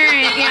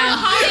 You're Yeah.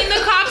 calling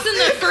the cops in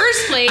the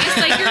first place.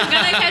 Like, you're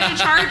gonna catch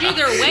a charge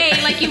either way.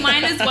 Like, you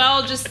might as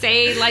well just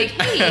say, like,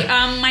 hey,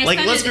 my Like,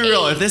 son let's is be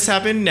real. 8. If this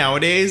happened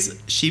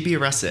nowadays, she'd be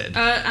arrested.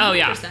 Oh,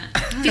 yeah. 100%.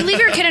 If you leave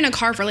your kid in a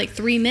car for like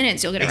 3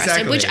 minutes, you'll get arrested.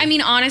 Exactly. Which I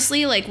mean,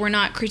 honestly, like we're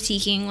not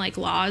critiquing like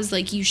laws.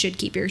 Like you should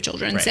keep your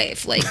children Right.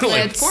 safe. Like, Like,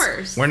 let's- Of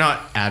course. We're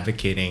not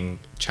advocating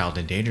child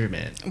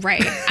endangerment.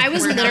 Right. I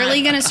was We're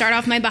literally not. gonna start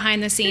off my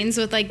behind the scenes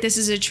with like, this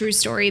is a true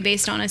story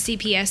based on a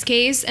CPS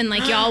case, and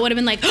like y'all would have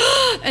been like,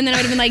 and then I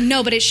would have been like,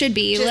 no, but it should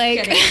be Just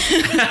like. kidding.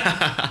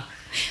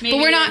 Maybe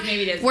But we're it not. is,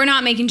 maybe it is. We're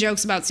not making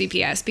jokes about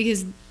CPS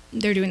because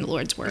they're doing the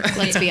Lord's work.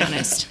 Let's be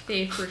honest.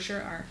 They for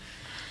sure are.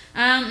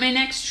 My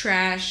next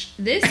trash.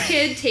 This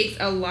kid takes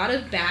a lot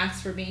of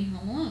baths for being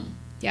home alone.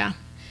 Yeah.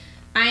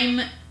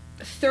 I'm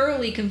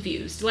thoroughly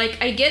confused. Like,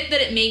 I get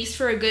that it makes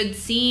for a good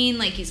scene.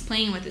 Like, he's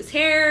playing with his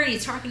hair and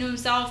he's talking to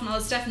himself and all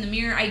this stuff in the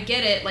mirror. I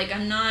get it. Like,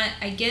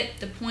 I get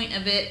the point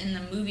of it in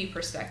the movie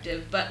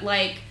perspective. But,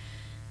 like,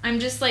 I'm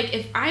just like,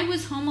 if I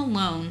was home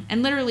alone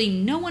and literally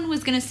no one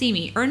was going to see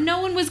me or no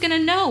one was going to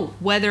know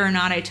whether or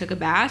not I took a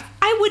bath,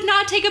 I would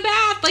not take a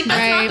bath. Like, that's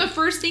Right. not the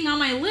first thing on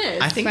my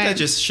list. I think Right. that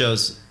just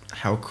shows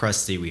how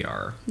crusty we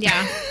are.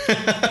 Yeah.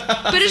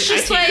 But it's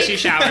just I like, take 2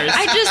 showers.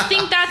 I just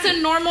think that's a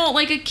normal,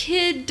 like a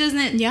kid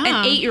doesn't, Yeah.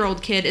 an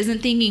 8-year-old kid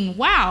isn't thinking,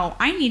 wow,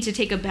 I need to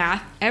take a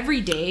bath every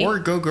day. Or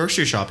go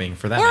grocery shopping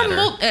for that Or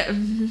matter.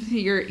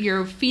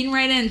 you're feeding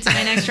right into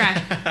my next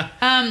track.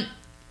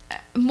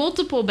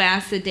 Multiple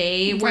baths a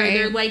day where Right.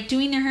 they're like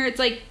doing their hair. It's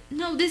like,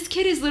 no, this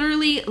kid is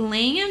literally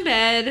laying in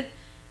bed.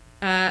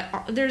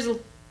 There's a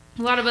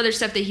lot of other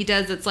stuff that he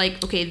does that's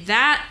like, okay,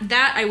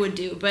 that I would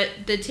do, but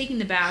the taking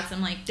the baths,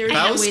 I'm like, there's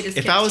no way this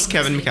if kid's I was taking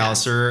Kevin this many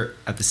baths. McAllister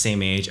at the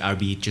same age, I would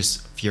be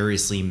just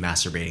furiously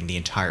masturbating the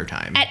entire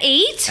time. At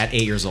 8? At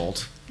 8 years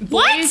old.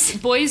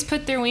 Boys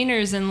put their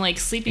wieners in like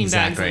sleeping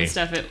bags and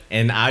stuff.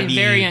 And I'd a be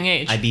very young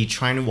age. I'd be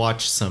trying to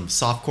watch some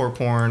softcore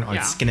porn on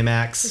Yeah. This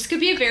Skinemax. could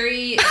be a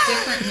very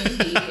different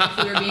movie if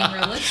we were being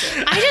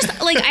realistic. I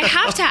just like I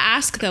have to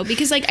ask though,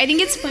 because like I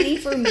think it's funny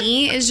for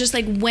me is just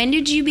like, when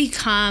did you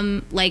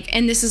become like,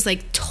 and this is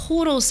like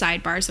total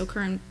sidebar, so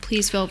Kern,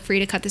 please feel free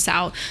to cut this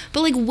out,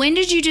 but like when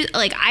did you just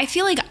like, I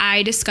feel like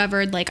I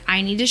discovered like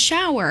I need to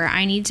shower,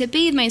 I need to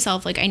bathe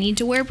myself, like I need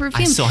to wear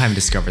perfume. I still haven't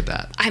discovered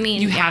that. I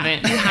mean, You yeah,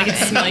 haven't. I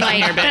can smell it from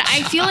like, here, but bitch.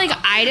 I feel like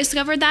I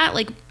discovered that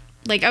like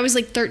I was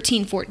like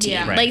 13, 14.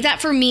 Yeah. Right. Like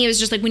that for me, it was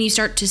just like when you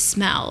start to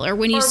smell, or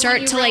when you Or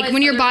start to like, realize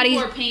when your other body,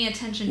 people are paying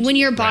attention when to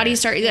your you. body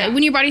Right. Yeah.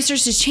 when your body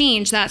starts to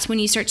change, that's when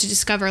you start to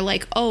discover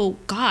like, oh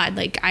God,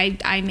 like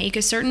I make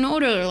a certain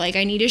odor, like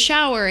I need to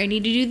shower, I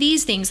need to do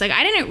these things. Like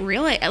I didn't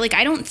realize, like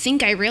I don't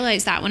think I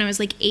realized that when I was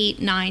like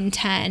 8, 9,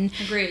 10.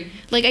 Agreed.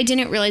 Like I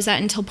didn't realize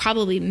that until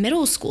probably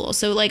middle school.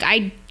 So like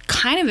I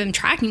kind of am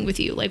tracking with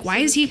you. Like why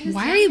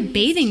are you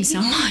bathing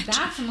so much?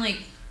 Baths, I'm like,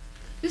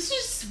 this is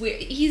just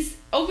weird. He's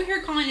over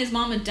here calling his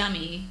mom a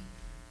dummy,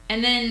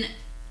 and then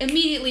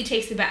immediately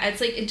takes the bath. It's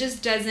like, it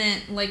just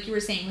doesn't, like you were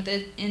saying, with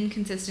the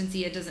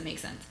inconsistency, it doesn't make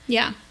sense.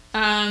 Yeah.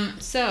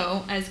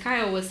 So, as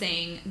Kyle was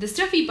saying, the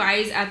stuff he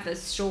buys at the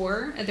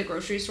store, at the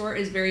grocery store,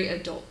 is very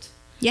adult.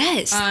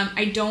 Yes.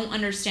 I don't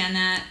understand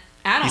that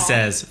at all. He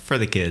says, for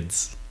the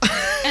kids.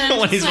 And I'm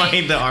when just he's like-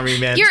 buying the army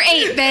men. You're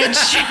 8,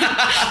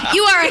 bitch.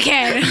 You are a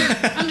kid.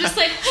 I'm just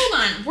like, hold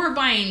on. We're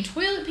buying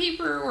toilet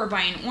paper. We're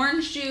buying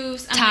orange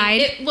juice.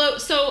 Tide.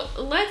 So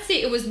let's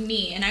say it was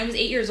me and I was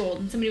 8 years old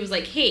and somebody was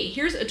like, hey,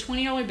 here's a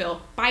 $20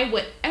 bill. Buy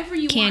whatever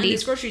you want Candy. in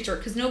this grocery store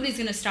because nobody's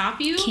going to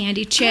stop you.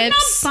 Candy I'm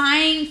chips. not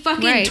buying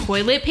fucking Right.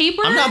 toilet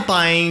paper. I'm not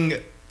buying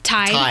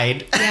Tide.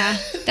 Tide. Yeah.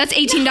 That's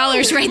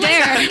 $18 right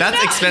there.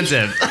 That's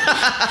expensive.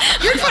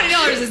 Your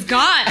 $20 is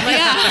gone. Like,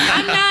 Yeah.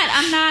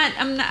 I'm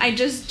not, I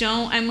just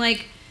don't, I'm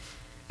like,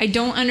 I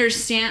don't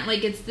understand.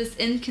 Like, it's this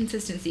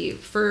inconsistency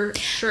for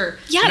sure.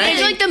 Yeah, And but I I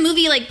feel think- like the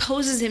movie like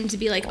poses him to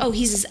be like, oh,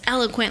 he's this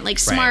eloquent, like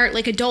smart,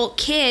 like adult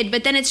kid.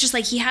 But then it's just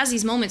like he has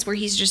these moments where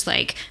he's just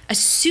like a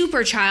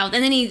super child,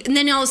 and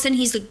then all of a sudden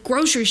he's like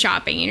grocery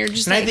shopping, and you're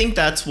just And like, I think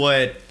that's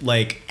what,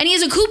 like, and he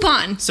has a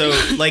coupon. so,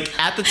 like,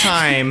 at the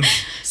time,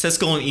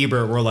 Siskel and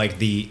Ebert were, like,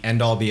 the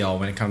end-all be-all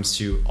when it comes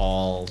to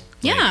all, like,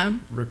 Yeah.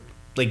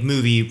 like,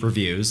 movie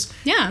reviews.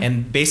 Yeah,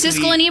 And basically...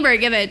 Siskel and Ebert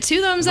give it 2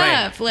 thumbs Right.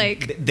 up.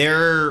 Like,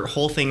 their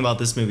whole thing about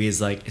this movie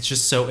is like it's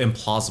just so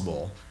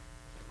implausible.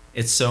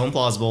 It's so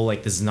implausible.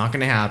 Like this is not going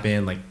to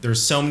happen. Like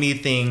there's so many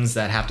things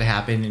that have to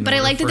happen. In but I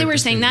order like that for they were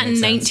this saying movie that to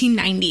in make sense.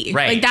 1990.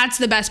 Right. Like that's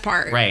the best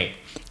part. Right.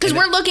 Because And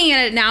we're looking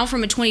at it now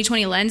from a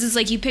 2020 lens. It's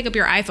like you pick up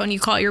your iPhone, you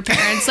call your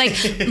parents,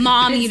 like,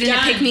 Mom, you It's didn't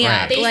done. pick me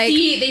Right. up. They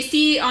Like,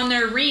 see on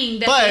their ring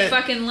that But they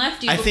fucking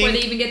left you I before think-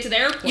 they even get to the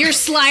airport. you're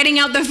sliding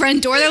out the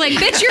front door. They're like,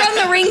 bitch, you're on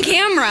the Ring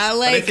camera. But I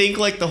Like, think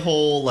like the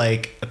whole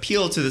like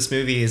appeal to this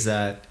movie is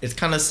that it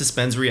kind of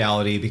suspends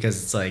reality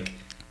because it's like,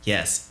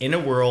 yes, in a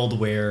world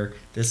where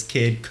this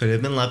kid could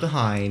have been left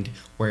behind,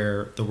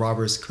 where the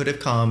robbers could have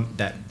come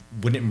that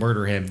wouldn't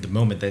murder him the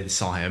moment they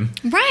saw him.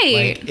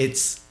 right. Like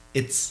it's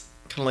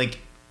kind of like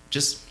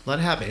just let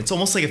it happen. It's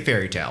almost like a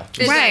fairy tale.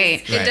 It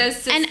Right. Does, it Right. does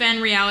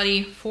suspend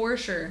reality for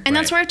sure. And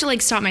that's Right. where I have to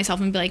like stop myself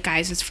and be like,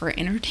 guys, it's for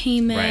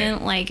entertainment.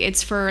 Right. Like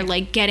it's for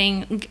like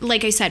getting,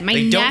 like I said, my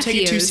Like, nephews. don't take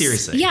it too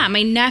seriously. Yeah,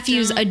 my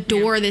nephews Don't,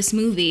 adore this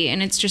movie,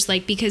 and it's just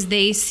like because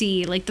they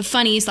see like the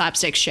funny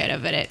slapstick shit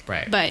of it.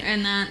 Right. But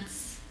And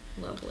that's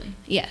lovely.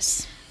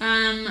 yes,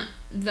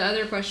 The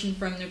other question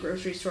from the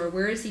grocery store: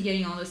 where is he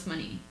getting all this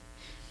money?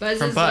 Buzz's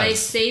From Buzz. life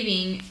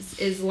savings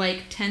is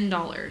like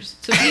 $10.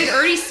 So he had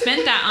already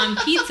spent that on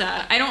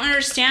pizza. I don't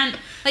understand.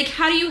 Like,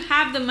 how do you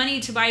have the money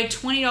to buy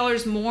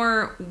 $20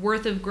 more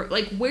worth of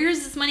like? Where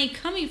is this money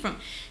coming from?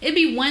 It'd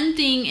be one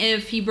thing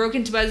if he broke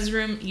into Buzz's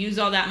room, used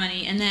all that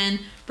money, and then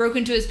broke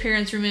into his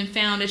parents' room and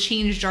found a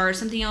change jar or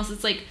something else.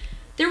 It's like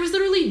there was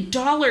literally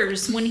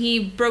dollars when he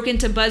broke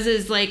into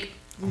Buzz's like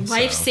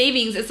life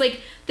savings. It's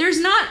like there's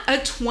not a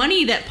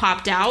 20 that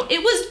popped out. It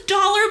was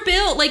dollar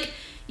bill. Like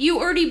you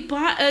already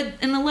bought an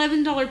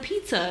 $11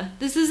 pizza.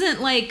 This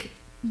isn't like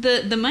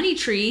the money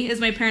tree, as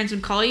my parents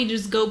would call it. You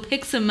just go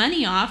pick some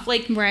money off.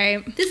 Like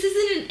Right. this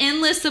isn't an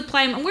endless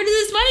supply. Where did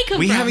this money come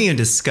We from? haven't even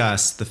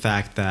discussed the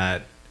fact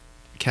that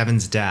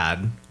Kevin's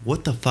dad,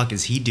 what the fuck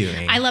is he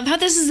doing? I love how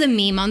this is a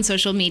meme on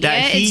social media.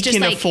 that he it's just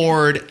can like,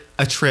 afford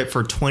a trip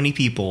for 20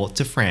 people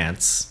to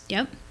France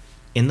Yep.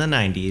 in the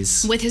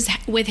 90s With his I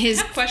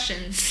have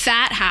questions.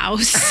 fat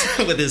house.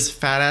 with his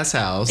fat ass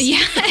house. I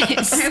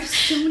Yes. have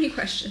so many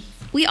questions.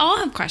 We all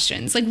have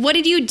questions. Like, what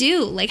did you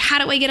do? Like,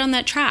 how do I get on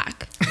that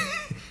track?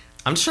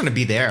 I'm just trying to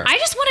be there. I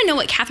just want to know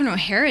what Catherine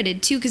O'Hara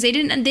did too, because they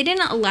didn't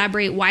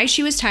elaborate why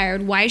she was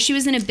tired, why she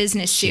was in a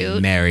business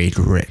suit, Married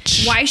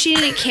rich. why she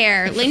didn't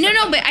care. Like, no,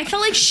 but I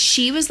felt like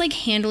she was like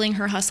handling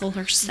her hustle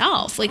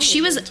herself. Like she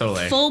was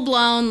Totally. full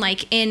blown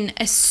like in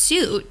a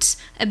suit,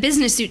 a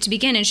business suit to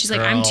begin, and she's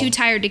like, I'm Girl, too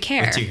tired to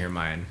care. Wait till you hear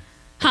mine.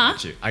 Huh?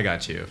 I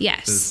got you.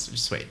 Yes.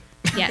 Just wait.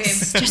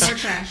 Yes, Okay, just more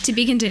trash. to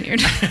be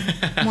continued.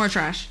 More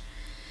trash.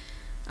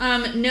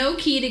 No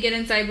key to get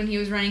inside when he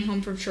was running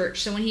home from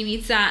church. So when he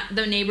meets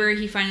the neighbor,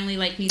 he finally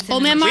like meets him.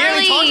 Old Man We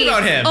Marley. haven't talked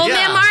about him. Old Yeah.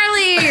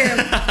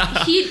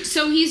 Man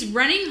Marley. He's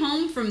running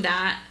home from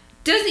that.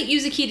 Doesn't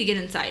use a key to get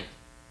inside.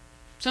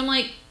 So I'm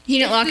like, He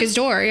didn't lock his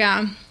door.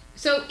 Yeah.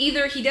 so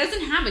either he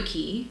doesn't have a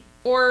key,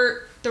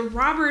 or the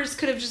robbers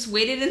could have just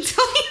waited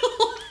until he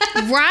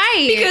left.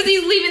 Right. Because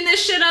he's leaving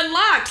this shit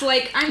unlocked.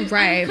 Like I'm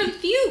Right.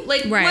 confused.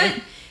 Like Right.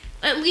 what?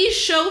 At least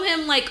show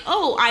him like,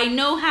 oh, I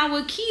know how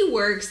a key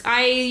works.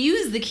 I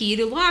use the key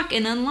to lock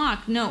and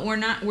unlock. No, we're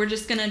not. We're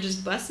just gonna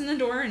just bust in the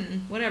door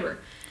and whatever.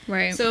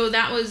 Right. So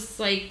that was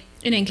like,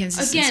 An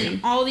inconsistency.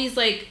 again, all these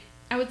like,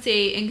 I would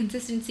say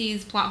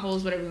inconsistencies, plot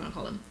holes, whatever you want to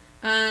call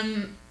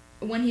them.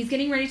 When he's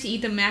getting ready to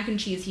eat the mac and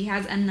cheese, he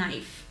has a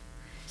knife.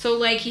 So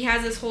like he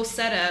has this whole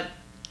setup.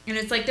 And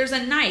it's like, there's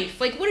a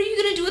knife. Like, what are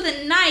you going to do with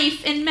a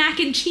knife and mac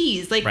and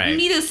cheese? Like, Right. you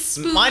need a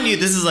spoon. Mind you,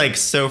 this is like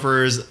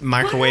Stouffer's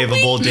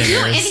microwavable What are we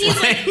doing?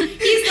 And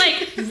dinners. he's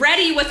like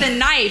ready with a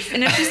knife.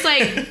 And it's just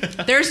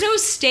like, there's no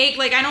steak.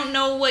 Like, I don't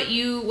know what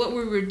we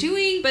were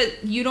doing,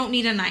 but you don't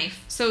need a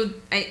knife. So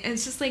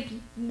it's just like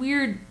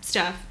weird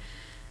stuff.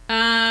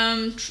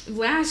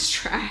 Last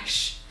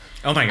trash.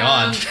 Oh my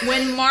god.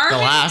 When Marvin,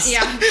 The last.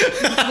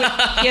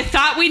 yeah, you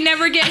thought we'd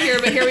never get here,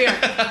 but here we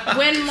are.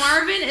 When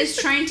Marvin is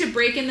trying to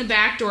break in the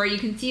back door, you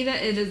can see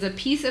that it is a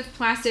piece of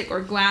plastic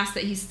or glass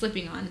that he's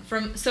slipping on.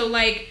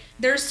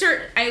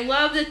 I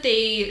love that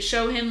they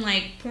show him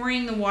like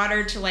pouring the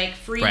water to like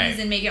freeze Right.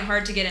 and make it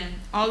hard to get in.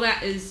 All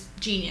that is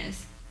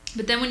genius.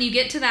 But then when you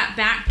get to that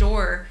back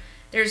door,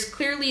 there's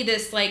clearly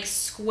this like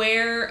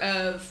square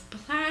of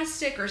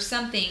plastic or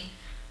something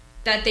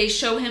that they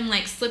show him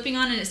like slipping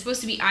on, and it's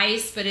supposed to be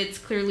ice, but it's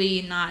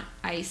clearly not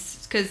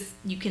ice, because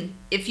you can,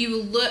 if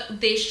you look,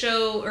 they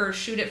show or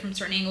shoot it from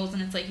certain angles,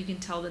 and it's like you can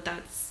tell that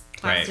that's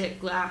plastic,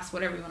 glass,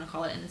 whatever you want to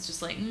call it, and it's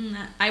just like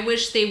I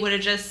wish they would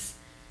have just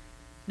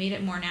made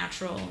it more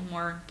natural,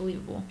 more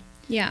believable.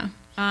 Yeah.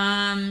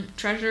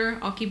 Treasure,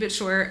 I'll keep it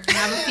short. I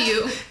have a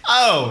few.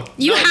 Oh.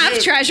 You have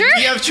treasure?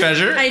 You have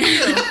treasure? I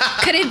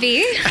do. Could it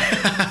be?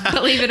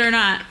 Believe it or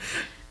not.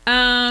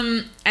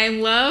 I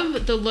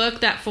love the look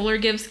that Fuller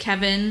gives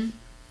Kevin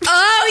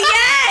Oh,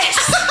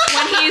 yes!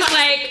 when he's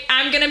like,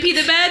 I'm gonna pee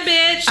the bed,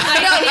 bitch.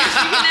 Like, when he's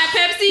drinking that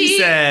Pepsi. He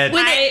said,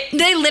 When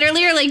they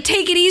literally are like,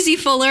 take it easy,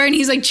 Fuller, and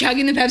he's like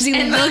chugging the Pepsi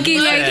and looking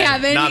look, at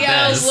Kevin. not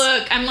Yeah. this.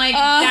 Look, I'm like,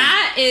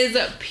 that is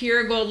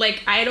pure gold.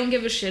 Like, I don't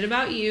give a shit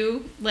about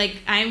you. Like,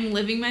 I'm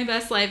living my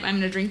best life. I'm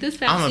gonna drink this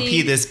Pepsi. I'm gonna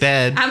pee this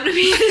bed. I'm gonna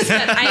pee this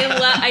bed.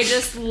 I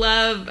just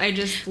love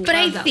But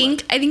I that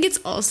think look. I think it's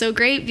also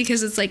great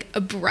because it's like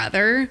a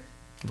brother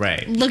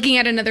Right. looking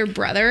at another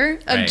brother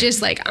of Right.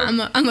 just like I'm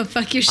gonna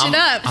fuck your shit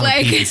up. I'm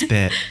Like gonna pee this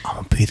bed. I'm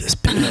gonna pee this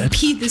bed.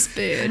 pee this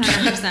bitch.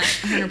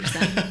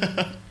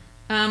 100%.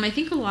 I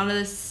think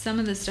some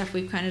of this stuff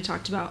we've kind of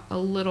talked about a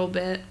little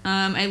bit.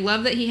 I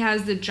love that he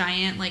has the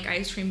giant like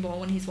ice cream bowl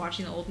when he's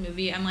watching the old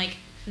movie. I'm like,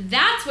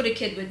 that's what a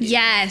kid would do.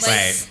 Yes.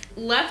 Like,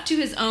 left to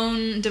his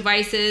own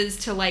devices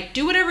to like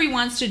do whatever he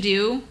wants to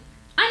do.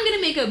 I'm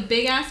gonna make a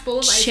big ass bowl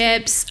of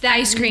Chips, that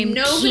ice cream,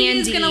 nobody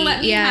is candy, gonna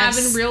let me yes.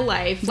 have in real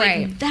life. Like,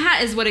 Right.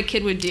 that is what a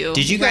kid would do.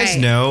 Did you guys Right.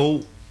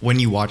 know when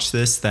you watched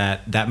this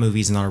that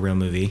movie's not a real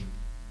movie?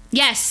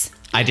 Yes.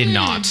 I did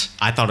not.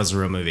 I thought it was a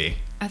real movie.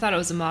 I thought it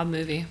was a mob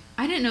movie.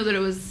 I didn't know that it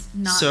was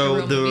not So a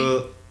real the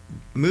movie.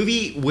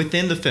 movie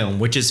within the film,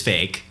 which is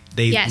fake,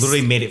 they Yes.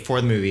 literally made it for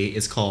the movie,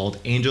 is called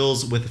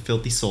Angels with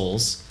Filthy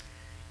Souls.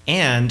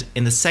 And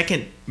in the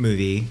second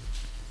movie,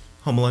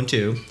 Home Alone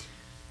 2,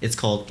 it's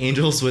called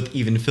Angels with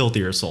Even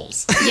Filthier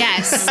Souls.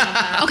 Yes.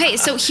 Okay,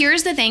 so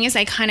here's the thing is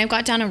I kind of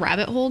got down a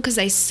rabbit hole because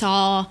I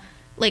saw,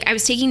 like, I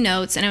was taking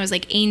notes and I was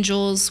like,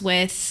 angels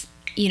with,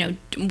 you know,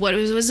 what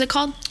was it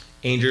called?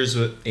 Angels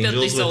with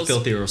Souls.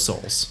 Filthier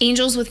Souls.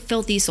 Angels with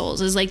Filthy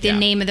Souls is like the Yeah.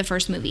 name of the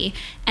first movie.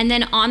 And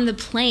then on the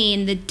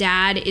plane, the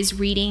dad is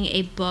reading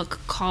a book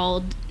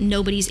called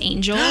Nobody's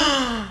Angel.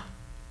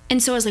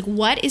 And so I was like,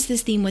 what is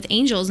this theme with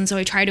angels? And so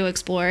I tried to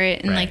explore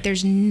it, and Right. like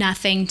there's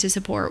nothing to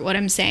support what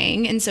I'm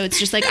saying. And so it's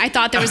just like I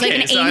thought there was like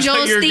Okay, an so I thought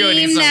angels you were going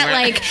theme that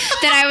somewhere. like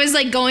that I was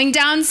like going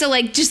down. So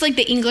like just like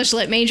the English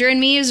lit major in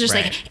me was just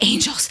Right. like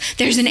angels.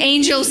 There's an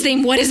angels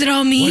theme. What does it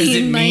all mean? What does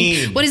it Like,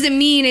 mean? what does it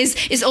mean?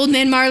 Is Old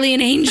Man Marley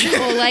an angel?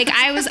 Like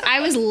I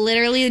was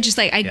literally just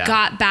like I Yeah.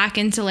 got back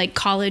into like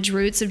college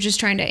roots of just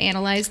trying to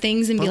analyze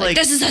things and But, be like, like,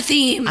 this is a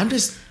theme. I'm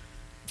just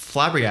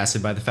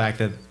flabbergasted by the fact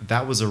that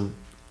that was a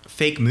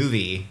fake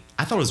movie.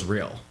 I thought it was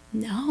real.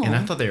 No. And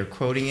I thought they were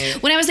quoting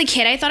it. When I was a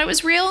kid, I thought it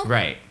was real.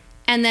 Right.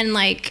 And then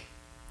like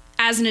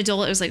as an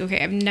adult, it was like,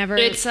 okay, I've never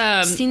It's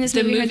seen this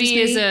the movie. heard this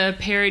movie is a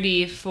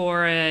parody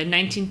for a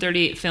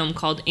 1938 film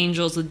called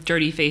Angels with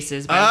Dirty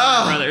Faces by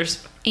Oh. Warner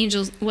Brothers.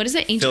 Angels. What is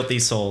it? Angel. Filthy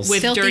Souls.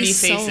 With Filthy dirty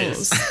Souls.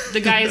 faces. The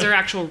guys are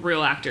actual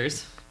real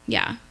actors.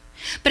 Yeah.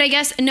 But I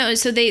guess no.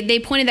 So they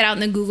pointed that out in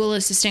the Google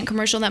Assistant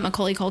commercial that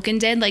Macaulay Culkin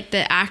did. Like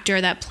the actor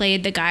that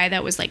played the guy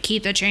that was like,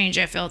 "Keep the change,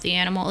 you filthy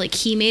animal." Like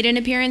he made an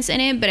appearance in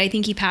it, but I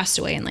think he passed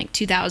away in like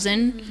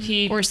 2000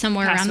 He or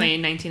somewhere passed around away there.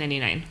 in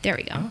 1999. There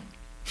we go.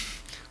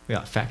 We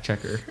got fact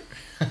checker.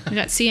 We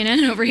got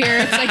CNN over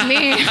here. It's like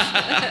me.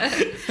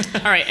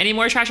 All right, any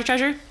more trash or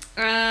treasure?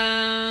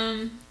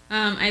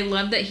 I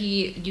love that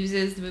he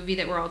uses the movie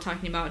that we're all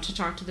talking about to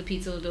talk to the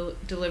pizza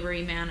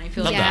delivery man. I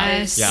feel Love like that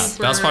Yes. is Yeah,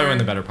 super, that was probably one of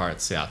the better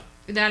parts. Yeah.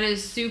 That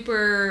is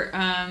super.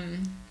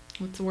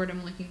 What's the word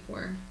I'm looking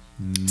for?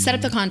 Set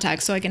up the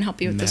context so I can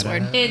help you with this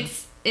Meta. word.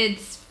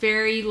 It's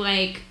very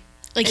like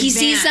Like he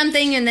sees advanced.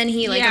 something and then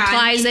he like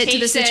applies he it to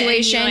the takes and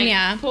he, situation. like,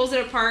 Yeah. pulls it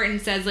apart and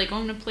says like, "Oh,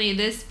 I'm gonna play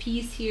this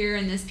piece here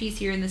and this piece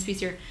here and this piece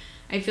here."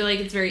 I feel like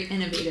it's very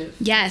innovative.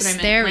 Yes, That's what I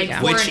meant. there we like, go.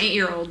 For Which- an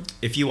 8-year-old.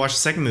 If you watch the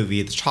second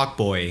movie, the Chalk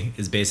Boy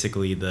is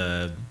basically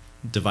the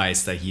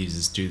device that he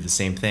uses to do the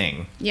same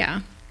thing.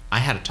 Yeah. I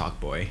had a Chalk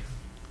Boy.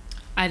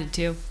 I did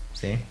too.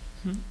 See?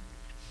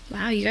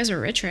 Wow, you guys are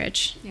rich.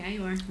 Yeah,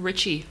 you are.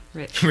 Richie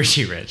Rich.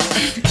 Richie Rich.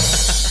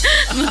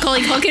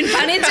 Macaulay Culkin,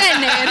 pun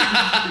intended.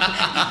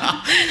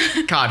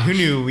 God, who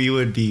knew we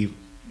would be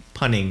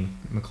punning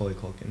Macaulay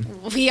Culkin?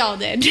 We all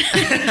did.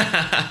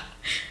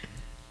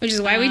 Which is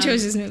why we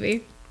chose this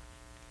movie.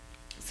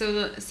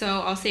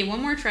 So I'll say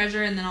one more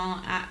treasure and then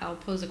I'll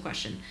pose a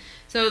question.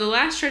 So the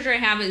last treasure I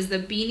have is the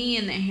beanie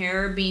and the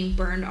hair being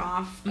burned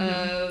off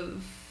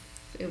of.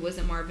 It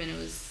wasn't Marvin. It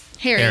was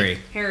Harry.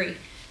 Harry.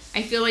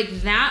 I feel like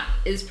that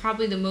is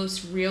probably the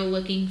most real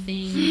looking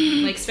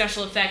thing, like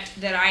special effect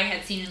that I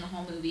had seen in the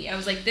whole movie. I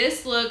was like,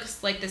 this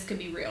looks like this could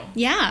be real.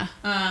 Yeah.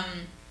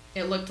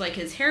 It looked like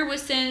his hair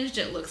was singed.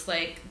 It looks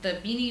like the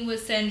beanie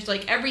was singed.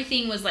 Like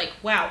everything was like,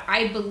 wow,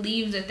 I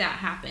believe that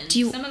happened.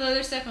 Some of the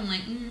other stuff, I'm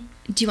like,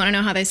 Do you want to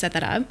know how they set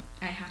that up?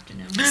 I have to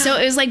know. So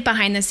it was like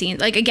behind the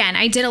scenes. Like again,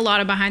 I did a lot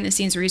of behind the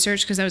scenes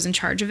research because I was in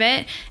charge of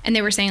it, and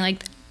they were saying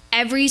like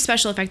every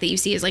special effect that you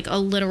see is like a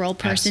literal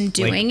person Yes,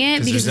 doing like, it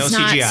 'cause because there's it's no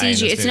not CGI in CGI.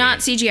 this It's not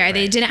movie. CGI.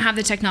 They Right. didn't have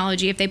the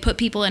technology. If they put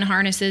people in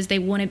harnesses, they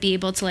wouldn't be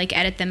able to like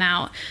edit them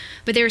out.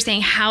 But they were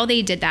saying how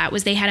they did that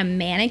was they had a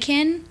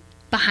mannequin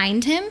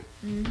behind him.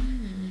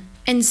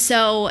 And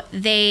so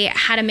they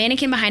had a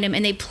mannequin behind him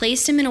and they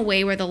placed him in a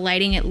way where the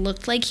lighting, it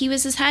looked like he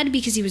was his head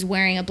because he was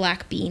wearing a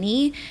black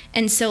beanie.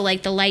 And so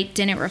like the light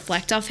didn't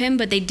reflect off him,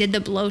 but they did the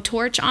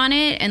blowtorch on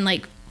it and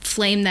like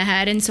flamed the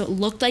head. And so it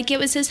looked like it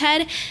was his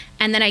head.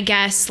 And then I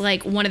guess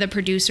like one of the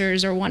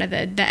producers or one of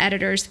the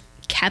editors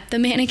kept the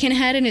mannequin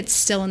head and it's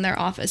still in their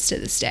office to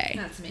this day.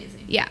 That's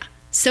amazing. Yeah.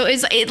 So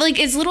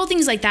it's little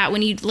things like that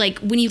when you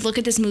look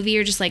at this movie,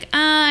 you're just like,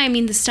 I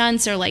mean, the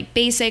stunts are like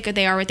basic, or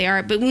they are what they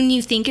are. But when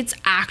you think it's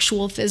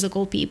actual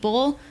physical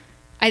people,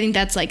 I think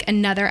that's like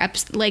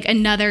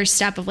another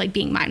step of like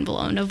being mind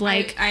blown of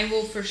like, I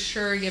will for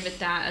sure give it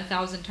that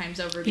 1,000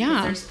 times over because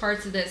Yeah. there's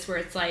parts of this where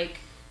it's like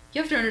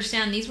you have to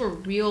understand these were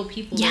real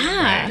people Yeah. that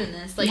were involved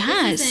in this. Like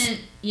Yes. this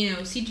isn't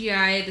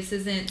CGI. This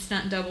isn't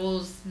stunt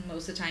doubles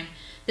most of the time.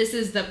 This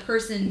is the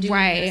person doing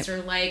Right. this or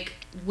like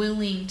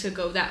willing to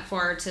go that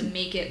far to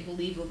make it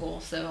believable.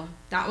 So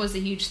that was a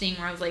huge thing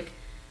where I was like,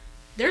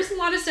 there's a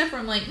lot of stuff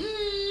where I'm like,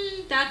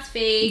 that's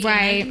fake. And I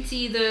Right. can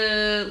see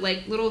the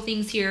like little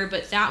things here,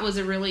 but that was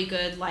a really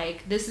good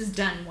like this is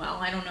done well.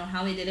 I don't know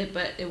how they did it,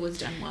 but it was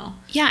done well.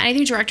 yeah. And I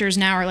think directors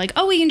now are like,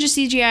 oh, we can just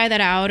CGI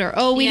that out, or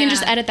oh, we can Yeah.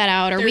 just edit that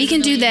out, or There's we a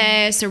can do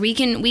million- this, or we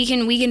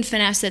can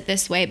finesse it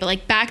this way. But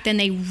like back then,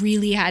 they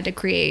really had to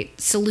create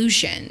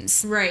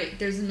solutions Right.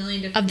 There's a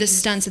million different of the things.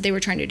 stunts that they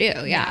were trying to do.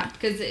 Yeah.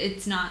 Because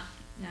it's not.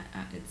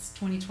 It's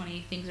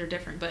 2020. Things are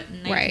different, but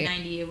in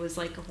 1990 it was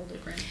like a whole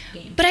different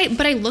game. But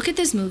I look at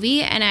this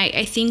movie and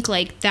I think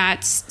like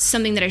that's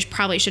something that I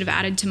probably should have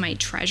added to my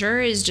treasure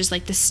is just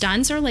like the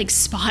stunts are like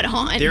spot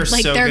on. They're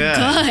like so they're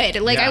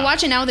good. Like I Yeah.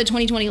 watch it now with the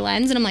 2020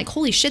 lens and I'm like,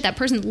 holy shit, that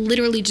person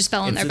literally just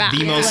fell on It's their back.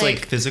 the most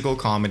like physical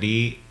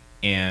comedy,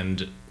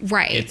 and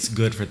right. it's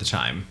good for the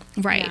time.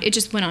 right. Yeah. It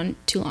just went on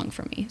too long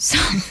for me. So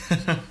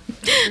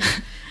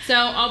So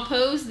I'll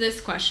pose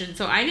this question.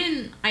 So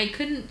I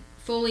couldn't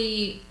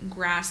fully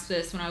grasp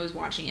this when I was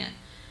watching it.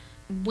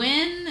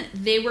 When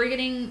they were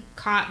getting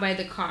caught by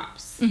the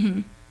cops,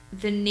 Mm-hmm.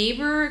 the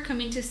neighbor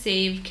coming to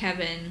save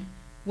Kevin,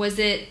 was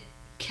it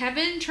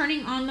Kevin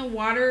turning on the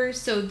water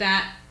so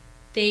that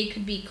they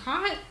could be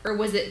caught, or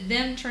was it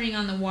them turning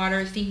on the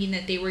water thinking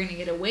that they were going to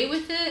get away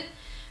with it?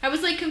 I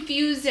was like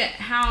confused at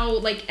how,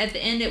 like, at the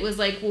end it was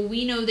like, well,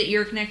 we know that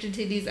you're connected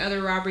to these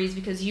other robberies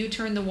because you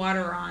turned the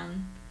water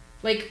on.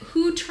 Like,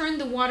 who turned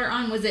the water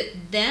on? Was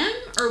it them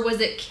or was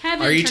it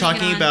Kevin? Are you turning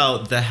talking it on?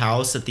 about the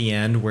house at the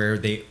end where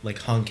they like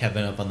hung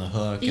Kevin up on the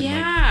hook? And,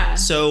 Yeah. Like,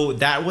 so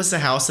that was the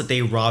house that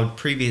they robbed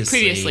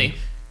previously.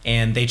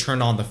 And they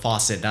turned on the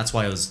faucet. That's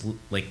why it was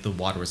like the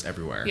water was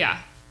everywhere. Yeah.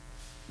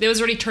 It was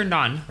already turned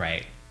on.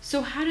 Right.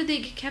 So how did they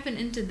get Kevin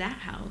into that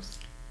house?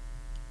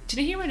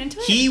 Didn't he run into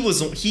it?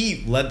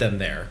 He led them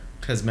there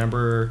because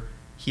remember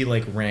he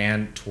like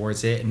ran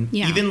towards it, and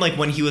Yeah. even like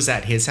when he was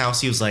at his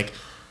house, he was like,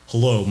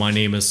 "Hello, my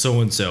name is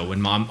so and so,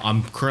 and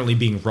I'm currently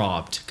being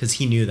robbed," because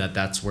he knew that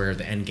that's where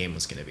the end game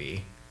was going to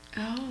be.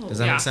 Oh. Does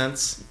that Yeah. make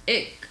sense?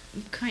 It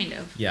kind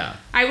of. Yeah.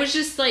 I was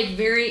just like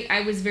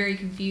I was very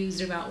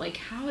confused about like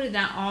how did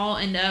that all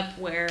end up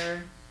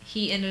where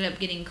he ended up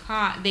getting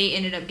caught. They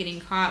ended up getting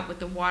caught with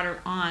the water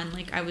on.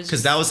 Like I was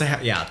Because that was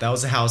that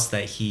was a house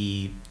that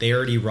they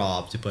already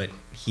robbed, but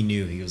he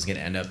knew he was going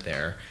to end up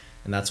there,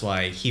 and that's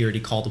why he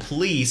already called the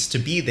police to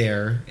be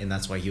there, and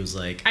that's why he was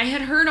like, I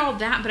had heard all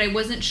that, but I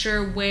wasn't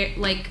sure where.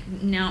 Like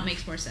now it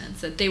makes more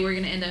sense that they were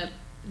gonna end up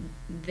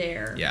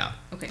there. yeah,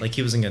 Okay. like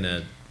he wasn't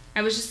gonna.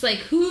 I was just like,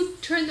 who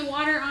turned the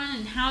water on,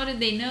 and how did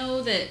they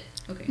know that?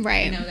 Okay.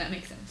 Right. No, that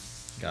makes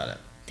sense. Got it.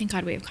 Thank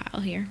God we have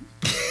Kyle here.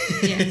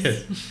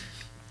 Yes.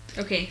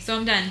 Okay, so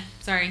I'm done.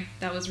 Sorry,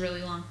 that was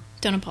really long.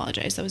 Don't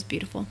apologize. That was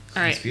beautiful.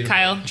 All right, It's beautiful.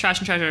 Kyle, trash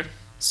and treasure.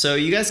 So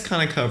you guys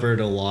kind of covered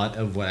a lot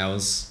of what I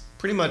was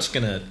pretty much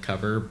gonna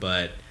cover,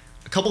 but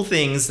a couple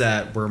things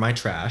that were my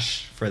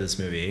trash for this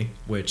movie,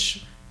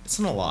 which it's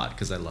not a lot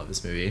because I love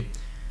this movie.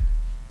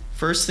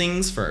 First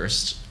things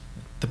first,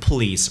 the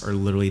police are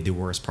literally the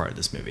worst part of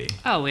this movie.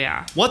 Oh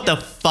yeah. What the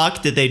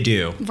fuck did they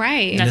do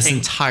Right. in this Nothing.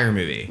 entire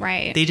movie?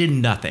 Right. They did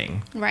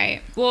nothing.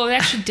 Right. Well, they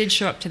actually did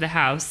show up to the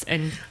house,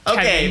 and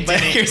Okay, Kevin but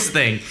didn't. here's the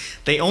thing.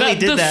 They only But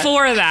did that.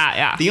 before that,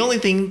 yeah. The only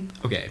thing,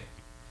 okay.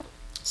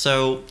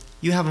 So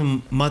you have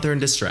a mother in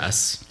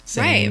distress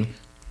saying, Right.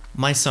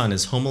 "My son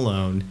is home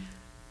alone.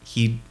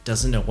 He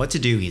doesn't know what to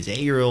do. He's 8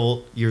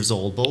 years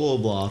old. Blah blah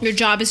blah." Your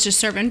job is to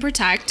serve and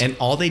protect. And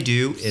all they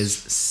do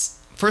is,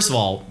 first of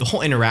all, the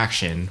whole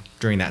interaction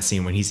during that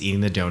scene when he's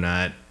eating the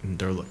donut and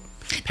they're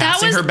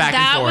passing her back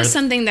and that forth. was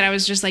something that I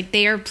was just like,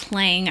 they are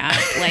playing up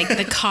like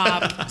the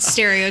cop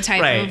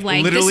stereotype Right, of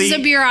like, literally- this is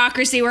a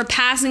bureaucracy. We're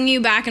passing you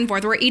back and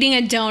forth. We're eating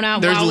a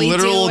donut There's while a we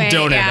literal do it.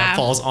 donut Yeah. that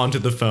falls onto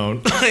the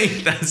phone.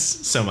 Like that's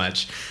so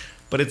much.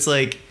 But it's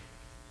like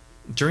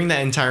during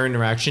that entire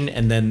interaction,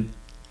 and then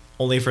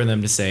only for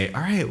them to say,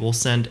 "All right, we'll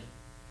send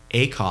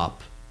a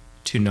cop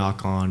to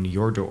knock on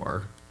your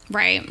door,"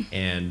 Right.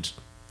 and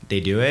they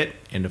do it,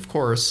 and of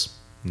course,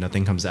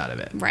 nothing comes out of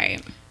it.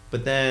 Right.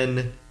 But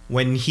then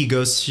when he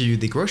goes to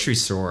the grocery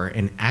store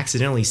and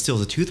accidentally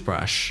steals a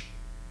toothbrush,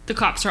 The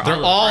cops are they're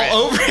all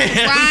over it.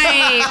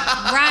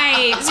 Right.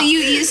 Right.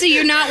 So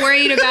you're not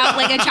worried about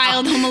like a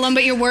child home alone,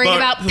 but you're worried But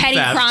about petty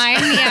theft. crime.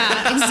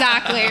 Yeah,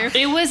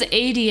 exactly. It was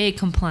ADA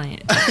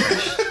compliant.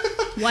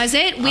 Was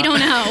it? We don't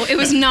know. It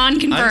was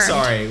non-confirmed. I'm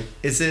sorry.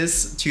 Is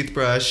this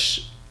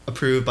toothbrush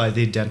approved by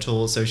the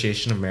Dental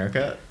Association of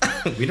America?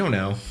 We don't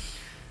know.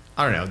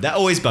 I don't know. That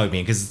always bugged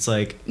me because it's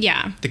like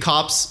Yeah. the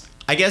cops,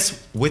 I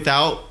guess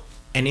without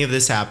any of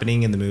this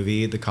happening in the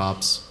movie, the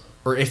cops,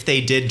 or if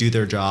they did do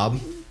their job,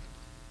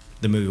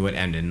 the movie would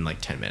end in like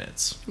 10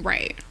 minutes.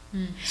 Right.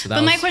 So that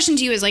But my was- question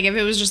to you is like, if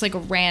it was just like a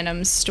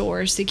random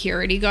store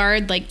security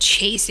guard like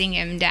chasing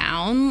him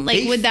down,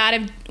 like They- would that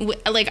have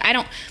like I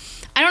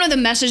don't know the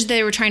message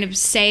they were trying to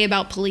say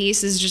about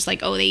police is just like,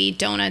 oh, they eat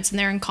donuts and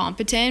they're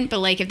incompetent. But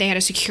like if they had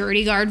a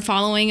security guard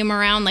following him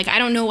around, like I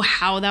don't know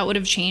how that would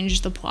have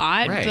changed the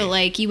plot. Right. But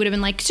like you would have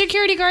been like,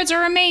 security guards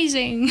are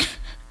amazing.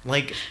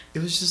 like it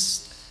was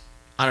just,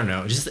 I don't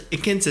know, just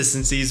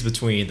inconsistencies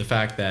between the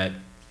fact that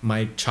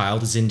my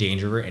child is in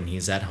danger and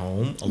he's at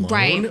home alone,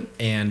 Right.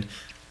 and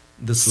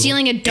this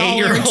Stealing a little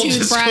dollar 8-year-old just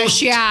toothbrush,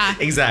 goes- yeah.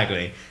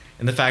 Exactly.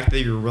 And the fact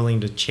that you're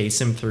willing to chase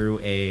him through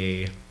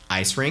a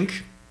ice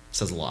rink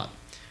says a lot.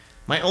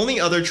 My only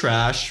other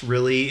trash,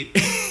 really,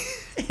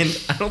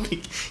 and I don't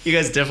think you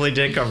guys definitely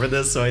didn't cover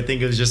this, so I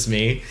think it was just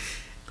me.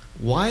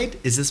 Why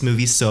is this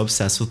movie so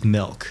obsessed with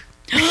milk?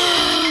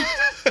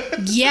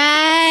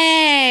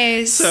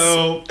 Yes.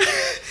 So,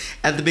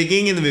 at the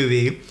beginning of the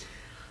movie,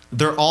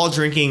 they're all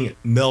drinking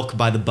milk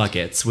by the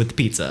buckets with the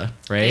pizza,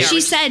 right?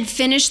 She said,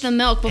 finish the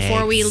milk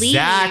before we leave.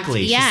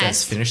 Exactly. Yes. She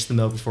says, finish the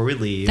milk before we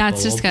leave.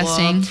 That's blah, blah,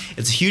 blah. disgusting.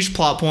 It's a huge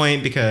plot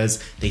point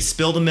because they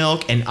spill the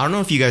milk. And I don't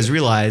know if you guys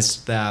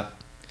realized that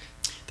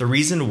the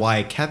reason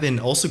why Kevin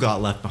also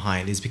got left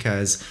behind is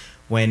because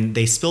when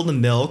they spilled the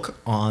milk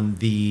on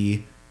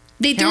the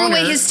They threw counter,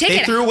 away his ticket.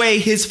 They threw away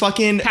his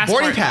fucking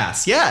Passport. boarding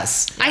pass.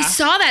 Yes. I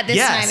saw that this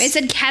Yes. time. It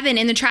said Kevin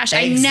in the trash.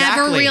 I never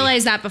Exactly.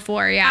 realized that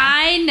before. Yeah.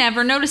 I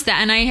never noticed that,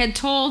 and I had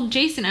told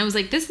Jason, I was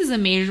like, this is a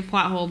major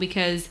plot hole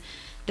because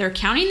They're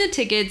counting the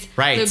tickets.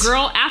 Right. The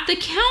girl at the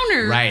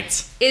counter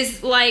Right.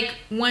 is like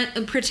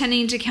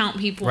pretending to count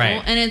people.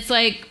 Right. And it's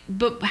like,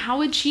 but how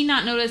would she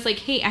not notice, like,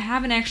 hey, I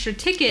have an extra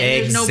ticket.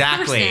 There's no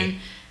person.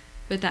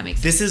 But that makes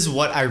sense. This is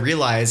what I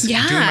realized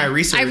Yeah, doing my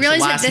research I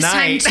realized last it this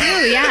night. time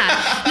too.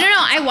 Yeah, no,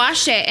 I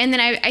watched it and then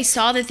I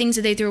saw the things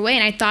that they threw away,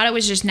 and I thought it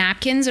was just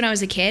napkins when I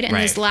was a kid. And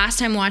this Right. last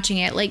time watching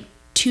it, like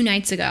 2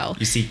 nights ago,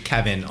 You see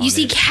Kevin on you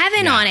see it.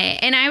 Kevin Yeah. on it,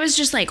 and I was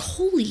just like,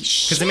 holy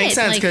shit! Because it makes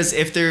sense, like- because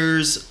if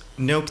there's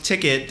no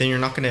ticket, then you're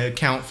not going to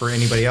account for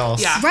anybody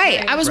else. Yeah.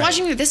 Right. I was Right.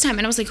 watching it this time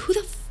and I was like,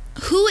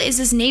 who is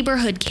this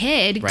neighborhood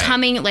kid Right.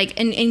 coming like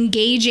and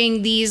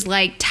engaging these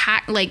like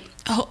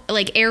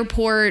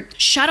airport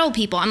shuttle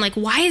people? I'm like,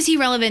 why is he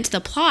relevant to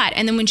the plot?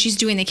 And then when she's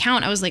doing the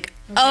count, I was like,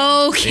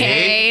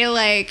 okay,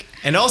 like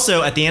And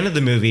also, at the end of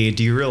the movie,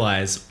 do you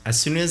realize as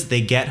soon as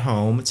they get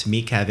home to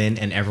meet Kevin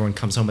and everyone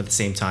comes home at the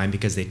same time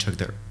because they took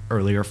the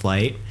earlier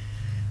flight,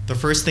 the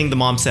first thing the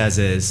mom says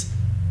is,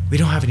 "We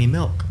don't have any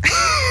milk."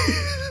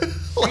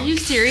 Are you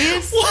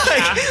serious?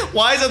 Why?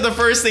 Why is that the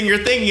first thing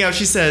you're thinking of?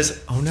 She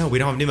says, "Oh no, we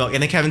don't have any milk,"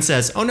 and then Kevin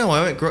says, "Oh no,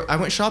 I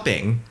went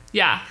shopping."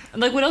 Yeah. I'm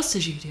like, what else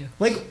did you do?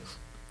 Like,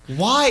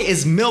 why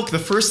is milk the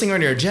first thing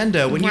on your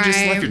agenda when you just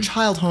Right. left your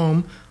child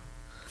home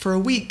for a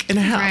week and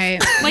a half? right.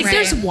 Like, right.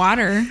 there's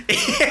water.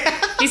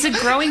 He's a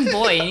growing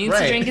boy. He needs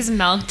Right. to drink his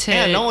milk to.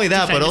 And not only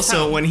that, defend but his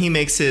also home. when he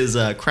makes his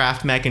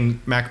Kraft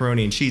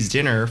macaroni and cheese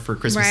dinner for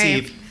Christmas Right.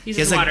 Eve, He's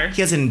he has, in water.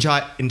 he has an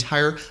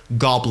entire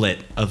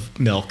goblet of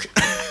milk.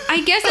 I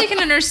guess I can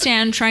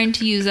understand trying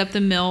to use up the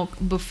milk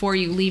before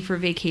you leave for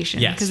vacation.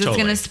 Yes, Because it's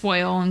totally. going to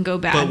spoil and go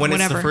bad. But when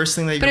whatever. it's the first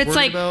thing that But you're it's worried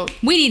like, about,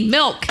 we need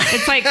milk.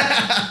 It's like,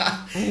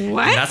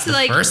 what? that's the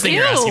like, first thing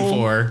you're asking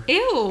for.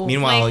 Ew.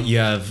 Meanwhile, Like, you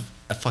have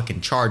a fucking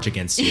charge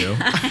against you.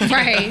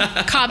 Right.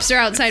 Cops are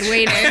outside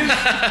waiting.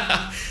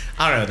 I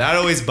don't know. That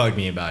always bugged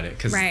me about it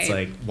because Right. it's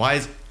like, why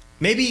is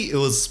maybe it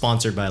was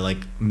sponsored by like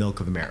Milk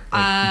of America,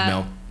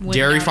 milk, wouldn't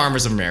Dairy doubt it.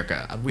 Farmers of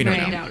America. We don't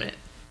I know. doubt it.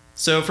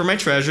 So for my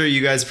treasure,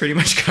 you guys pretty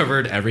much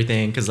covered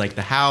everything because like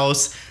the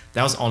house,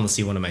 that was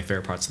honestly one of my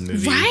favorite parts of the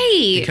movie.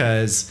 Right.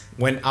 Because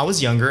when I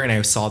was younger and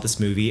I saw this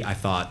movie, I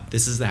thought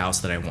this is the house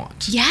that I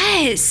want.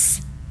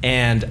 Yes.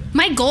 And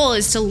My goal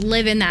is to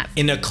live in that.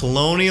 in a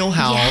colonial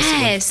house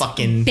Yes. with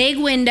fucking big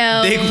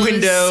windows.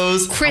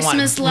 windows, I want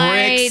Christmas bricks,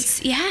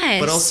 lights. Yes.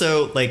 but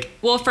also like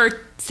Well, for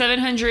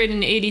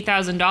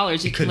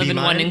 $780,000, you could can live be in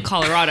one mine. in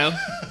Colorado.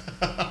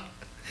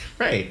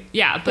 right.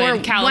 Yeah, but Or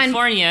in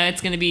California,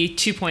 it's going to be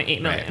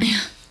 2.8 million. Right.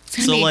 It's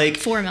gonna So, be like-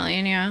 4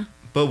 million, yeah.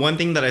 But one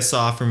thing that I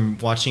saw from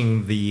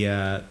watching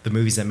the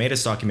movies that made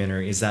us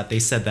documentary is that they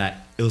said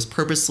that it was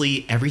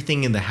purposely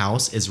everything in the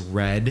house is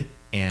red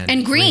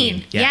and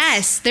Green.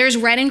 Yes. There's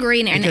red and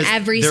green in Because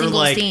every they're single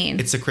like, scene.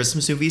 it's a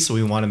Christmas movie, so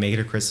we want to make it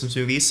a Christmas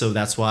movie. So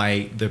that's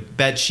why the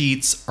bed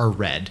sheets are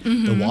red.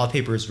 Mm-hmm. The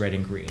wallpaper is red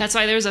and green. That's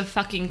why there's a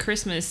fucking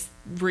Christmas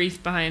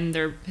wreath behind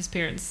his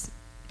parents'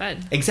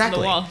 bed. exactly.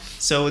 On the wall.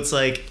 So it's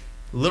like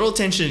little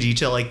attention to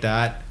detail like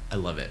that. I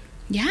love it.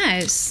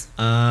 Yes.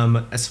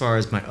 As far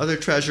as my other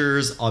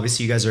treasures,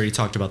 obviously you guys already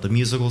talked about the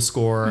musical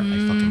score. I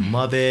fucking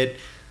love it.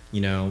 You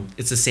know,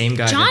 it's the same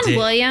guy. Mm. John that did,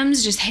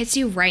 Williams just hits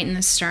you right in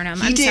the sternum.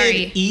 He I'm did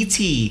sorry.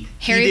 E.T.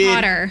 Harry He did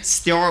Potter.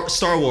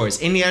 Star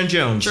Wars, Indiana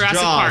Jones, Jurassic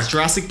Jaws, Park.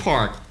 Jurassic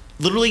Park.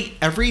 Literally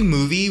every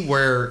movie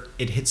where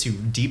it hits you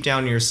deep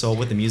down in your soul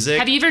with the music.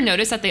 Have you ever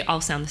noticed that they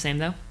all sound the same,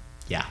 though?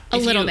 Yeah, A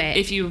little bit.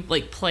 If you,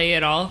 like, play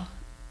it all.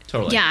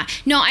 totally. Yeah.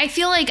 No, I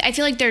feel like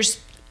there's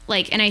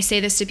like, and I say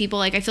this to people,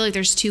 like I feel like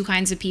there's two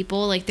kinds of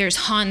people. Like there's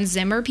Hans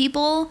Zimmer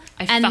people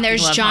I and fucking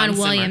there's love John Hans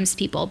Zimmer. Williams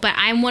people. But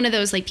I'm one of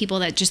those like people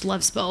that just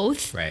loves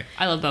both. Right.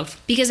 I love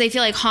both. Because I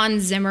feel like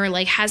Hans Zimmer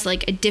like has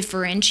like a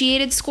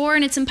differentiated score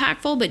and it's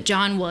impactful, but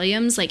John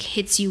Williams like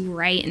hits you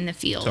right in the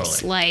feels.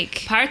 Totally.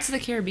 Like, Pirates of the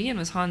Caribbean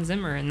was Hans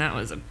Zimmer, and that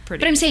was a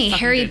pretty. but I'm saying fucking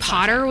Harry good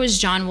Potter soundtrack. was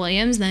John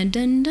Williams. Then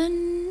dun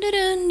dun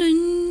dun dun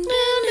dun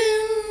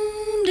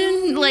dun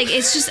dun. Like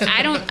it's just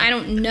I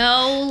don't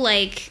know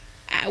like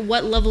at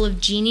what level of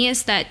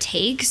genius that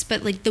takes,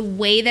 but like the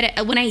way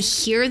that when I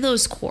hear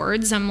those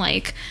chords, I'm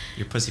like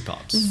Your pussy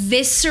pops.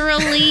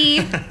 viscerally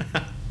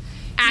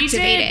He did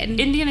activated.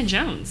 Indiana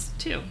Jones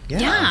too.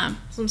 Yeah.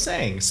 That's what I'm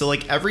saying. So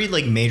like every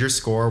like major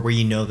score where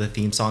you know the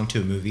theme song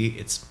to a movie,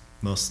 it's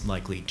most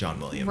likely John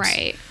Williams.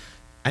 Right.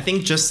 I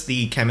think just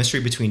the chemistry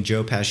between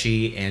Joe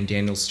Pesci and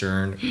Daniel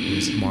Stern,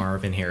 who's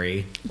Marv and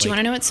Harry. Do you want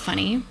to know what's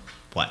funny?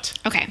 What?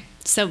 Okay,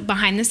 so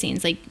behind the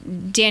scenes, like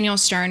Daniel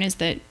Stern is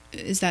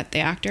that the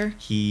actor?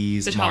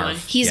 He's The tall Marv. one.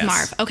 He's Yes.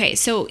 Marv. Okay,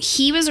 so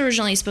he was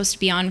originally supposed to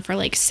be on for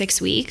like 6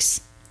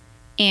 weeks,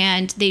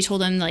 and they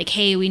told him like,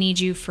 "Hey, we need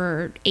you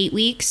for 8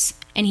 weeks,"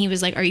 and he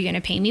was like, "Are you gonna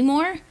pay me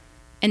more?"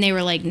 And they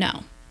were like,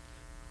 "No,"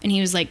 and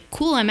he was like,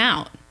 "Cool, I'm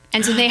out."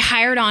 And so they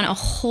hired on a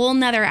whole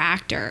nother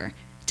actor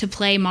to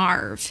play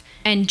Marv,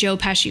 and Joe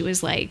Pesci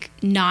was like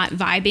not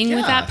vibing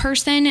with Yeah. that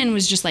person and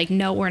was just like,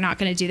 "No, we're not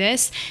gonna do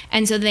this."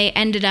 And so they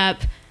ended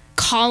up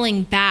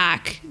calling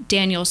back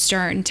Daniel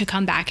Stern to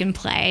come back and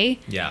play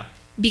Yeah.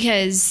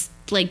 because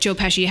like Joe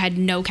Pesci had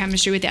no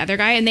chemistry with the other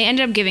guy, and they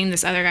ended up giving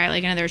this other guy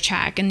like another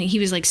check, and he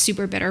was like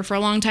super bitter for a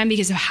long time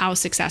because of how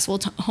successful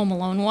Home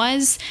Alone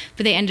was,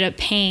 but they ended up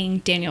paying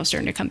Daniel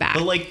Stern to come back.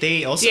 But like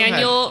they also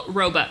Daniel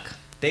Roebuck.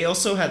 They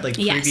also had like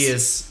Yes.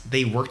 previous.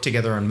 They worked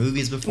together on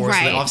movies before, so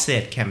Right. they obviously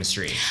had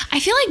chemistry. I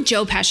feel like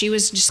Joe Pesci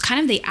was just kind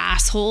of the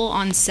asshole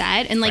on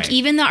set, and like Right.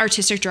 even the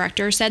artistic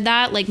director said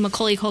that like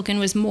Macaulay Culkin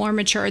was more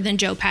mature than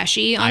Joe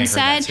Pesci on I heard set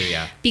that too,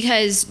 yeah.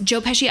 because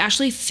Joe Pesci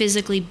actually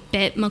physically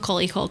bit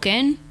Macaulay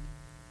Culkin.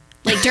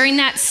 Like during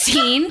that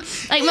scene,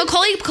 like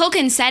Macaulay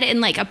Culkin said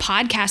in like a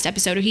podcast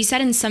episode, or he said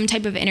in some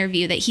type of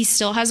interview that he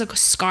still has a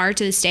scar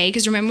to this day.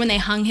 Because remember when they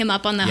hung him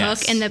up on the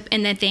Yes. hook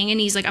in the thing, and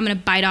he's like, "I'm gonna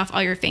bite off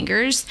all your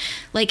fingers."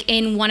 Like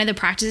in one of the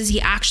practices,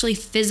 he actually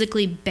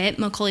physically bit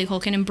Macaulay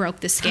Culkin and broke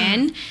the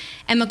skin.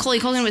 And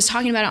Macaulay Culkin was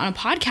talking about it on a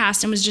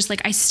podcast and was just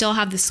like, "I still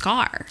have the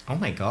scar." Oh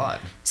my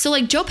god. So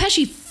like Joe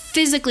Pesci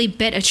physically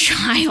bit a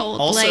child.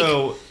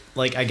 Also,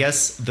 like I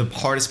guess the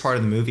hardest part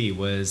of the movie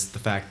was the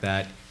fact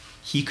that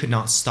he could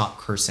not stop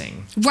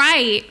cursing.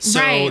 right.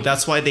 So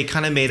that's why they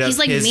kind of made up He's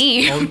like his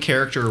me. own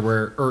character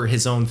or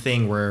his own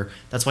thing where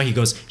that's why he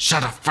goes,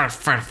 shut up,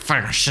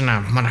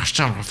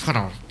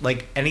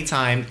 like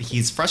anytime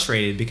he's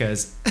frustrated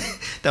because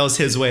that was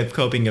his way of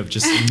coping of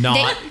just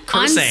not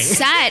cursing. On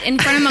set in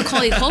front of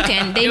Macaulay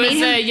Culkin, they It was made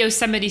him. the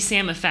Yosemite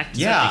Sam effect, is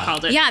what Yeah. they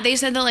called it. Yeah, they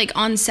said that like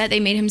on set they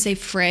made him say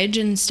fridge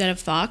instead of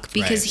fuck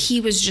because Right.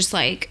 he was just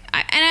like,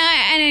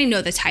 I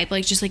know the type,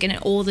 like just like an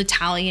old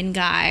Italian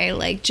guy,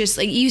 like just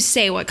like you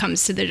say what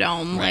comes to the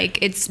dome,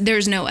 Right. like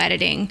there's no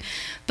editing,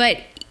 but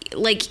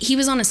like he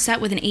was on a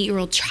set with an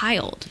 8-year-old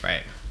child,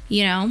 Right.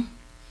 you know.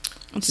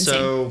 It's insane.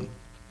 So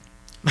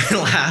my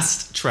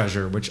last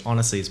treasure, which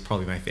honestly is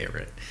probably my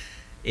favorite,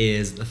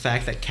 is the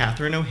fact that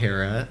Catherine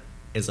O'Hara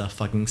is a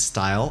fucking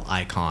style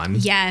icon.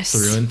 Yes.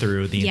 Through and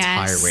through the Yes.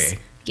 entire way.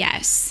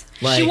 Yes.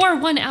 Like, She wore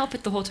one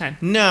outfit the whole time.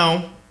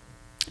 No,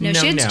 No,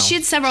 she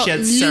had several She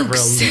had several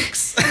looks.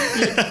 looks.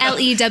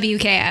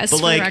 LEWKS But,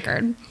 for like, the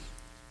record.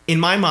 In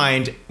my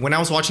mind, when I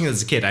was watching it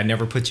as a kid, I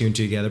never put two and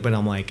two together, but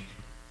I'm like,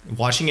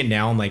 watching it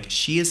now, I'm like,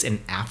 she is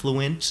an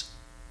affluent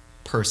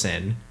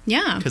person.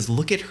 Yeah. Because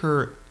look at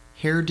her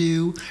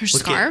hairdo. Her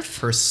look scarf.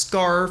 At her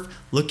scarf.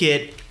 Look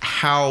at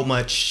how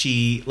much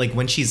she, like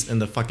when she's in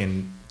the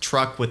fucking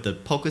truck with the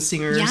polka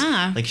singers.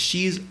 Yeah. Like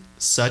she's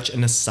such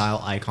a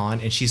style icon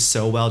and she's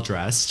so well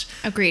dressed.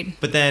 Agreed.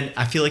 But then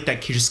I feel like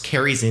that just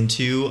carries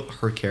into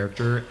her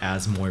character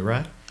as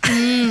Moira.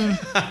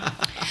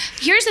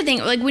 Here's the thing,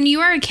 like when you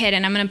are a kid,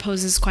 and I'm going to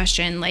pose this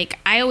question, like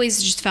I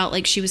always just felt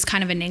like she was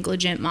kind of a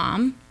negligent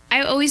mom.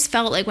 I always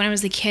felt like when I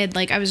was a kid,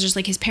 like I was just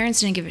like his parents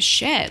didn't give a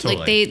shit.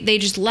 Totally. Like they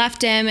just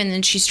left him, and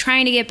then she's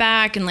trying to get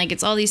back, and like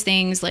it's all these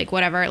things, like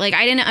whatever. Like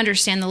I didn't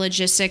understand the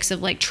logistics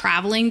of like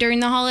traveling during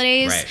the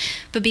holidays. Right.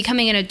 But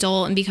becoming an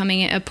adult and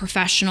becoming a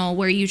professional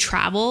where you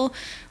travel,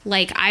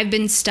 like I've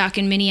been stuck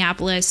in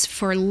Minneapolis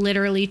for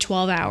literally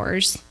 12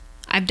 hours.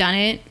 I've done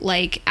it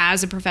like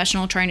as a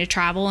professional trying to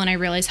travel, and I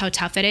realize how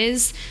tough it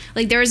is.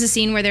 Like there was a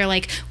scene where they're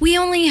like, "We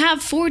only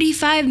have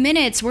 45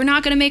 minutes. We're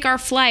not going to make our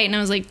flight." And I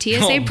was like,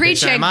 "TSA Oh,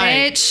 pre-check, bitch, I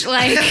might." bitch."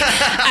 Like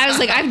I was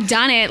like, "I've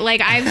done it." Like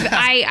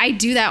I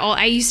do that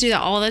I used to do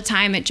that all the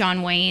time at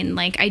John Wayne.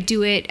 Like I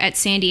do it at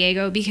San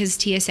Diego because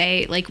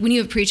TSA, like when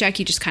you have pre-check,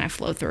 you just kind of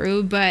flow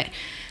through, but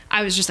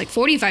I was just like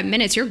 45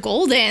 minutes, you're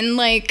golden.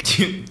 Like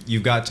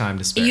You've got time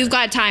to spare. you've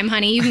got time,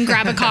 honey. You can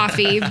grab a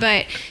coffee.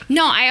 But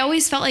no, I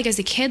always felt like as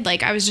a kid,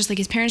 like I was just like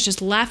his parents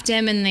just left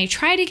him and they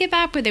tried to get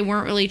back, but they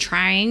weren't really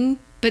trying.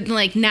 But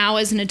like now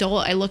as an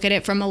adult, I look at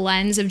it from a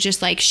lens of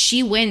just like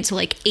she went to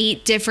like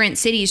 8 different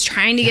cities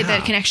trying to get that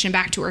Yeah. connection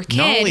back to her kid.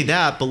 Not only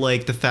that, but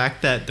like the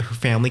fact that her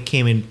family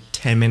came in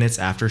 10 minutes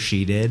after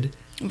she did.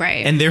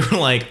 Right. And they were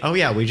like, "Oh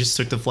yeah, we just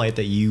took the flight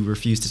that you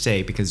refused to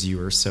take because you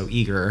were so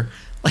eager."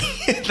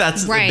 Like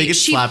that's the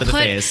biggest She slap in the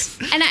put- face.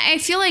 And I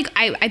feel like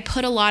I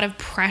put a lot of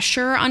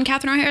pressure on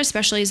Catherine O'Hara,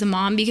 especially as a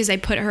mom, because I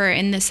put her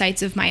in the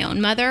sights of my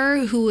own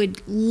mother, who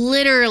would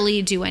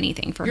literally do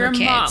anything for Your her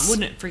kids. mom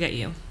wouldn't forget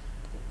you.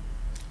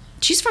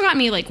 She's forgot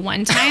me like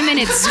one time, and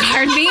it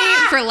scarred me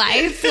for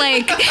life.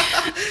 Like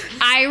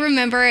I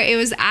remember it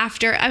was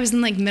after I was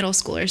in like middle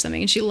school or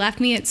something, and she left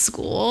me at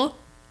school.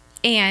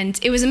 And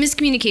it was a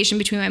miscommunication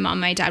between my mom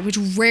and my dad, which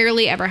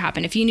rarely ever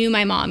happened. If you knew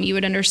my mom, you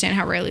would understand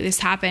how rarely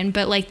this happened.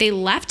 But like they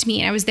left me,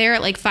 and I was there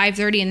at like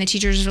 5:30, and the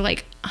teachers were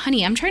like,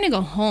 "Honey, I'm trying to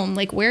go home.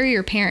 Like, where are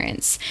your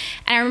parents?"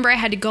 And I remember I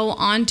had to go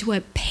onto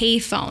a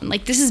payphone.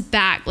 Like this is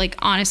back. Like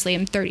honestly,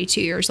 I'm 32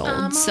 years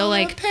old, so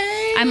like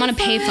I'm on a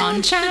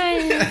payphone.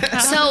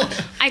 So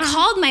I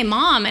called my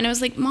mom, and I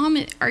was like, "Mom,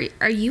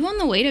 are you on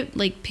the way to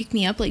like pick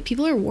me up? Like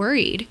people are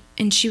worried."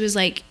 And she was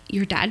like,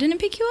 "Your dad didn't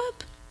pick you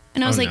up?"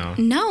 And I was Oh, like,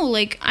 no,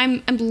 like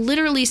I'm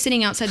literally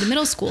sitting outside the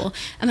middle school.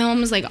 And my mom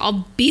was like,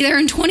 "I'll be there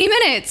in 20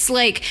 minutes.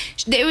 Like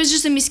it was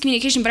just a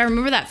miscommunication. But I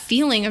remember that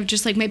feeling of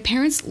just like my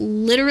parents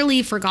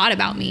literally forgot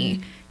about me.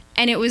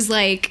 And it was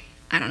like,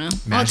 I don't know.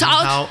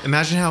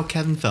 Imagine how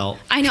Kevin felt.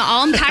 I know.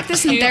 I'll unpack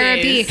this in 2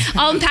 therapy. days.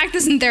 I'll unpack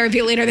this in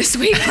therapy later this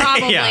week,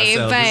 probably. Yeah,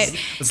 so but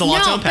it's a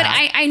lot to no, unpack.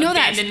 but I know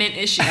that. Abandonment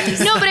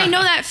issues. No, but I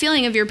know that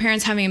feeling of your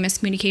parents having a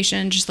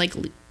miscommunication, just like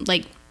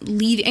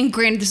leave. And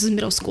granted, this is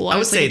middle school. I would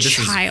was say like a this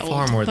is child,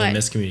 far more than but-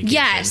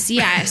 miscommunication.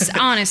 Yes,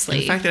 honestly.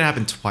 The fact that it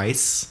happened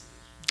twice,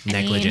 I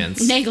mean,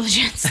 negligence.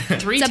 negligence.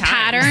 3 It's a times.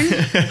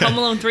 pattern. Home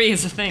Alone 3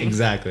 is a thing.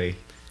 Exactly.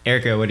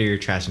 Erica, what are your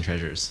trash and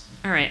treasures?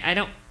 All right, I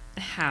don't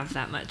have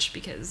that much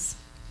because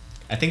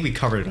I think we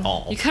covered it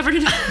all. you covered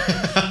it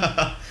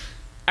all.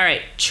 All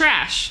right,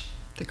 trash.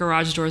 The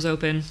garage door's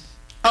open.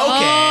 Okay.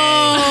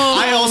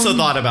 I also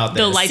thought about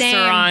this. The lights Same.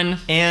 are on.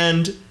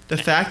 And the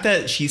fact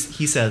that he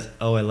says,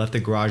 "Oh, I left the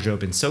garage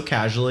open," so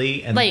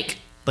casually and Like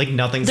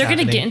nothing's they're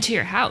happening. gonna get into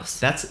your house.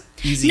 That's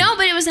easy. No,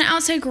 but it was an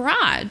outside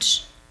garage.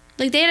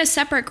 Like they had a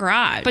separate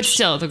garage. But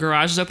still, the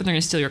garage is open. They're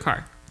gonna steal your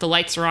car. The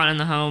lights are on in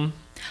the home.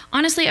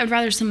 honestly, I'd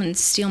rather someone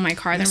steal my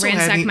car than Also,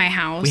 ransack my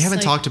house. We haven't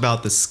Like, talked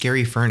about the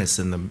scary furnace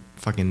in the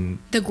fucking.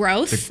 the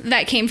growth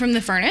that came from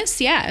the furnace.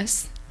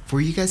 Yes.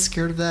 Were you guys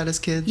scared of that as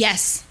kids?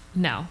 Yes.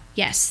 No.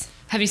 Yes.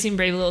 Have you seen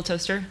Brave Little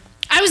Toaster?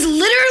 I was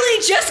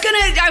literally just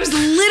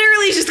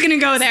gonna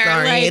go there.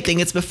 Sorry, I like,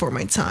 think it's before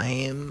my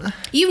time.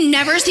 you've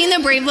never seen the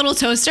Brave Little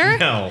Toaster?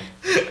 No.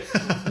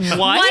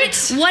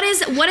 What? What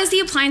is the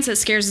appliance that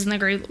scares us in the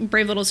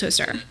Brave Little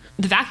Toaster?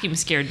 The vacuum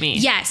scared me.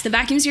 Yes, the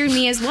vacuum scared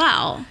me as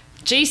well.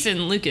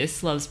 Jason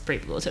Lucas loves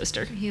Brave Little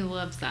Toaster. He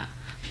loves that.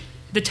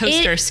 The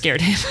toaster scared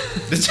him.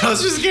 The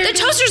toaster's scared. The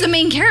toaster's the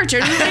main character.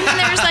 You know what I mean?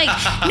 There's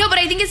like no, but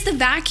I think it's the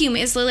vacuum.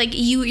 It's like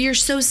you're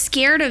so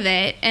scared of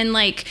it, and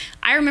like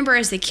I remember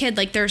as a kid,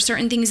 like there are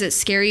certain things that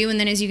scare you, and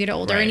then as you get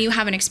older Right. and you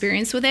have an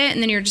experience with it,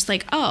 and then you're just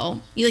like,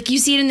 oh, you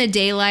see it in the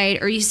daylight,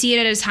 or you see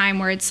it at a time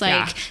where it's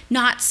like Yeah.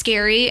 not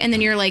scary, and then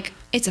you're like,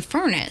 it's a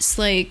furnace.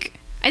 Like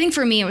I think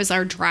for me it was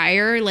our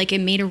dryer. Like it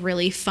made a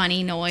really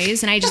funny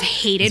noise, and I just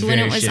hated It's when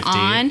it very was shifty.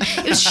 on.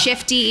 It was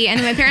shifty, and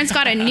then my parents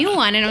got a new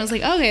one, and I was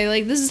like, okay,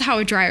 like this is how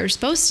a dryer is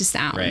supposed to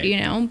sound, Right. you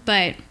know?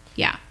 But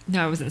yeah.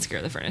 No, I wasn't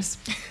scared of the furnace.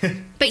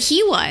 But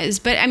he was.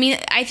 But I mean,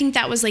 I think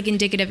that was like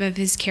indicative of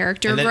his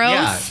character And then, growth.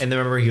 yeah, and then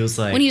remember he was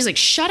like, When he was like,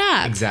 shut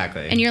up.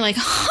 Exactly. And you're like,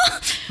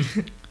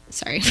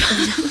 sorry.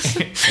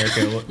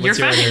 Erica, what's You're your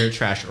fine. other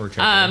trash or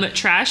treasure?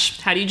 Trash.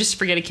 How do you just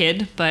forget a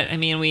kid? But I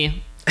mean,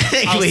 we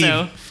We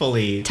also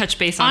fully. touch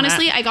base on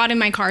Honestly, that. I got in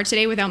my car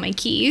today without my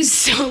keys.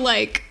 So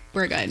like,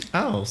 we're good.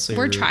 Oh, so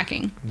We're you're-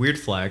 tracking. Weird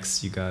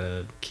flex. You got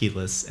a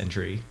keyless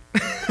entry.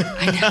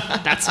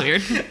 That's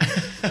weird.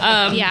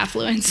 The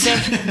affluence.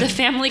 The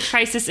Family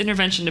Crisis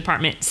Intervention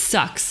Department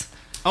sucks.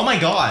 Oh my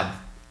god.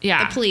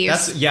 Yeah. The police.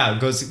 That's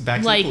it goes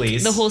back to Like the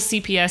police. the whole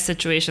CPS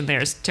situation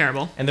there is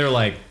terrible. and they're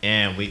like,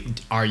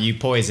 are you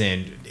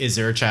poisoned? Is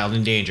there a child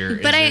in danger?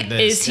 But there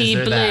this? Is he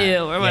there blue that?"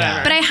 or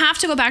whatever? But I have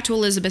to go back to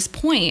Elizabeth's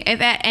point. If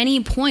at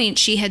any point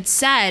she had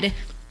said,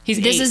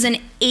 He's this 8. is an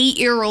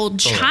 8-year-old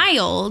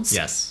child,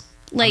 Yes.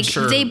 like I'm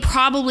sure- they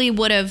probably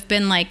would have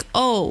been like,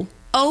 oh,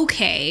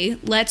 okay,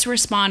 let's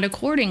respond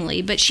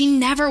accordingly. But she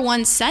never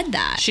once said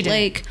that. She didn't.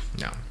 Like,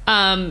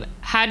 No.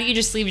 How do you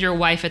just leave your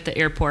wife at the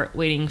airport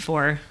waiting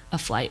for a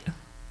flight?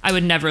 I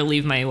would never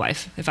leave my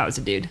wife if I was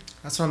a dude.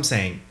 That's what I'm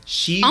saying.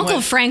 She Uncle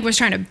went, Frank was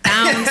trying to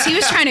bounce. He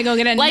was trying to go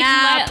get a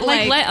nap.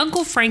 Let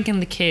Uncle Frank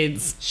and the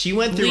kids. she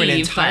went through an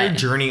leave, entire but-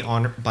 journey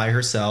on by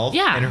herself.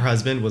 Yeah. And her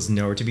husband was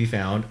nowhere to be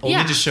found. Only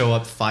Yeah. to show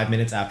up 5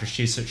 minutes after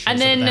she shows And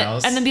up at then the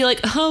house. be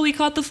like, oh, we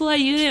caught the flight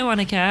you didn't want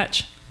to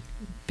catch.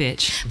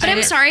 Bitch. But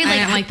I'm sorry, I like,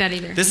 didn't like that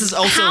either. This is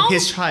also How-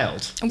 his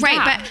child. right,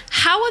 Yeah. but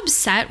how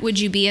upset would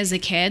you be as a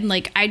kid?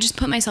 Like, I just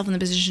put myself in the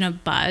position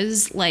of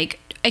Buzz, like,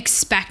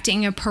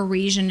 expecting a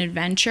Parisian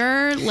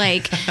adventure,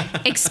 like,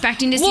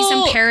 expecting to see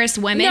some Well, Paris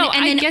women. no,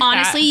 and I then, get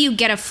honestly, that. you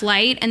get a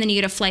flight, and then you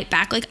get a flight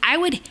back. Like, I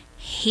would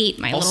hate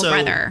my Also,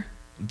 little brother.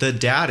 the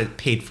dad had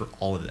paid for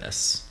all of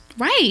this.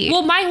 Right.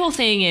 Well, my whole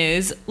thing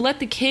is let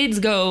the kids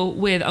go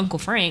with Uncle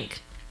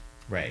Frank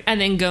Right.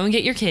 and then go and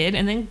get your kid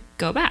and then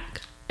go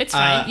back. It's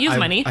fine. You have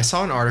money. I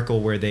saw an article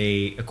where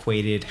they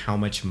equated how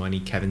much money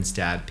Kevin's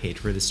dad paid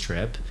for this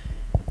trip,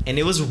 and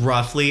it was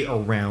roughly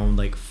around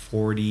like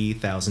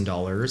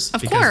 $40,000.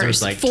 Of because course.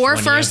 there's like 4 20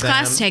 of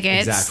first-class them.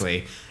 tickets,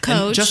 Exactly. coach.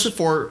 And just the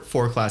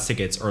four class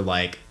tickets are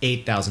like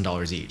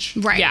 $8,000 each.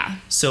 right. Yeah.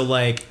 So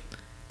like,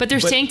 But they're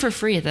But- staying for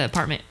free at the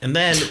apartment. and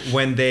then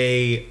when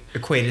they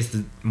equate it to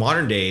the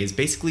modern days,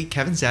 basically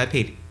Kevin's dad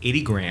paid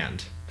 80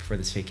 grand for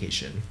this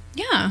vacation.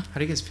 Yeah. How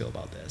do you guys feel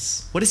about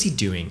this? What is he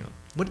doing?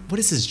 What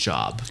is his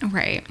job?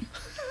 Right.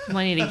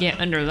 Money to get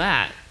under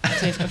that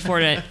to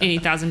afford an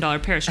 $80,000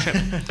 Paris trip.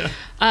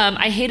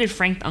 I hated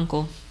Frank the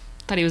uncle.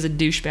 Thought he was a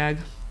douchebag.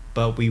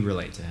 But we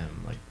relate to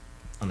him like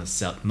on a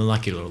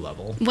molecular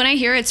level. When I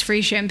hear it's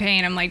free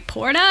champagne, I'm like,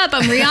 pour it up.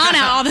 I'm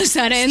Rihanna all of a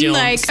sudden.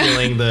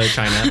 Stealing the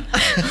china.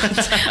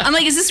 I'm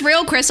like, is this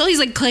real crystal? He's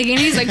like clicking.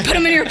 He's like, put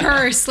them in your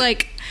purse.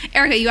 Like,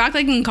 Erica, you act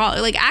like you can call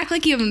it. Like, act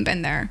like you haven't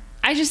been there.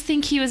 I just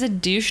think he was a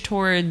douche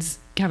towards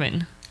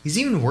Kevin. He's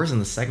even worse in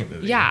the second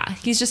movie. Yeah,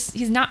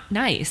 he's not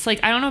nice.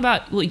 Like, I don't know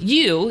about, well,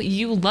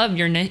 you love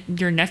your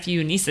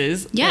nephew and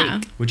nieces. Yeah.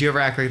 Like, Would you ever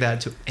act like that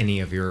to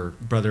any of your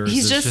brothers,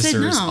 he's just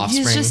sisters,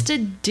 offspring? he's just a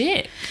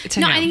dick to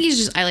No, him.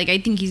 I think I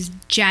think he's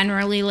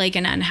generally like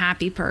an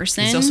unhappy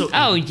person. He's also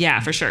Oh,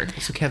 yeah, for sure.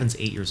 also Kevin's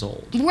 8 years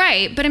old.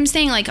 Right, but I'm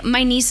saying like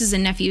my nieces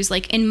and nephews,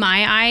 like in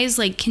my eyes,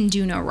 like can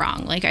do no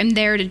wrong. Like I'm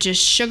there to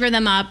just sugar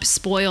them up,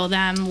 spoil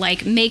them,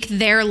 like make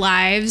their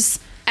lives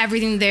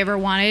everything they ever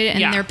wanted, and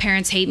Yeah. their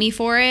parents hate me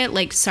for it.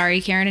 Like,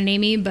 sorry, Karen and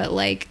Amy, but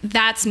like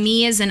that's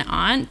me as an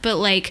aunt. But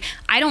like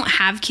I don't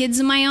have kids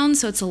of my own,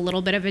 so it's a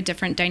little bit of a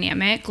different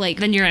dynamic. Like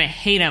Then you're gonna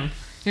hate him.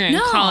 You're gonna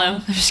No. call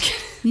him. I'm just kidding.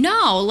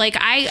 no, like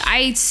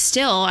I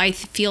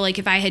feel like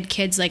if I had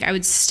kids, like I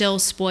would still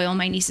spoil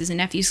my nieces and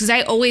nephews because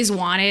I always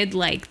wanted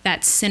like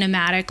that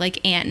cinematic like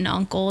aunt and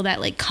uncle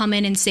that like come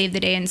in and save the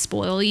day and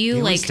spoil you.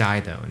 They like always die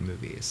though in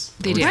movies.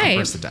 They Always do. the Right.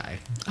 first to die.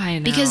 I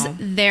know. because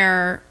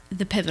they're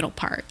the pivotal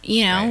part,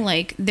 you know, Right.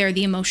 like they're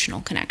the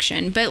emotional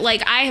connection. But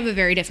like I have a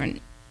very different,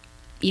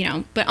 you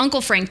know, but Uncle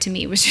Frank to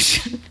me was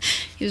just,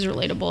 he was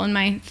relatable in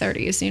my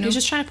 30s, you he know. was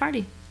just trying to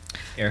party.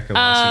 Erica, what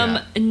else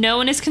you got? No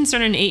one is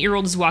concerned an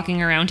 8-year-old is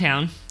walking around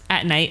town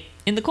at night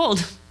in the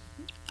cold.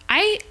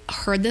 I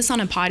heard this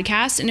on a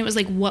podcast and it was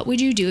like, what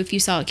would you do if you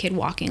saw a kid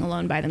walking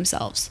alone by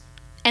themselves?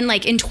 And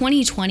like in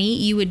 2020,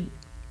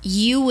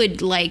 you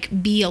would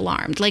like be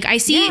alarmed. Like I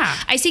see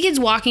kids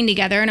walking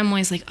together and I'm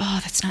always like, oh,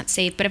 that's not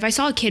safe. But if I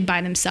saw a kid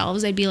by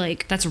themselves, I'd be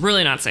like, That's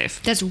really not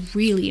safe. that's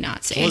really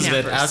not safe.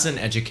 Elizabeth, numbers. as an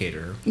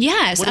educator,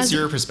 Yes. what is as-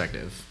 your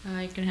perspective?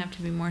 You're gonna have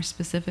to be more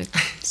specific.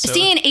 So-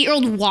 Seeing an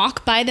 8-year-old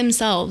walk by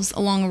themselves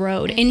along a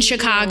road in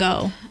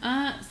Chicago.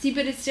 See,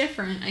 but it's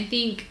different. I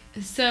think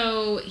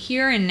so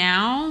here and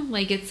now,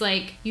 like it's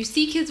like you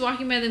see kids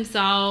walking by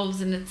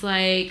themselves and it's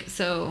like,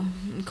 so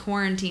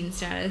quarantine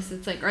status,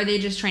 it's like, are they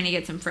just trying to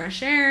get some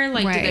fresh air?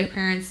 Like do their Right.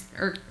 parents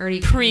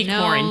already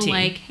Pre-quarantine. know,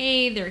 like,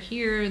 hey, they're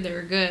here,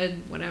 they're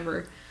good,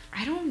 whatever.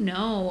 I don't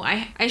know.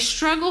 I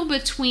struggle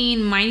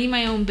between minding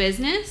my own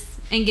business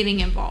and getting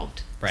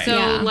involved. Right. So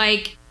Yeah.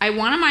 like I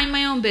want to mind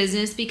my own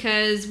business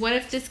because what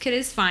if this kid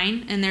is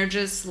fine and they're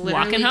just literally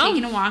Walking home.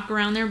 taking a walk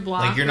around their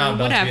block Like you're not or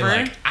about whatever. to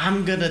be like,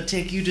 I'm gonna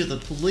take you to the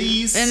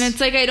police. And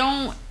it's like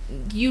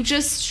you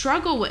just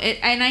struggle with it.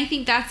 And I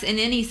think that's in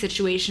any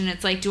situation.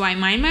 It's like, do I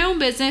mind my own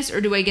business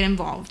or do I get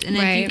involved? And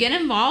if you Right. get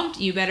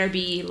involved, you better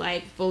be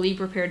like fully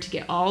prepared to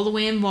get all the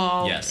way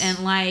involved. Yes. And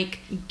like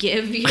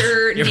give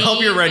your You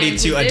hope you're name ready and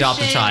to adopt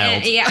a position.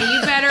 child. And, yeah,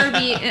 you better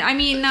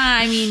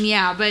be.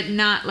 Yeah, but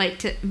not like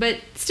to. But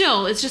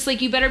still, it's just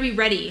like you better be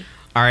ready.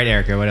 All right,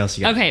 Erica, what else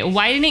you got? Okay,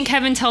 why didn't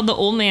Kevin tell the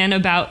old man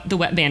about the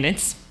wet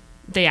bandits?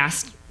 They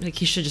asked, like,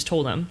 he should just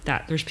told them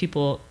that there's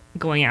people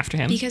going after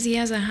him. Because he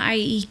has a high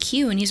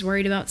EQ and he's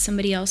worried about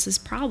somebody else's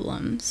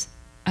problems.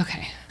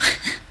 Okay.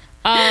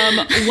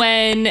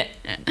 When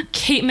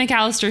Kate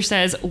McAllister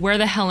says, "Where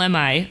the hell am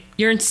I?"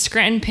 You're in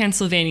Scranton,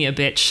 Pennsylvania,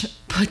 bitch.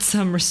 Put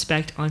some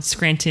respect on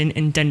Scranton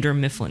and Dunder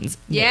Mifflin's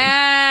name.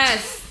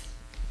 Yes.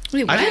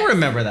 Wait, I what? don't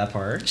remember that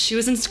part. She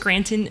was in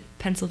Scranton,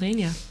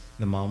 Pennsylvania.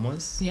 The mom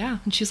was? Yeah.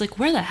 And she was like,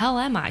 "Where the hell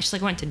am I?" She's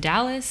like, went to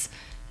Dallas,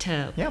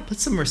 to Yeah, put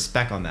some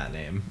respect on that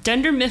name.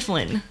 Dunder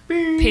Mifflin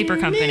Paper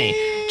Company.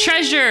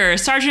 Treasurer,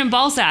 Sergeant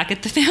Balzac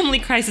at the Family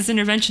Crisis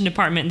Intervention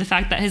Department. And the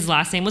fact that his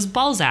last name was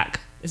Balzac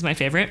is my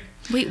favorite.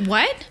 Wait,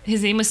 what?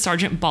 His name was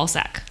Sergeant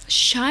Balzac.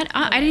 Shut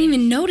up. I didn't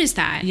even notice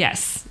that.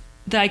 Yes.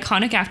 The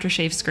iconic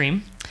aftershave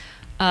scream.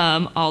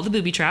 All the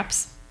booby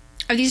traps.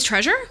 Are these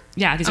treasure?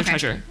 Yeah, these are Okay.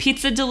 treasure.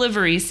 Pizza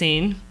delivery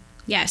scene.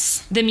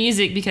 Yes. The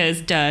music,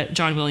 because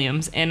John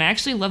Williams. And I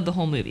actually love the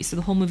whole movie. So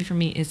the whole movie for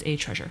me is a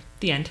treasure.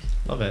 The end.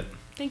 Love it.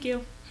 Thank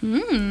you.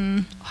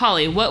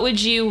 Holly, what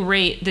would you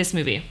rate this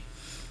movie?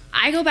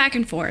 I go back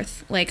and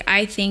forth. Like,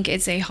 I think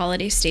it's a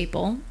holiday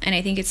staple, and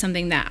I think it's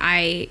something that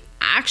I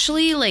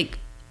actually, like,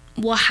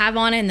 will have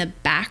on in the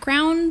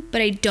background,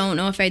 but I don't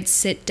know if I'd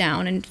sit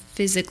down and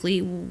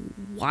physically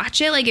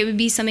watch it. Like, it would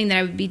be something that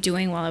I would be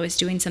doing while I was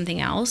doing something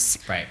else.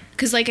 Right.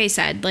 Because, like I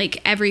said,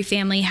 like, every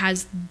family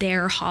has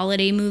their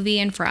holiday movie,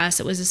 and for us,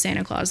 it was a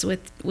Santa Claus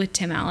with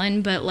Tim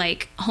Allen, but,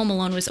 like, Home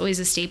Alone was always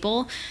a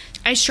staple.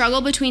 I struggle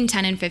between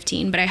 10 and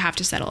 15, but I have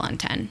to settle on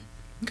 10.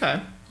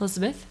 Okay.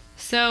 Elizabeth?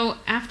 So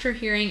after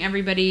hearing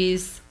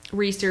everybody's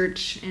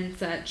research and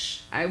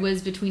such, I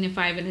was between a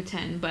 5 and a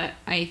 10, but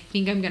I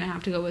think I'm gonna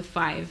have to go with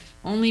 5,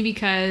 only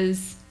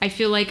because I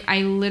feel like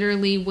I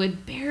literally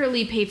would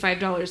barely pay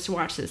 $5 to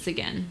watch this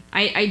again.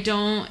 I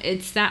don't.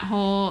 It's that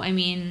whole. I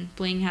mean,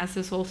 Bling has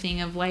this whole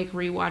thing of like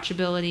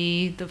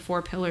rewatchability, the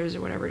 4 pillars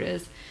or whatever it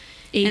is.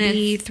 And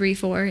 80, it's- 3,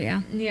 4,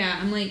 yeah. Yeah,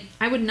 I'm like,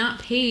 I would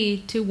not pay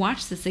to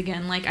watch this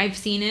again. Like, I've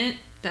seen it.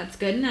 That's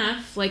good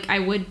enough. Like, I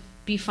would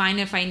be fine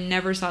if I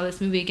never saw this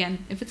movie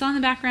again. If it's on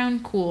the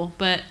background, cool.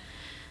 But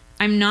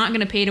I'm not going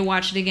to pay to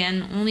watch it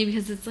again, only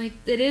because it's like,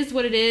 it is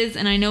what it is.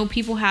 And I know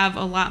people have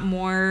a lot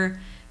more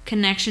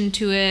connection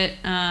to it.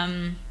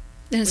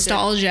 The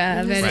nostalgia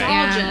of it.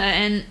 nostalgia, Yeah.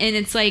 and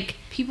it's like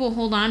people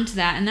hold on to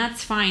that, and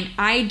that's fine.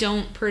 I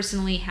don't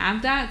personally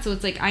have that, so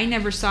it's like I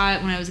never saw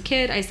it when I was a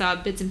kid. I saw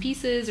bits and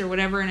pieces or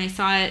whatever, and I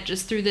saw it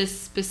just through this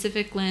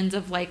specific lens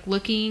of like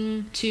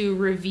looking to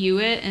review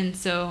it, and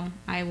so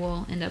I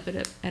will end up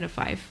at a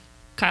 5.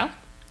 Kyle?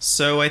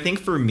 So I think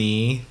for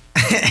me,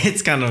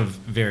 it's kind of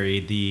very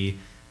the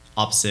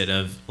opposite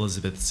of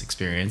Elizabeth's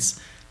experience.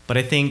 But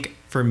I think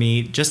for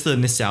me, just the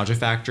nostalgia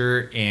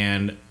factor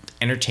and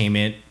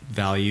entertainment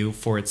value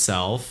for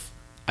itself,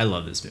 I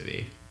love this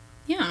movie.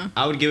 Yeah.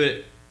 I would give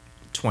it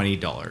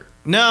 $20.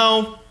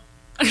 No,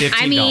 $15.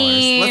 I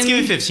mean- Let's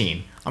give it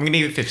 15. I'm gonna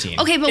give it 15.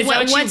 Okay, but Is that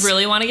what what's you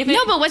really want to give it?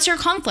 No, but what's your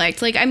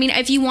conflict? Like, I mean,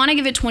 if you want to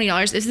give it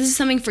 $20, if this is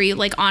something for you,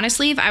 like,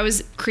 honestly, if I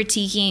was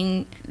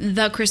critiquing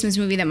the Christmas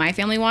movie that my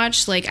family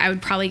watched, like, I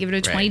would probably give it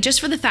a 20 Right. just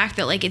for the fact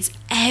that, like, it's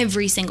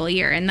every single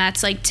year. And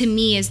that's, like, to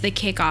me, is the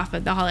kickoff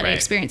of the holiday Right.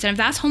 experience. And if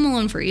that's Home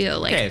Alone for you,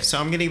 like, Okay, so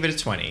I'm gonna give it a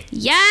 20.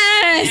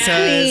 yes,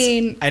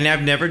 queen. And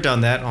I've never done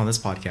that on this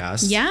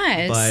podcast.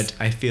 Yes. But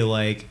I feel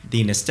like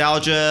the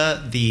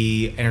nostalgia,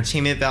 the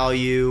entertainment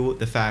value,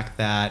 the fact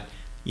that,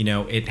 you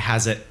know, it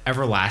has an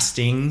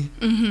everlasting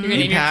You're going to name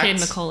your impact. kid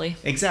Macaulay.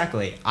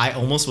 Exactly. I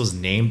almost was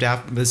named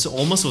after this.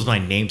 Almost was my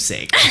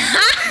namesake.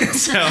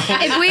 So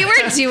If we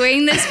were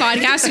doing this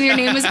podcast and your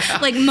name was,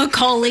 like,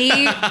 Macaulay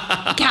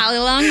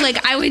Callalong,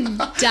 like, I would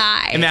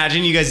die.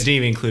 imagine you guys didn't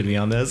even include me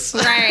on this.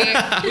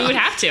 Right. We would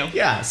have to.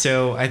 Yeah.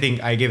 So I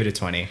think I give it a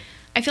 20.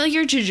 I feel like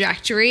your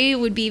trajectory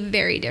would be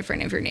very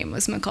different if your name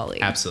was Macaulay.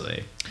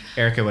 Absolutely.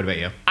 Erica, what about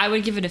you? I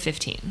would give it a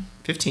 15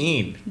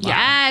 15. Wow.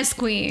 Yes,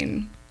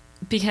 queen.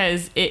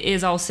 because it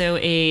is also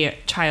a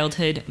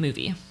childhood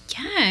movie.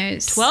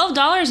 Yes.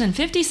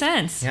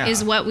 $12.50. Yeah.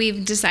 is what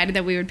we've decided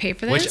that we would pay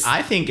for this. Which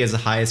I think is the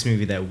highest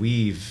movie that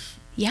we've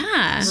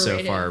yeah. so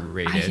Rated. far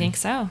rated. I think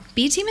so.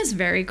 B Team is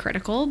very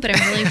critical, but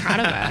I'm really proud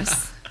of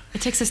us. It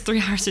takes us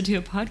 3 hours to do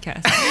a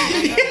podcast.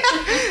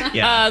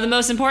 Yeah. The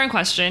most important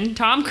question,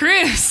 Tom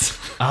Cruise.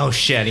 Oh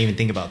shit! I didn't even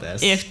think about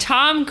this. If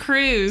Tom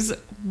Cruise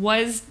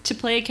was to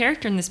play a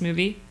character in this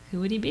movie, who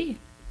would he be?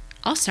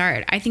 I'll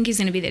start. I think he's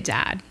going to be the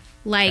dad.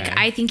 Like, Okay.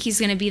 I think he's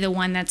going to be the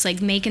one that's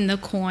like making the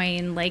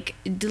coin, like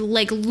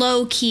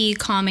low key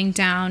calming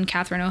down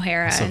Catherine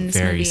O'Hara so in this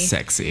very movie.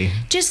 sexy.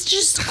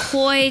 Just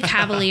coy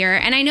cavalier.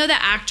 And I know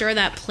the actor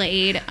that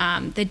played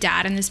the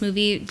dad in this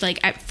movie,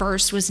 like at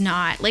first was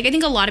not like, I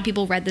think a lot of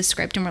people read the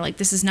script and were like,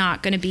 this is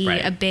not going to be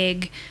Right. a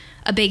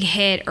big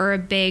hit or a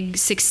big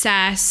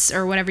success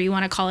or whatever you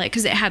want to call it,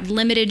 because it had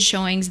limited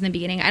showings in the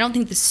beginning. I don't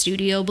think the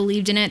studio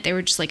believed in it. They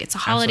were just like, it's a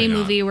holiday Absolutely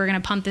not. movie, we're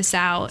going to pump this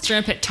out. So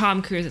we're gonna put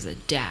Tom Cruise as a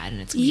dad,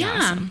 and it's gonna be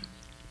awesome.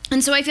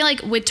 And so I feel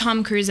like with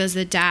Tom Cruise as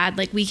the dad,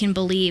 like we can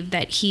believe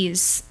that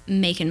he's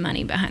making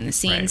money behind the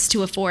scenes Right.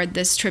 to afford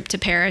this trip to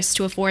Paris,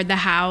 to afford the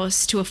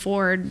house, to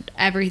afford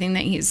everything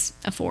that he's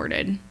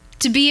afforded.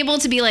 To be able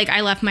to be like,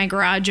 I left my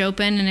garage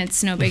open and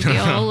it's no big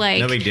deal.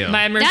 Like No big deal.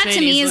 My that to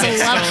me is Mercedes a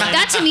was stolen.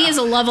 that to me is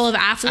a level of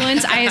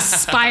affluence I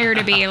aspire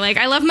to be. Like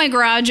I left my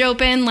garage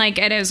open, like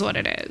it is what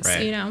it is.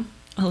 Right. You know?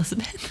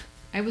 Elizabeth.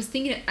 I was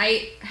thinking,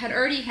 I had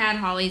already had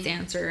Holly's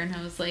answer, and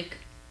I was like,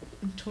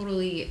 I'm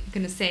totally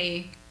gonna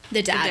say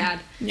The dad. dad.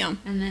 No.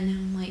 And then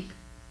I'm like,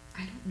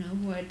 I don't know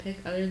who I'd pick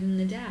other than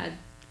the dad,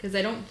 because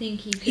I don't think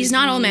he. Could He's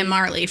not be, Old Man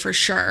Marley for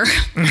sure.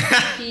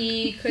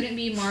 He couldn't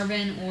be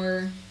Marvin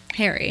or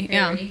Harry.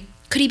 Yeah. Harry.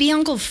 Could he be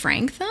Uncle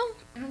Frank though?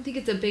 I don't think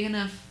it's a big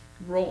enough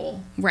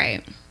role.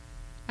 Right.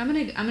 I'm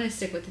gonna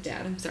stick with the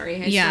dad. I'm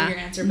sorry, I yeah. stole your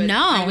answer, but no,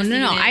 I was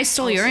thinking it I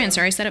stole your also.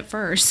 answer. I said it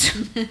first.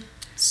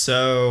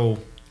 So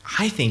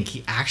I think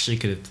he actually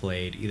could have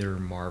played either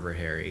Marv or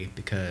Harry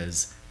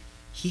because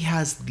he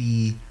has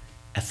the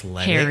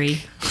athletic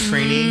Harry.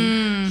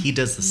 training. He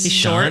does the He's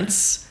short.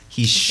 stunts.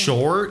 He's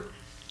short.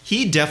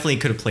 He definitely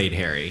could have played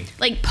Harry.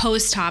 Like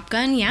post Top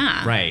Gun,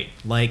 yeah. Right.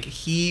 Like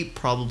he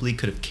probably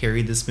could have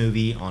carried this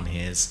movie on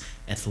his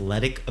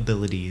athletic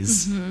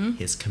abilities,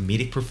 his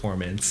comedic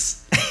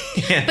performance.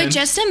 But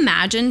just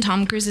imagine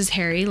Tom Cruise's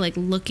Harry like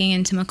looking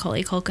into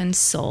Macaulay Culkin's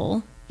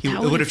soul. It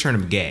would have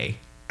turned him gay.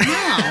 No,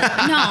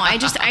 I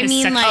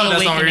mean sexual like Oh, that's not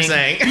what you're Awakening.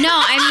 saying. no,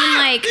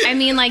 I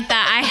mean like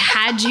that. I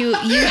had you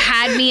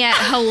had me at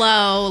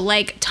hello,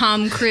 like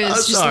Tom Cruise, Oh,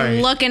 just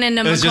sorry. looking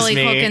into It was just Macaulay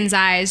me. Culkin's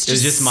eyes. It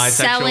was just my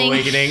sexual selling,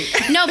 awakening.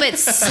 No, but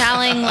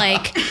selling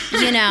like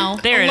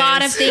There a it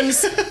lot is. of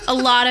things. A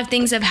lot of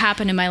things have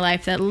happened in my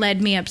life that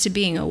led me up to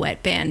being a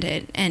wet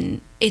bandit,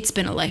 and it's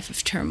been a life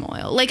of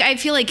turmoil. Like I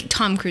feel like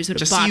Tom Cruise would have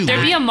Just bought you that.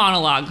 There'd be a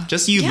monologue.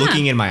 Just you Yeah.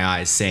 looking in my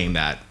eyes saying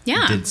that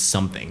Yeah. did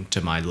something to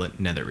my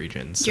nether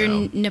regions. So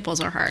Your nipples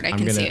are hard. I I'm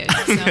can gonna see it.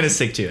 I'm so. gonna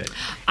stick to it.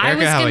 I Erica,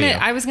 was how gonna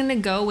about you? I was gonna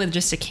go with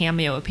just a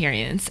cameo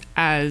appearance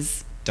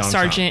as Donald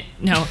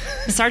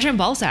Sergeant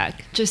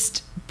Balzac.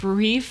 Just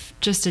brief,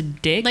 just a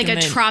dig. Like and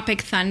a then-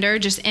 Tropic Thunder,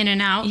 just in and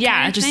out. Yeah,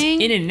 kind of just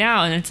thing. in and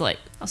out, and it's like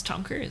that's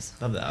Tom Cruise.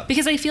 Love that.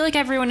 Because I feel like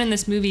everyone in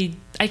this movie,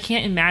 I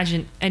can't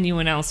imagine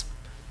anyone else.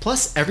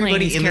 Plus, playing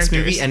everybody these in this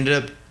movie characters.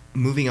 ended up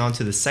moving on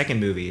to the second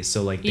movie,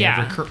 so like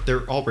Yeah.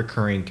 they're all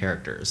recurring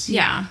characters.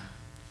 Yeah.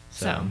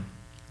 So,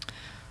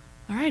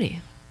 alrighty.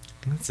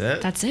 That's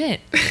it. That's it.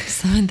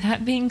 So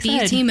that being B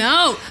said, team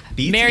out.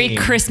 B Merry team.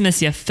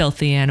 Christmas, you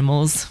filthy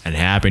animals. And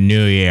Happy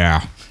New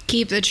Year.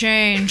 Keep the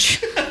change.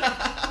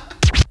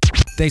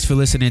 Thanks for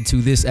listening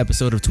to this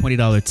episode of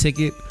 $20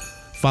 Ticket.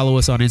 Follow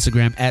us on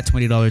Instagram at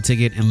 $20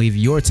 Ticket and leave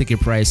your ticket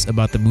price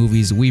about the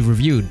movies we've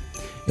reviewed.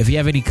 If you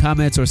have any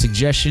comments or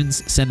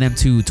suggestions, send them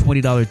to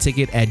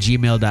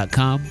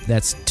 $20ticket@gmail.com.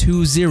 That's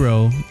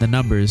 20, the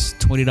numbers,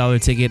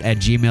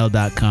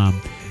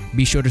 $20ticket@gmail.com.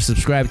 Be sure to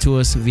subscribe to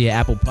us via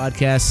Apple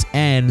Podcasts,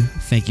 and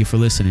thank you for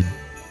listening.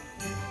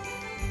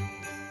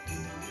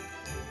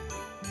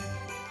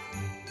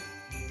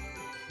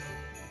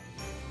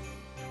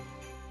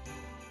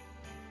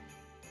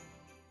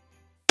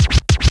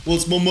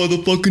 What's my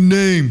motherfucking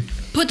name?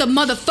 Put the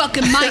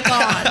motherfucking mic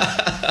on.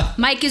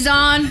 Mic is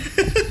on.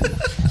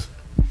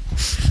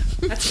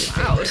 That's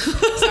loud.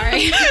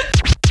 Sorry.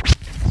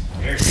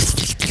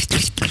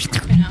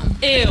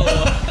 Ew.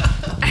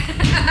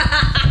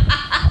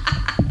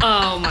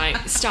 Oh my.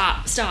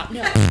 Stop.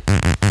 No.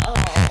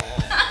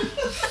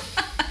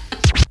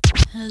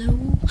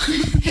 Hello.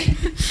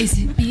 Is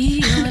it me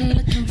you're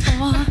looking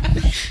for?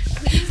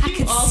 I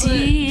can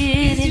see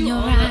it in your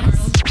eyes.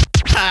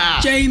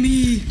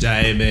 Jamie.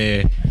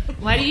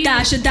 Why do you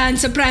Dasher,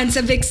 Dancer,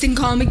 Prancer, Vixen,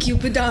 Comic,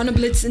 Cupid, Donna,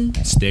 Blitzen.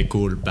 Stay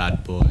cool,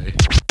 bad boy.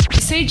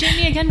 say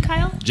Jamie again,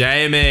 Kyle?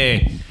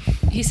 Jamie.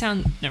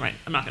 Never mind.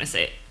 I'm not going to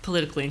say it.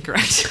 Politically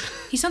incorrect.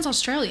 He sounds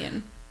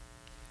Australian.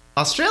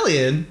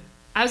 Australian?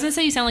 I was going to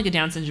say you sound like a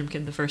Down syndrome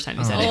kid the first time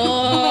you said it.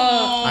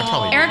 I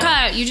probably did.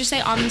 Erica, you just say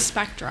on the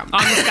spectrum.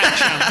 On the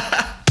spectrum.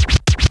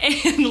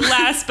 And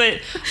last but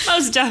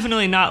most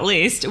definitely not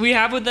least, we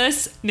have with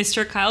us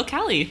Mr. Kyle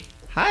Callie.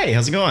 Hi,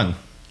 how's it going?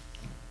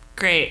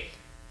 Great.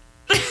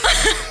 I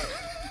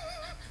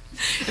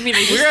mean,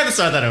 We're going to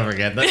start that over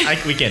again.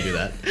 We can't do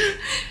that.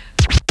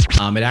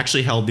 It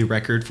actually held the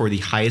record for the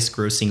highest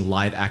grossing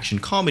live action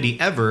comedy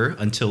ever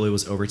until it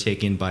was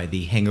overtaken by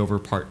The Hangover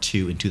Part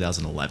 2 in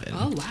 2011.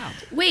 oh, wow.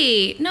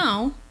 Wait,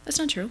 no, that's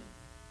not true.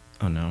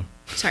 Oh no.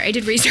 Sorry, I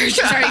did research.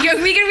 Sorry, we can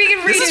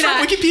redo This is from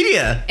that.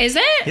 Wikipedia. Is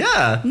it?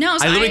 Yeah. No,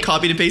 so I literally I-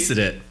 copied and pasted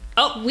it.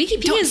 Oh,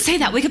 Wikipedia don't is- say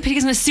that.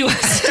 Wikipedia's going to sue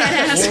us.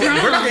 Deadass We're wrong.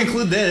 not going to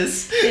include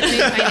this. Let me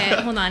find it.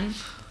 Hold on.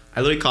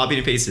 I literally copied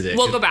and pasted it.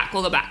 We'll go back.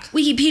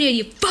 Wikipedia,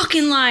 you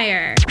fucking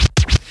liar.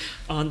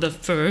 On the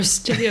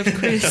first day of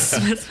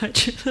Christmas, my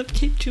true love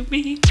came to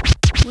me.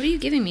 What are you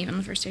giving me on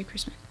the first day of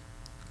Christmas?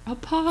 A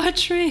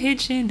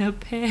partridge in a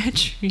pear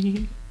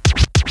tree.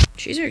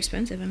 Trees are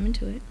expensive. I'm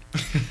into it.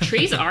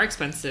 Trees are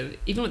expensive,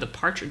 even with a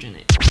partridge in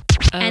it.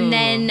 And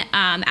then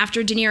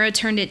after De Niro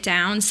turned it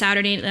down,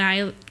 Saturday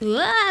Night.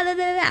 Probably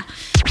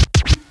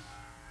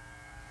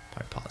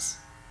pause.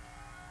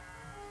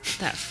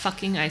 That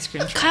fucking ice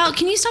cream truck. Kyle,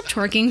 can you stop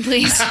twerking,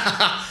 please?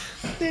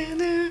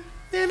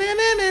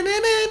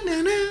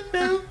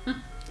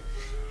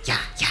 Yeah.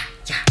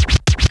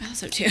 I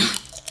also too.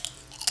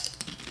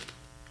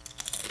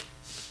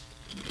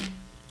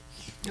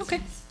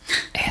 Okay.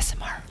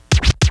 ASMR.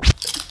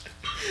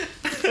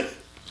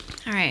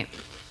 All right.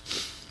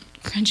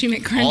 Crunchy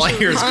McCrunchy. All I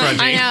hear is crunching.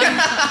 I know.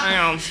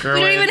 I know.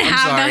 Kerwin, We don't even I'm have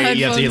sorry. the headphones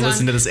You have to on.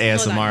 listen to this Hold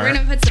on. ASMR. We're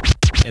gonna put some.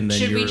 And then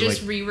Should we you're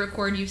just like,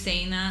 re-record you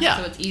saying that? Yeah.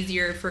 So it's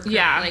easier for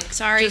Yeah. like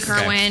Sorry, just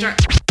Kerwin.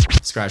 start-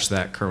 scratch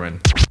that,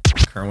 Kerwin.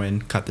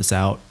 Kerwin, cut this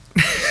out.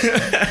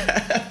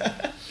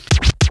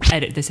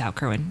 Edit this out,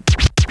 Kerwin.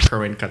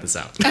 Kerwin, cut this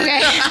out.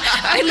 Okay.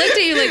 I looked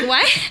at you like,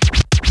 what?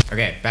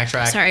 Okay,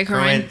 backtrack. Sorry,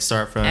 Kerwin.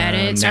 Start from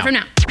Edit. Start from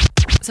now.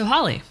 So,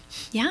 Holly.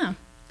 Yeah.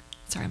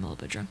 Sorry, I'm a little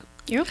bit drunk.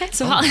 You're okay.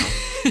 So, Holly.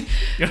 You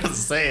don't have to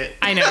say it.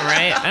 I know,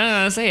 right? I don't know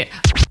how to say it.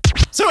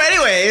 So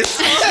anyways,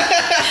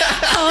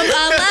 Home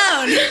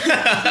Alone.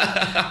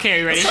 Okay, are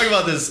you ready? let's talk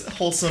about this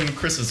wholesome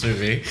Christmas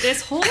movie.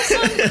 This wholesome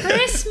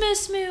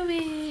Christmas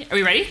movie. Are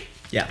we ready?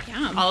 Yeah.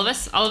 Yeah. All of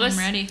us? All of us? I'm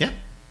ready. Yeah.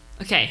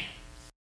 Okay.